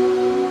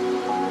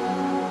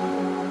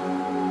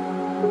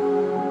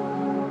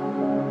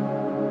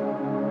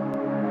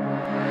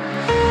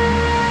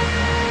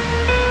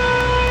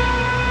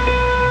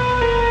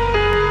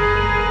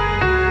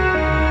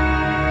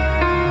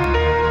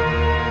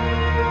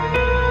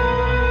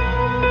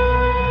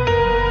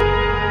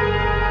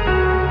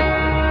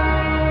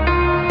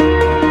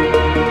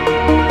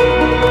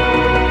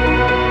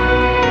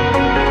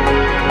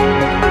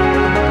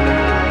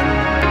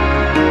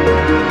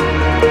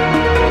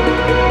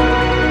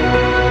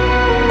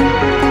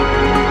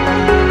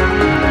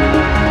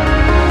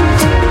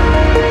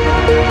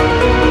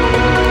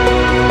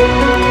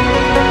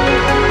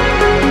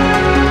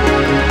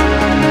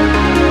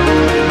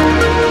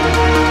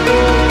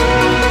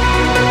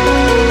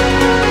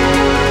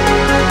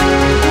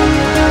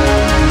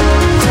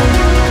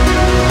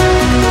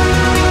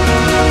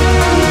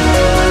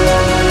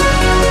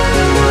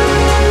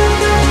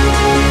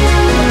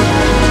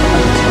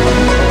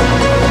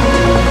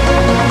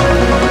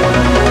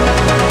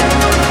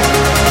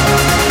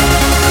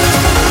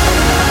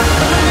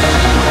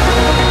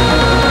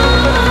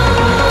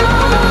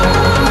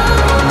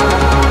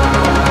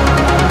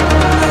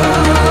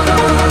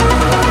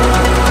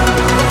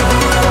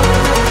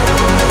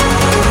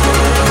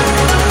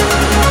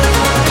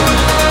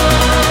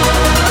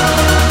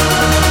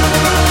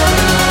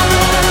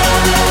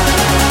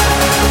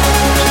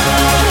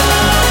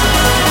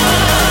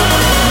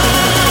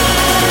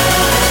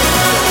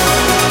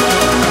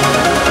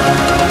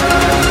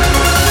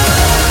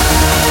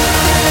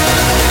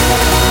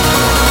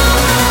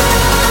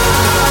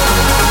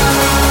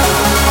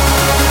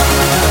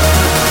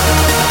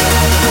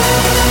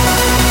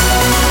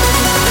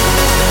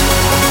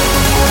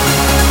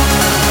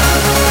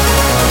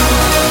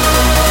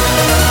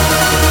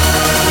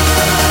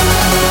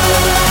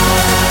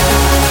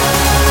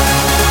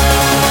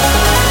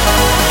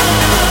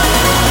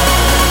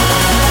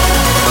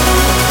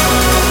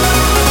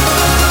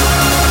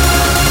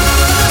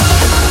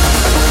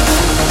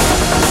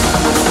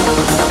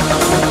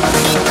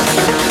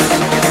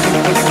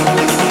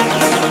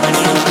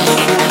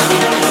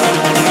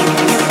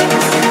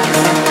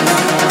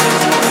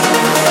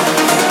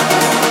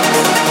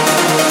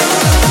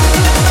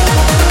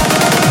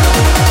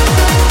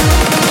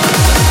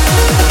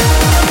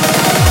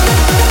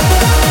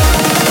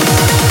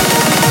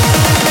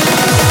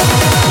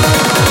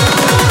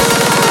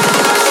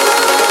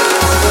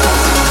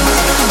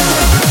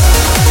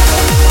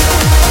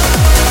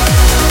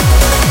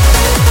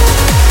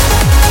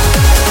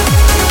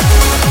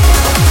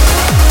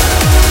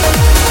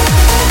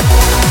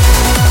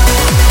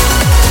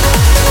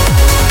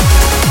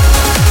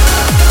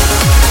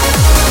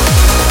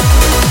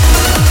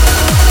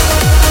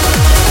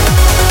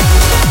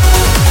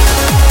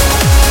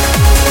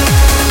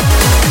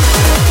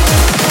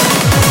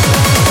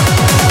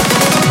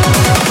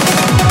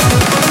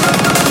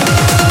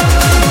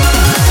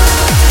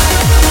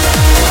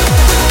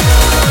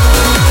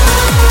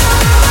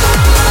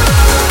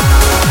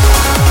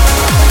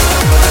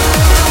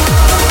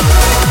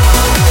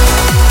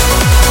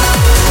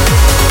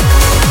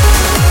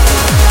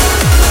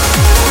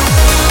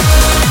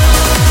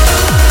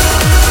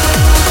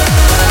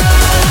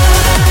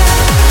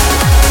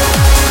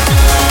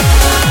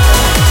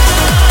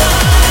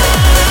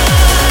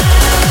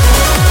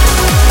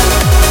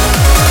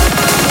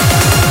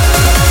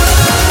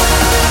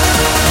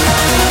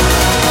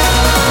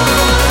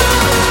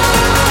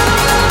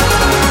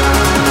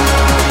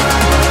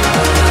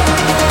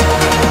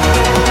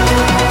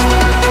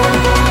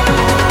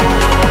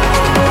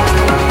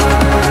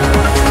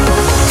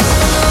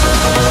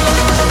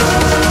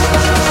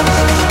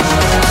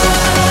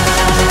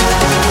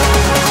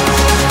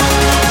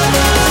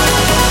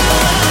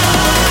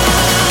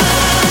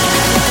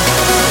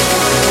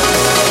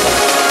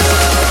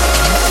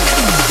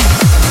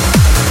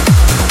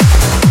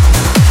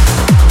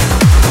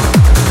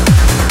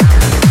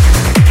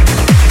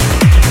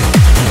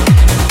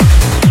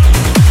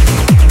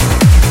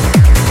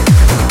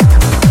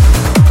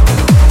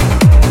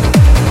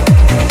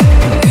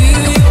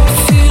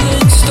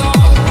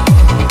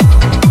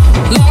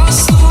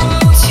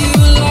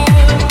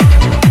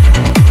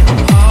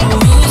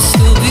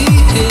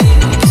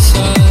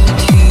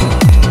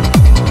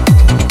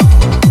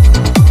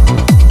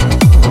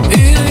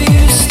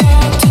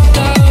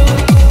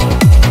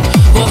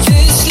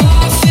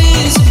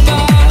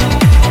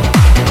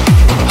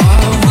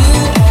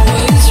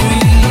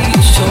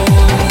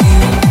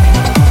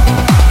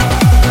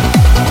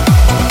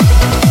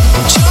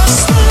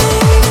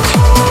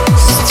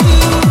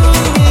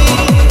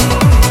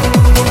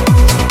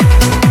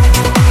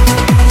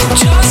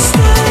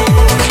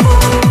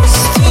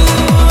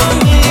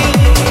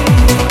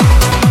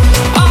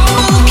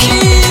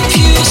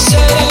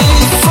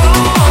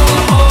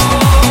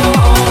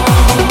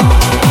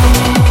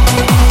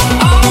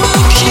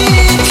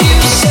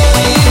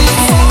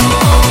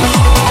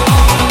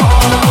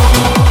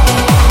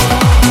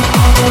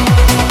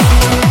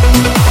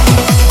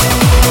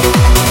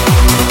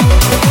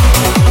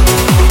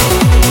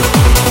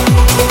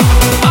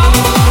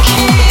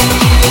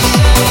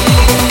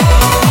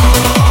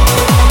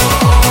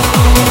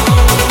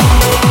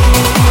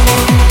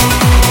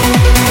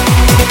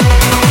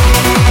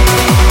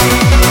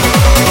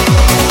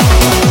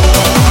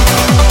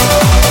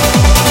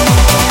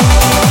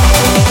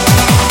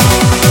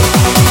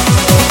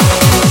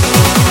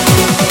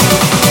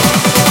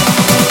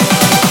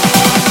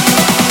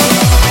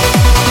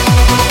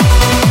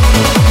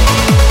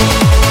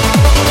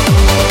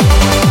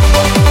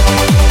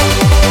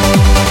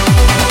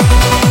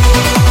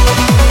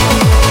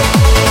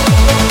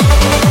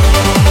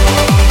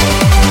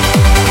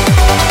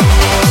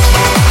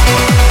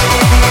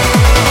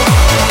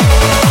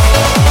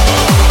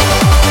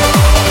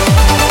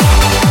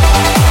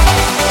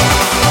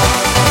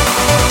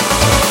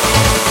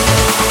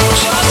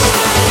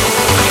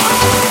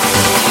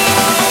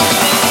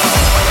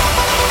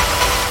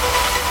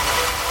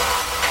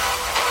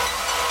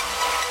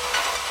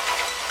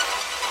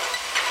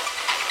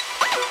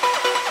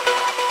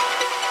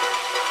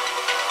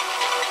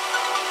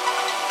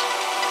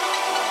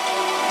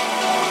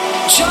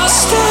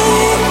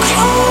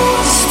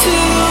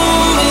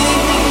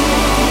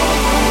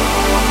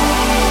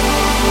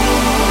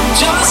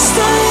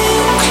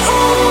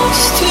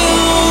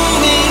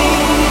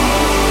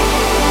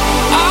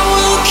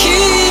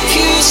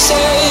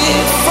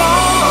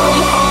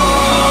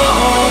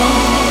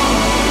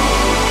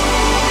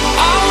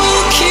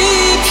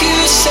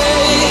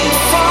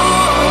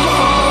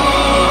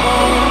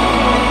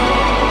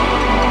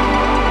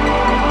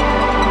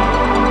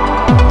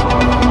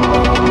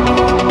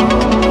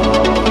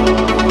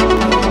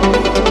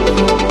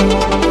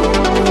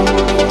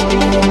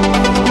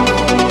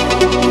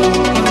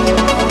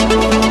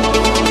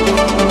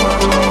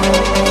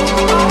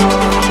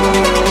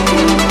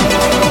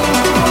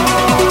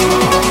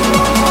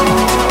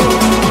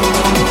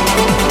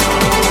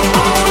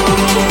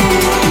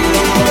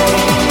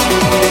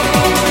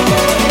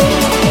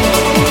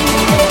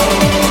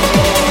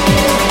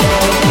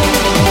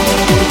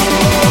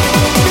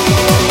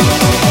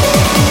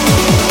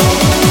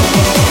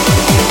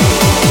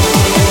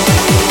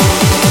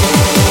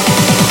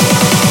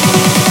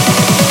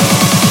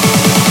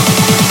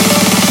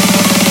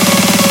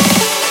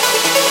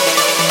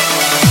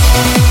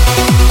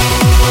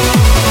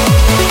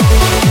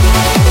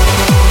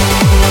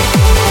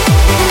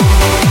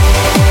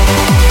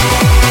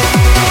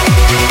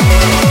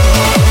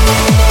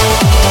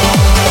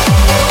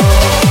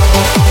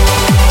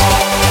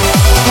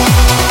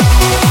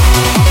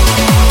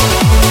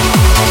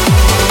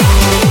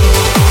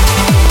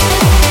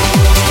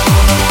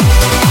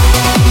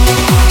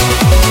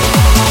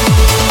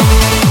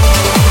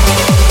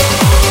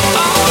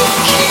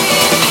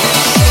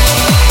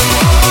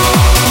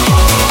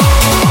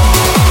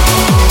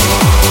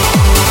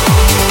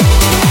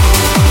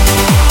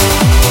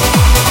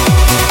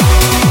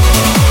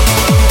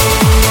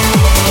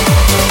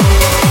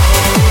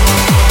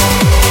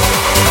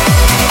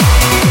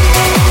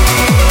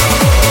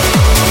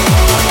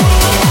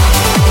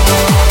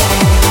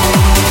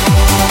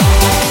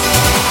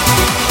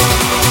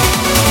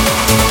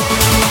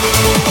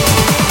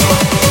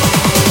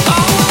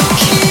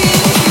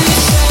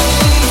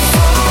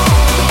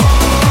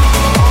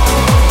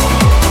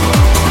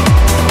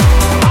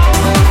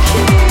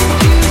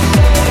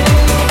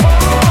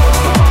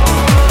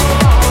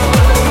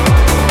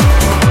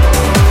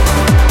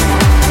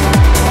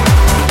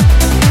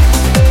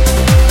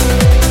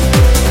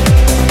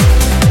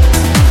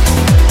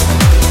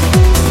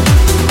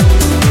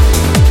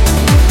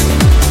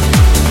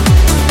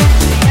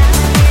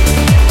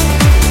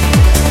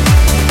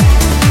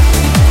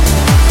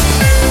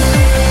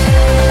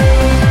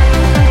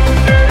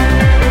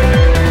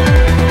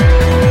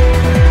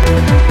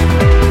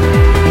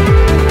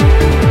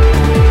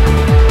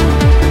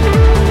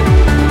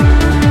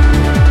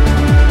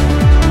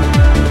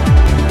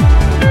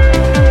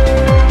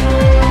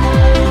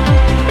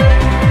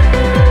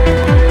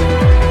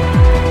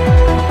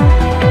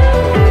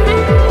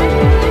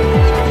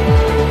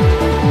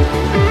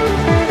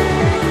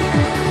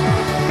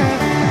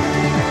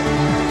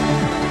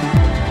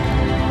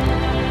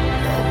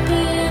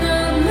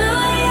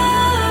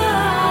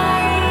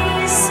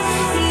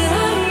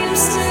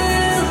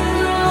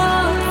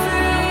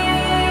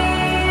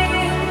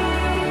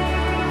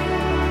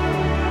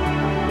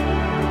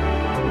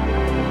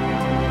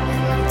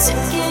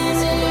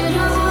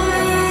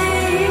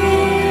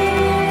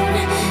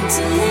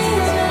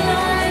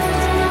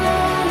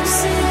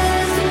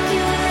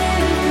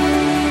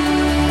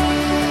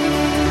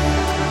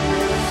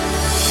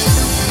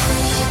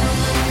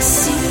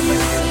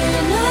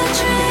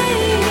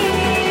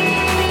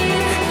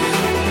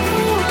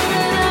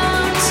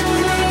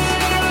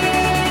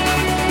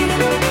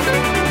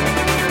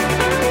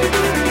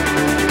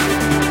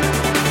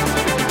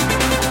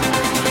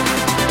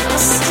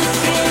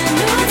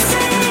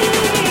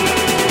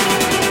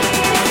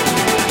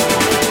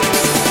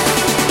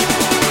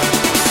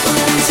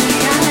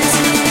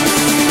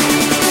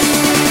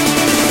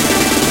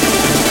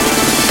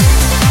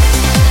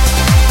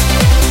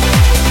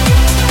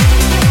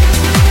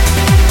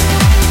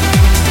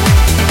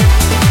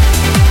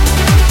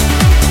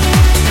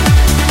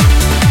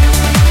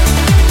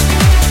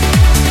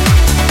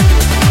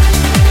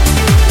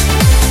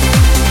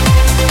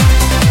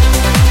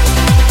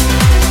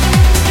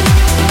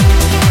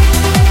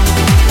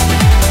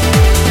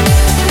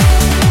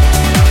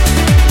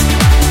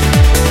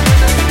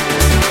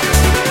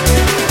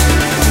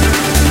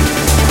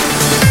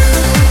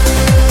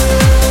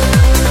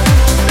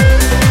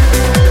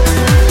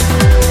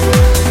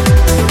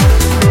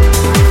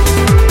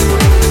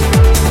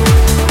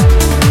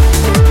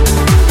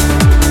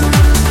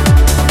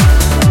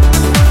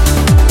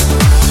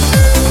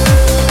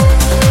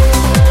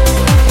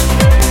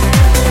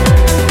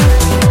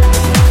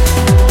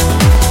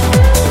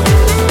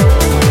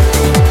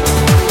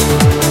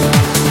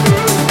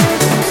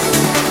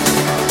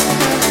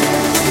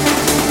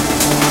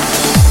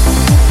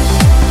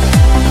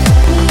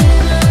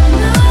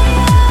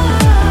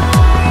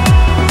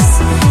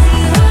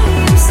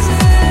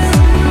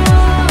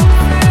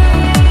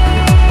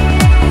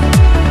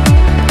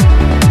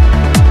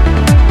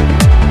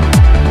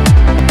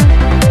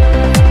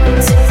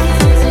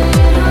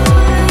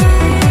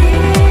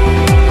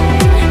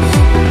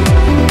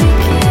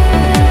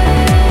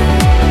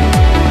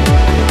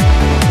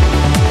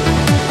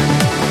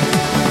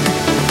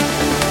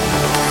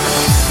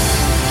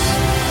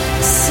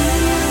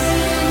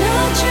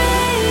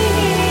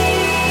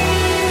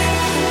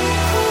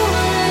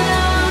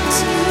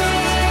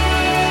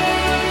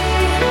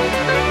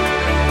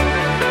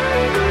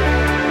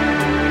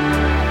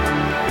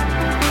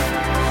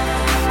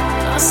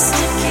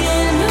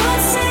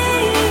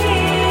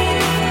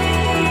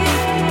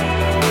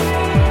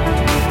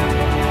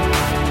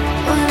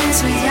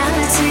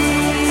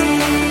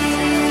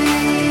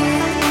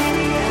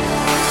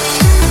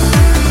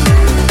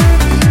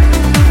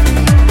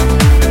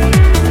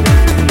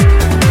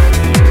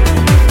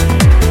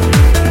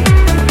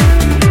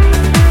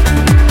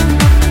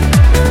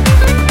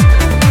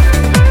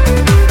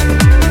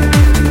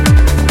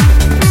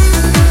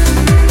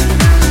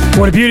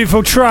 What a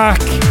beautiful track.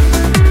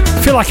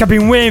 I feel like I've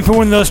been waiting for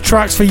one of those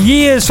tracks for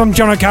years from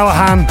John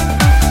O'Callaghan.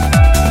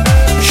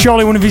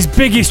 Surely one of his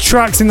biggest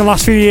tracks in the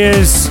last few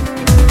years.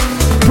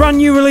 Brand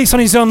new release on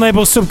his own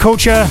label,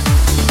 Subculture.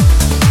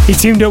 He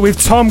teamed up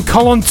with Tom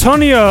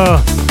Colantonio.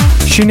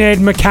 Sinead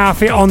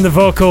McCarthy on the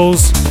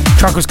vocals. The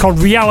track was called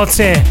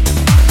Reality.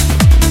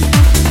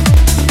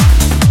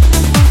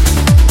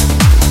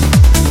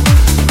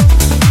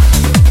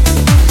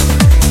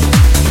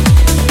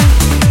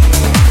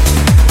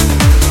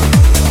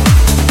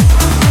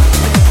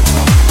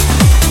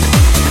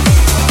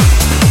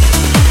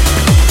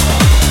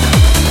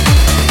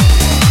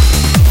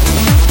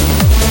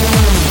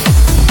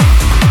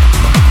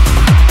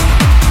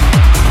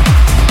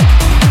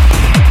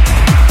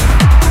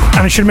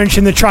 And I should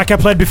mention the track I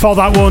played before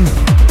that one.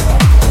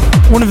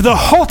 One of the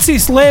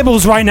hottest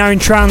labels right now in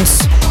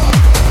trance.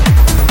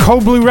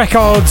 Cold Blue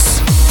Records.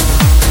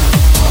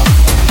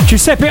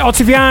 Giuseppe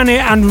Ottaviani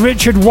and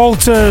Richard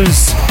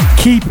Walters.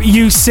 Keep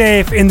You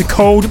Safe in the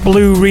Cold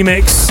Blue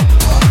remix.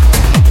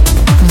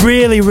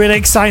 Really, really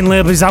exciting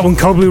label is that one,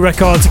 Cold Blue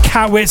Records. I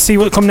can't wait to see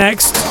what comes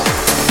next.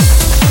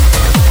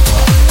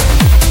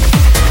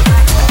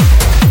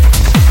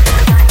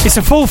 It's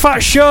a full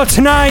fat show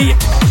tonight.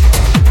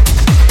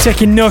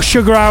 Taking no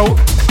sugar out.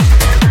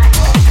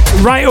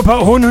 Right up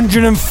at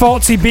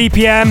 140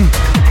 BPM.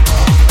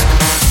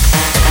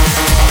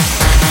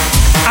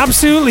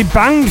 Absolutely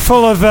banged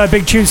full of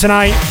big tunes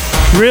tonight.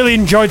 Really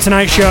enjoyed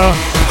tonight's show.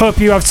 Hope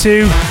you have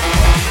too.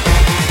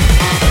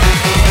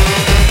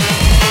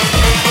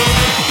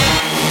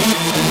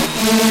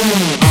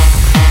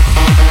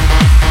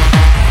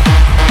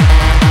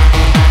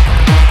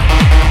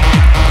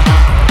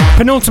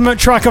 Penultimate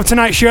track of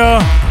tonight's show.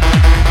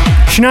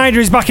 Schneider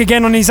is back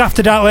again on his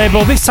After Dark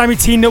label. This time he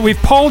teamed up with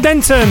Paul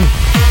Denton.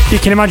 You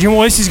can imagine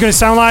what this is going to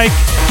sound like.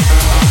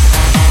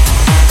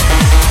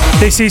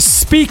 This is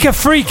Speaker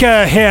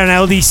Freaker here on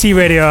LDC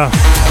Radio.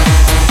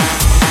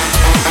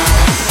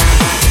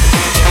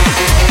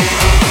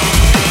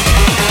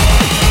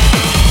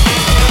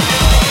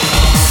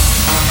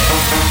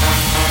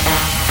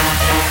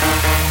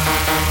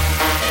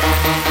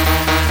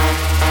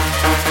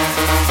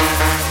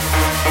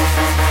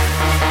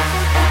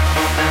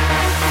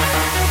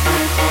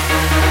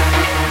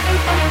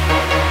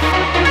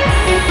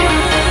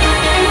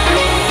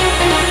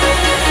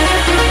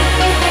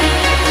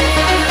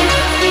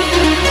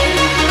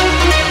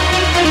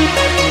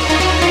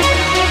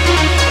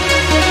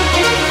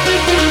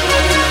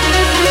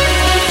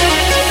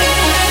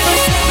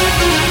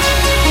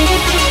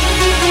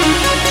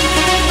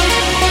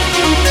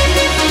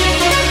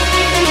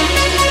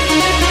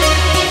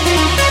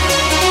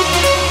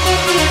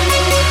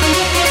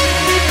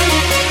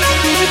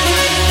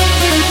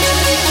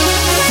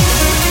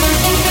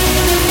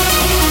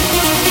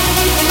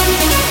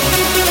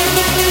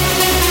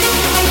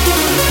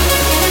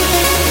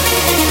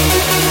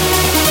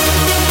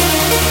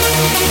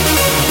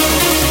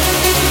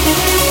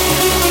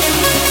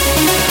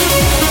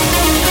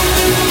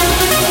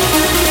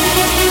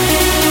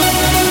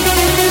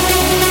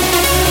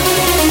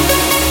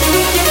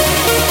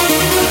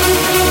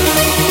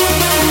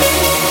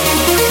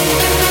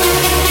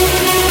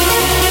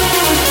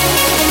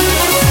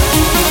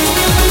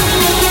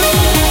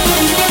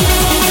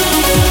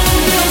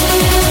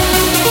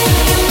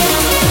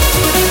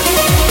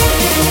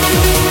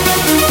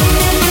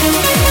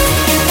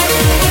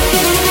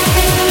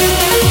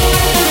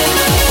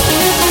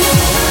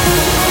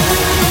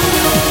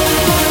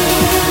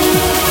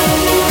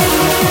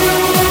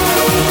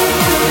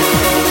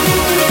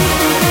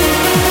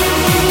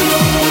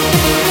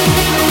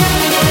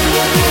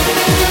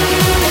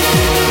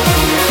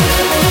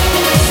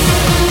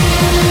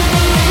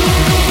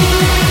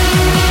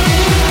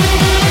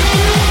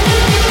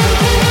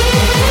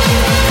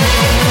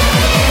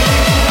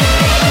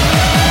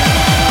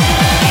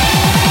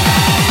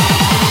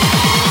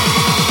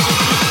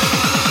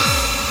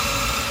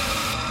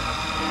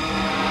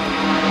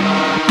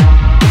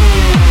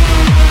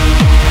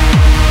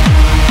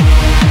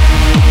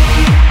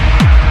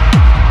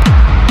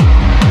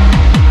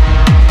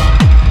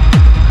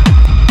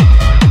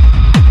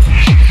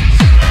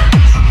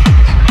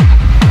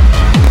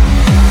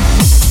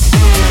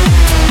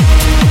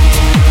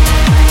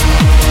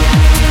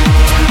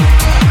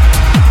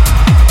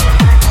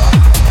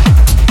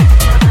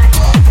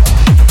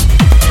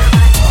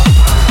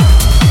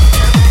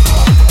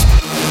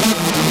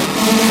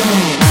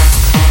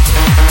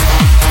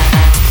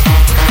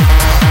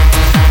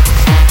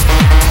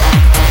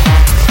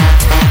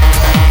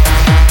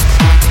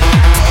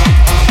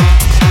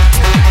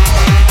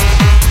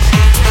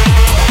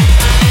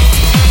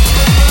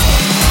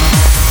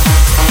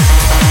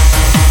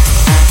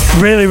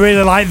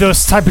 Really like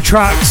those type of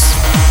tracks.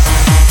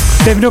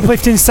 Bit of an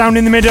uplifting sound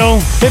in the middle,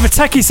 bit of a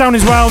techie sound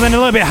as well, then a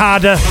little bit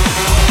harder.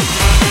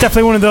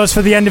 Definitely one of those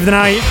for the end of the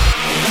night.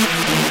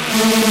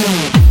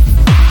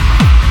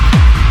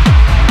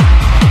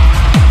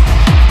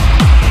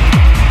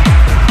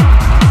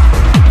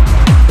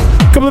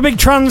 Couple of big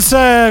trance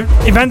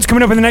events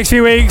coming up in the next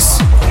few weeks.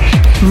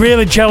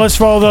 Really jealous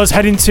for all those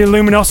heading to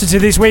Luminosity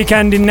this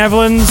weekend in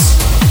Netherlands.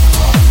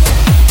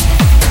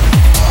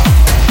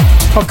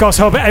 Of course,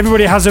 hope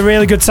everybody has a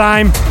really good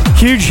time.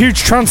 Huge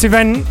trance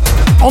event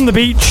on the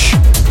beach.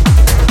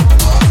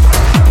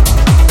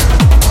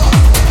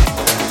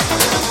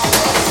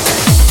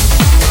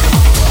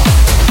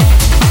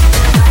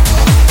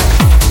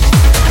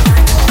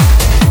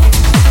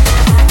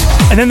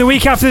 And then the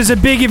week after, there's a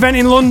big event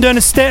in London.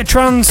 A State of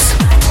Trance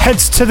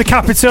heads to the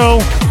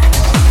capital.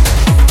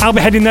 I'll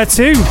be heading there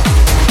too.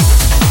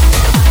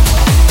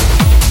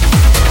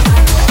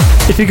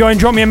 If you go and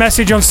drop me a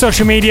message on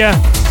social media,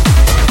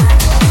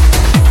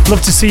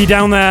 love to see you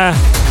down there.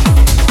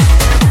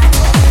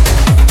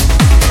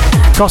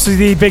 Of course, there's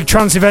the big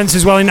trance events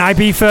as well in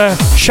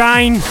Ibiza.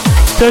 Shine,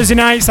 Thursday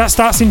nights, that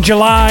starts in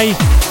July.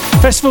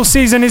 Festival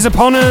season is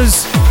upon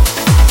us.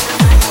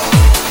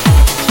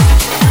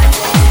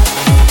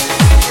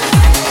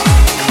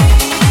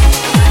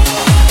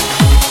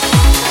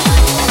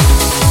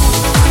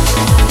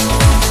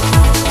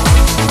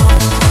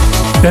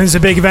 Then there's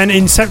a big event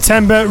in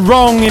September,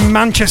 Wrong in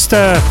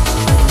Manchester.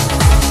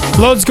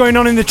 Loads going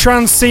on in the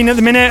trance scene at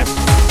the minute.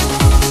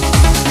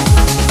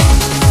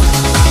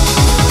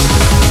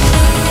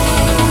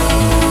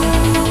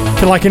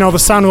 If you're liking all the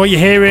sound of what you're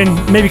hearing,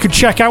 maybe you could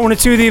check out one or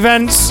two of the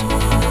events.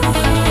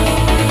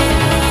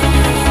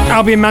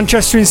 I'll be in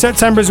Manchester in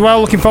September as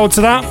well, looking forward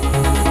to that.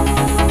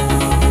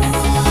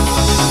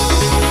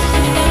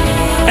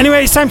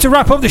 Anyway, it's time to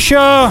wrap up the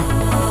show.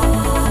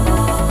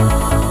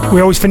 We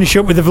always finish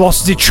up with the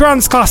Velocity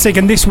Trance Classic,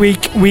 and this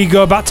week we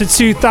go back to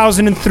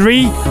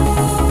 2003.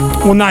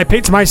 One that I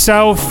picked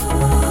myself.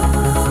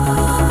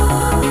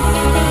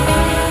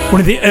 One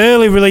of the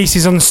early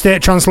releases on the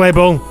State Trance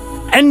label.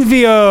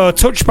 NVO,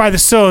 Touched by the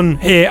Sun,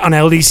 here on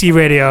LDC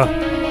Radio.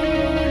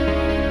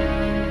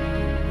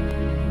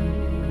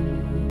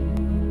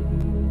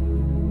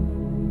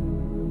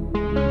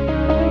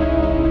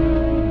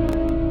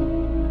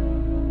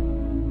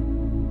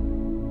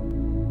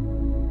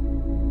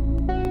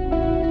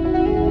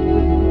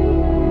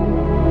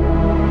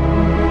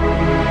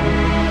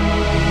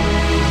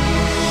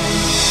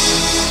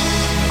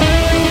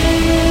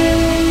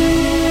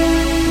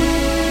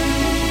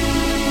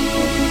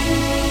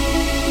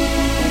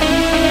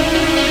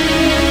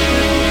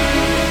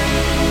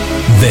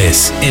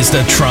 This is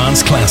the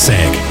Trance Classic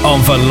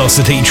on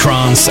Velocity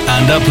Trance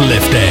and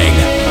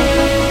Uplifting.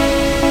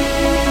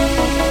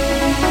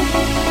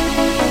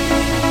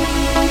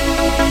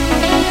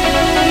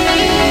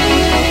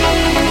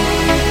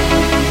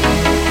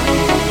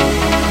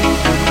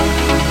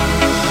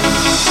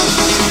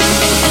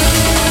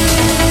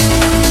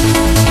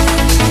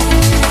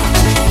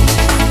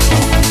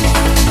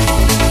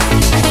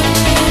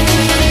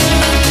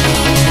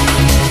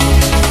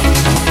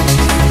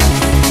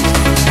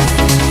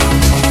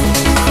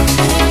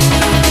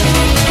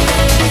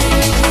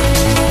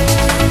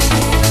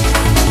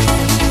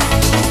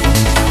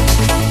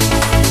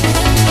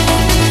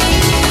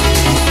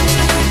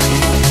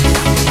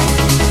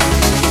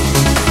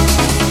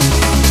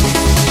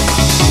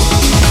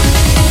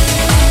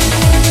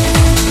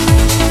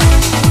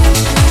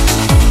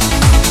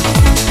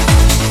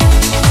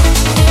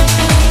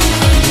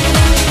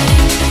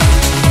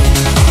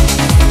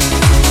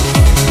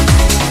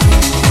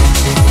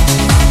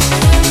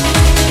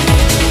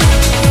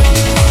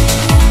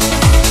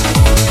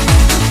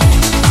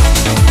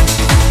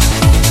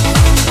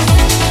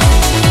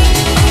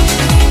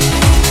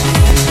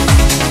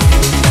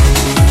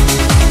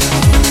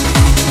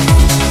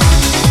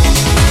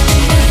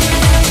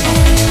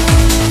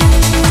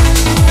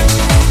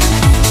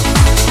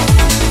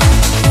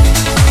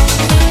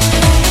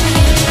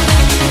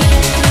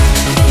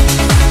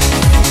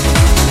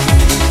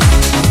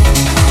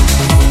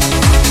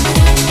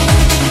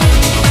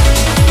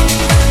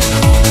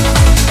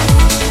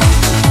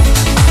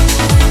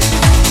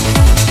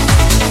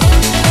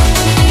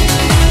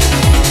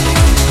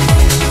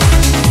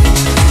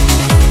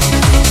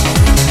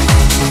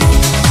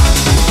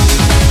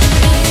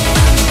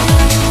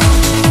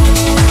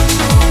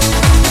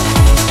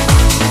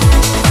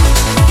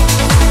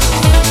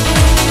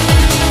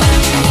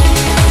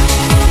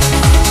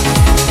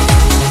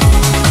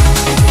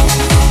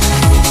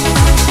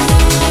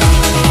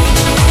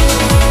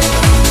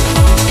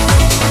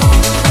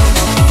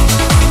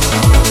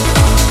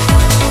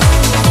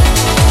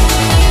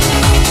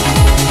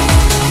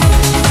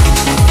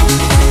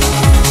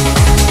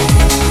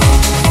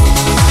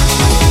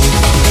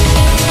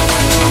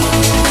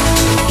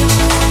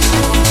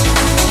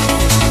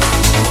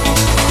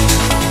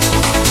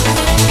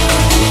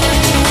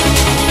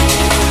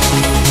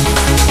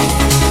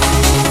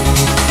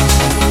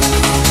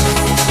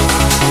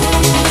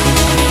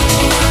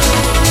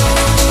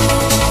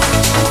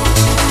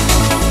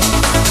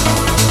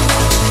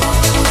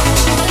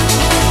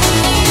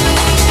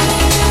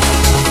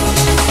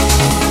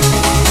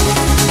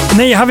 And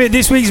there you have it,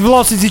 this week's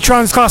Velocity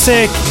Trance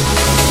Classic.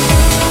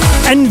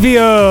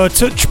 NVO,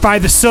 Touched by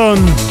the Sun.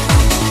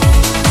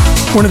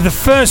 One of the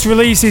first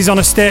releases on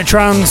a State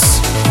Trance.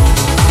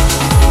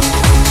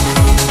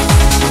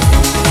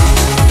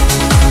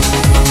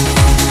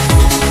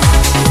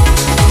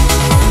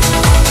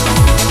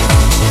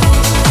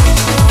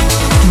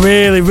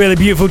 Really, really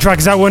beautiful track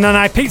is that one, and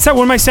I picked that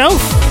one myself.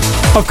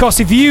 Of course,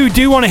 if you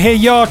do want to hear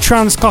your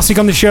trance classic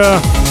on the show,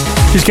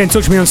 just get in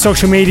touch with me on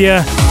social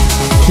media.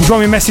 You can drop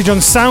me a message on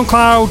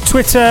SoundCloud,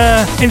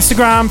 Twitter,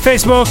 Instagram,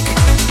 Facebook.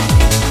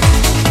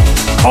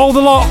 All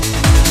the lot,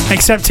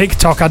 except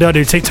TikTok. I don't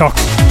do TikTok.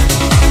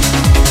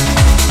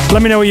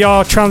 Let me know what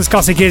your trance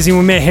classic is, and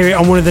we may hear it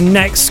on one of the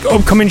next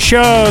upcoming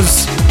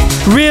shows.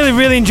 Really,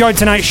 really enjoyed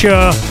tonight's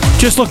show.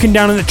 Just looking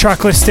down at the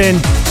track listing.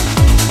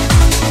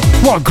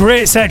 What a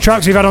great set of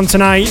tracks we've had on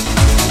tonight.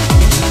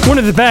 One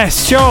of the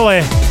best, surely.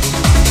 I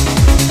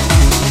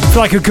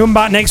feel like I could come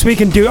back next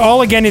week and do it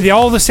all again,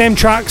 all the same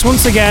tracks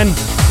once again.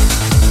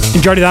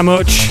 Enjoyed it that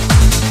much.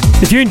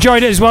 If you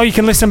enjoyed it as well, you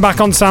can listen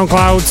back on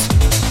SoundCloud.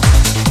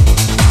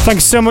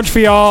 Thanks so much for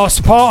your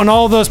support on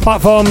all those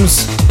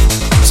platforms.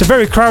 It's a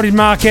very crowded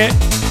market.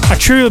 I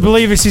truly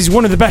believe this is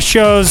one of the best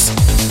shows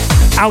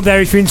out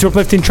there if you're into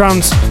uplifting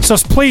trance. So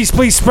please,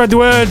 please spread the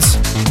words.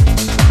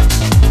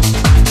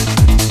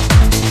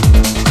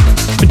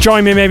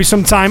 Join me maybe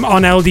sometime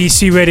on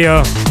LDC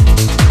Radio.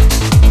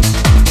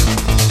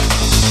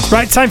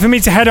 Right, time for me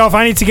to head off.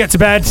 I need to get to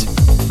bed.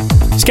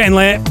 It's getting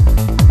late.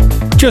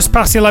 Just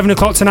past 11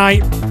 o'clock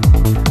tonight.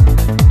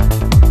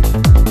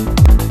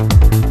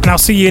 And I'll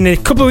see you in a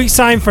couple of weeks'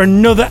 time for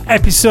another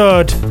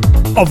episode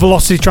of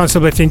Velocity Trance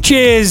Uplifting.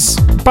 Cheers.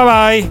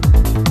 Bye-bye.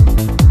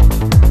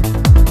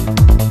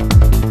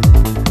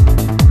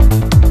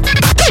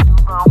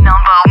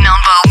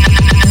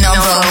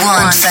 Number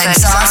one for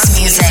dance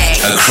music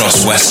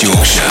across West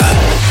Yorkshire.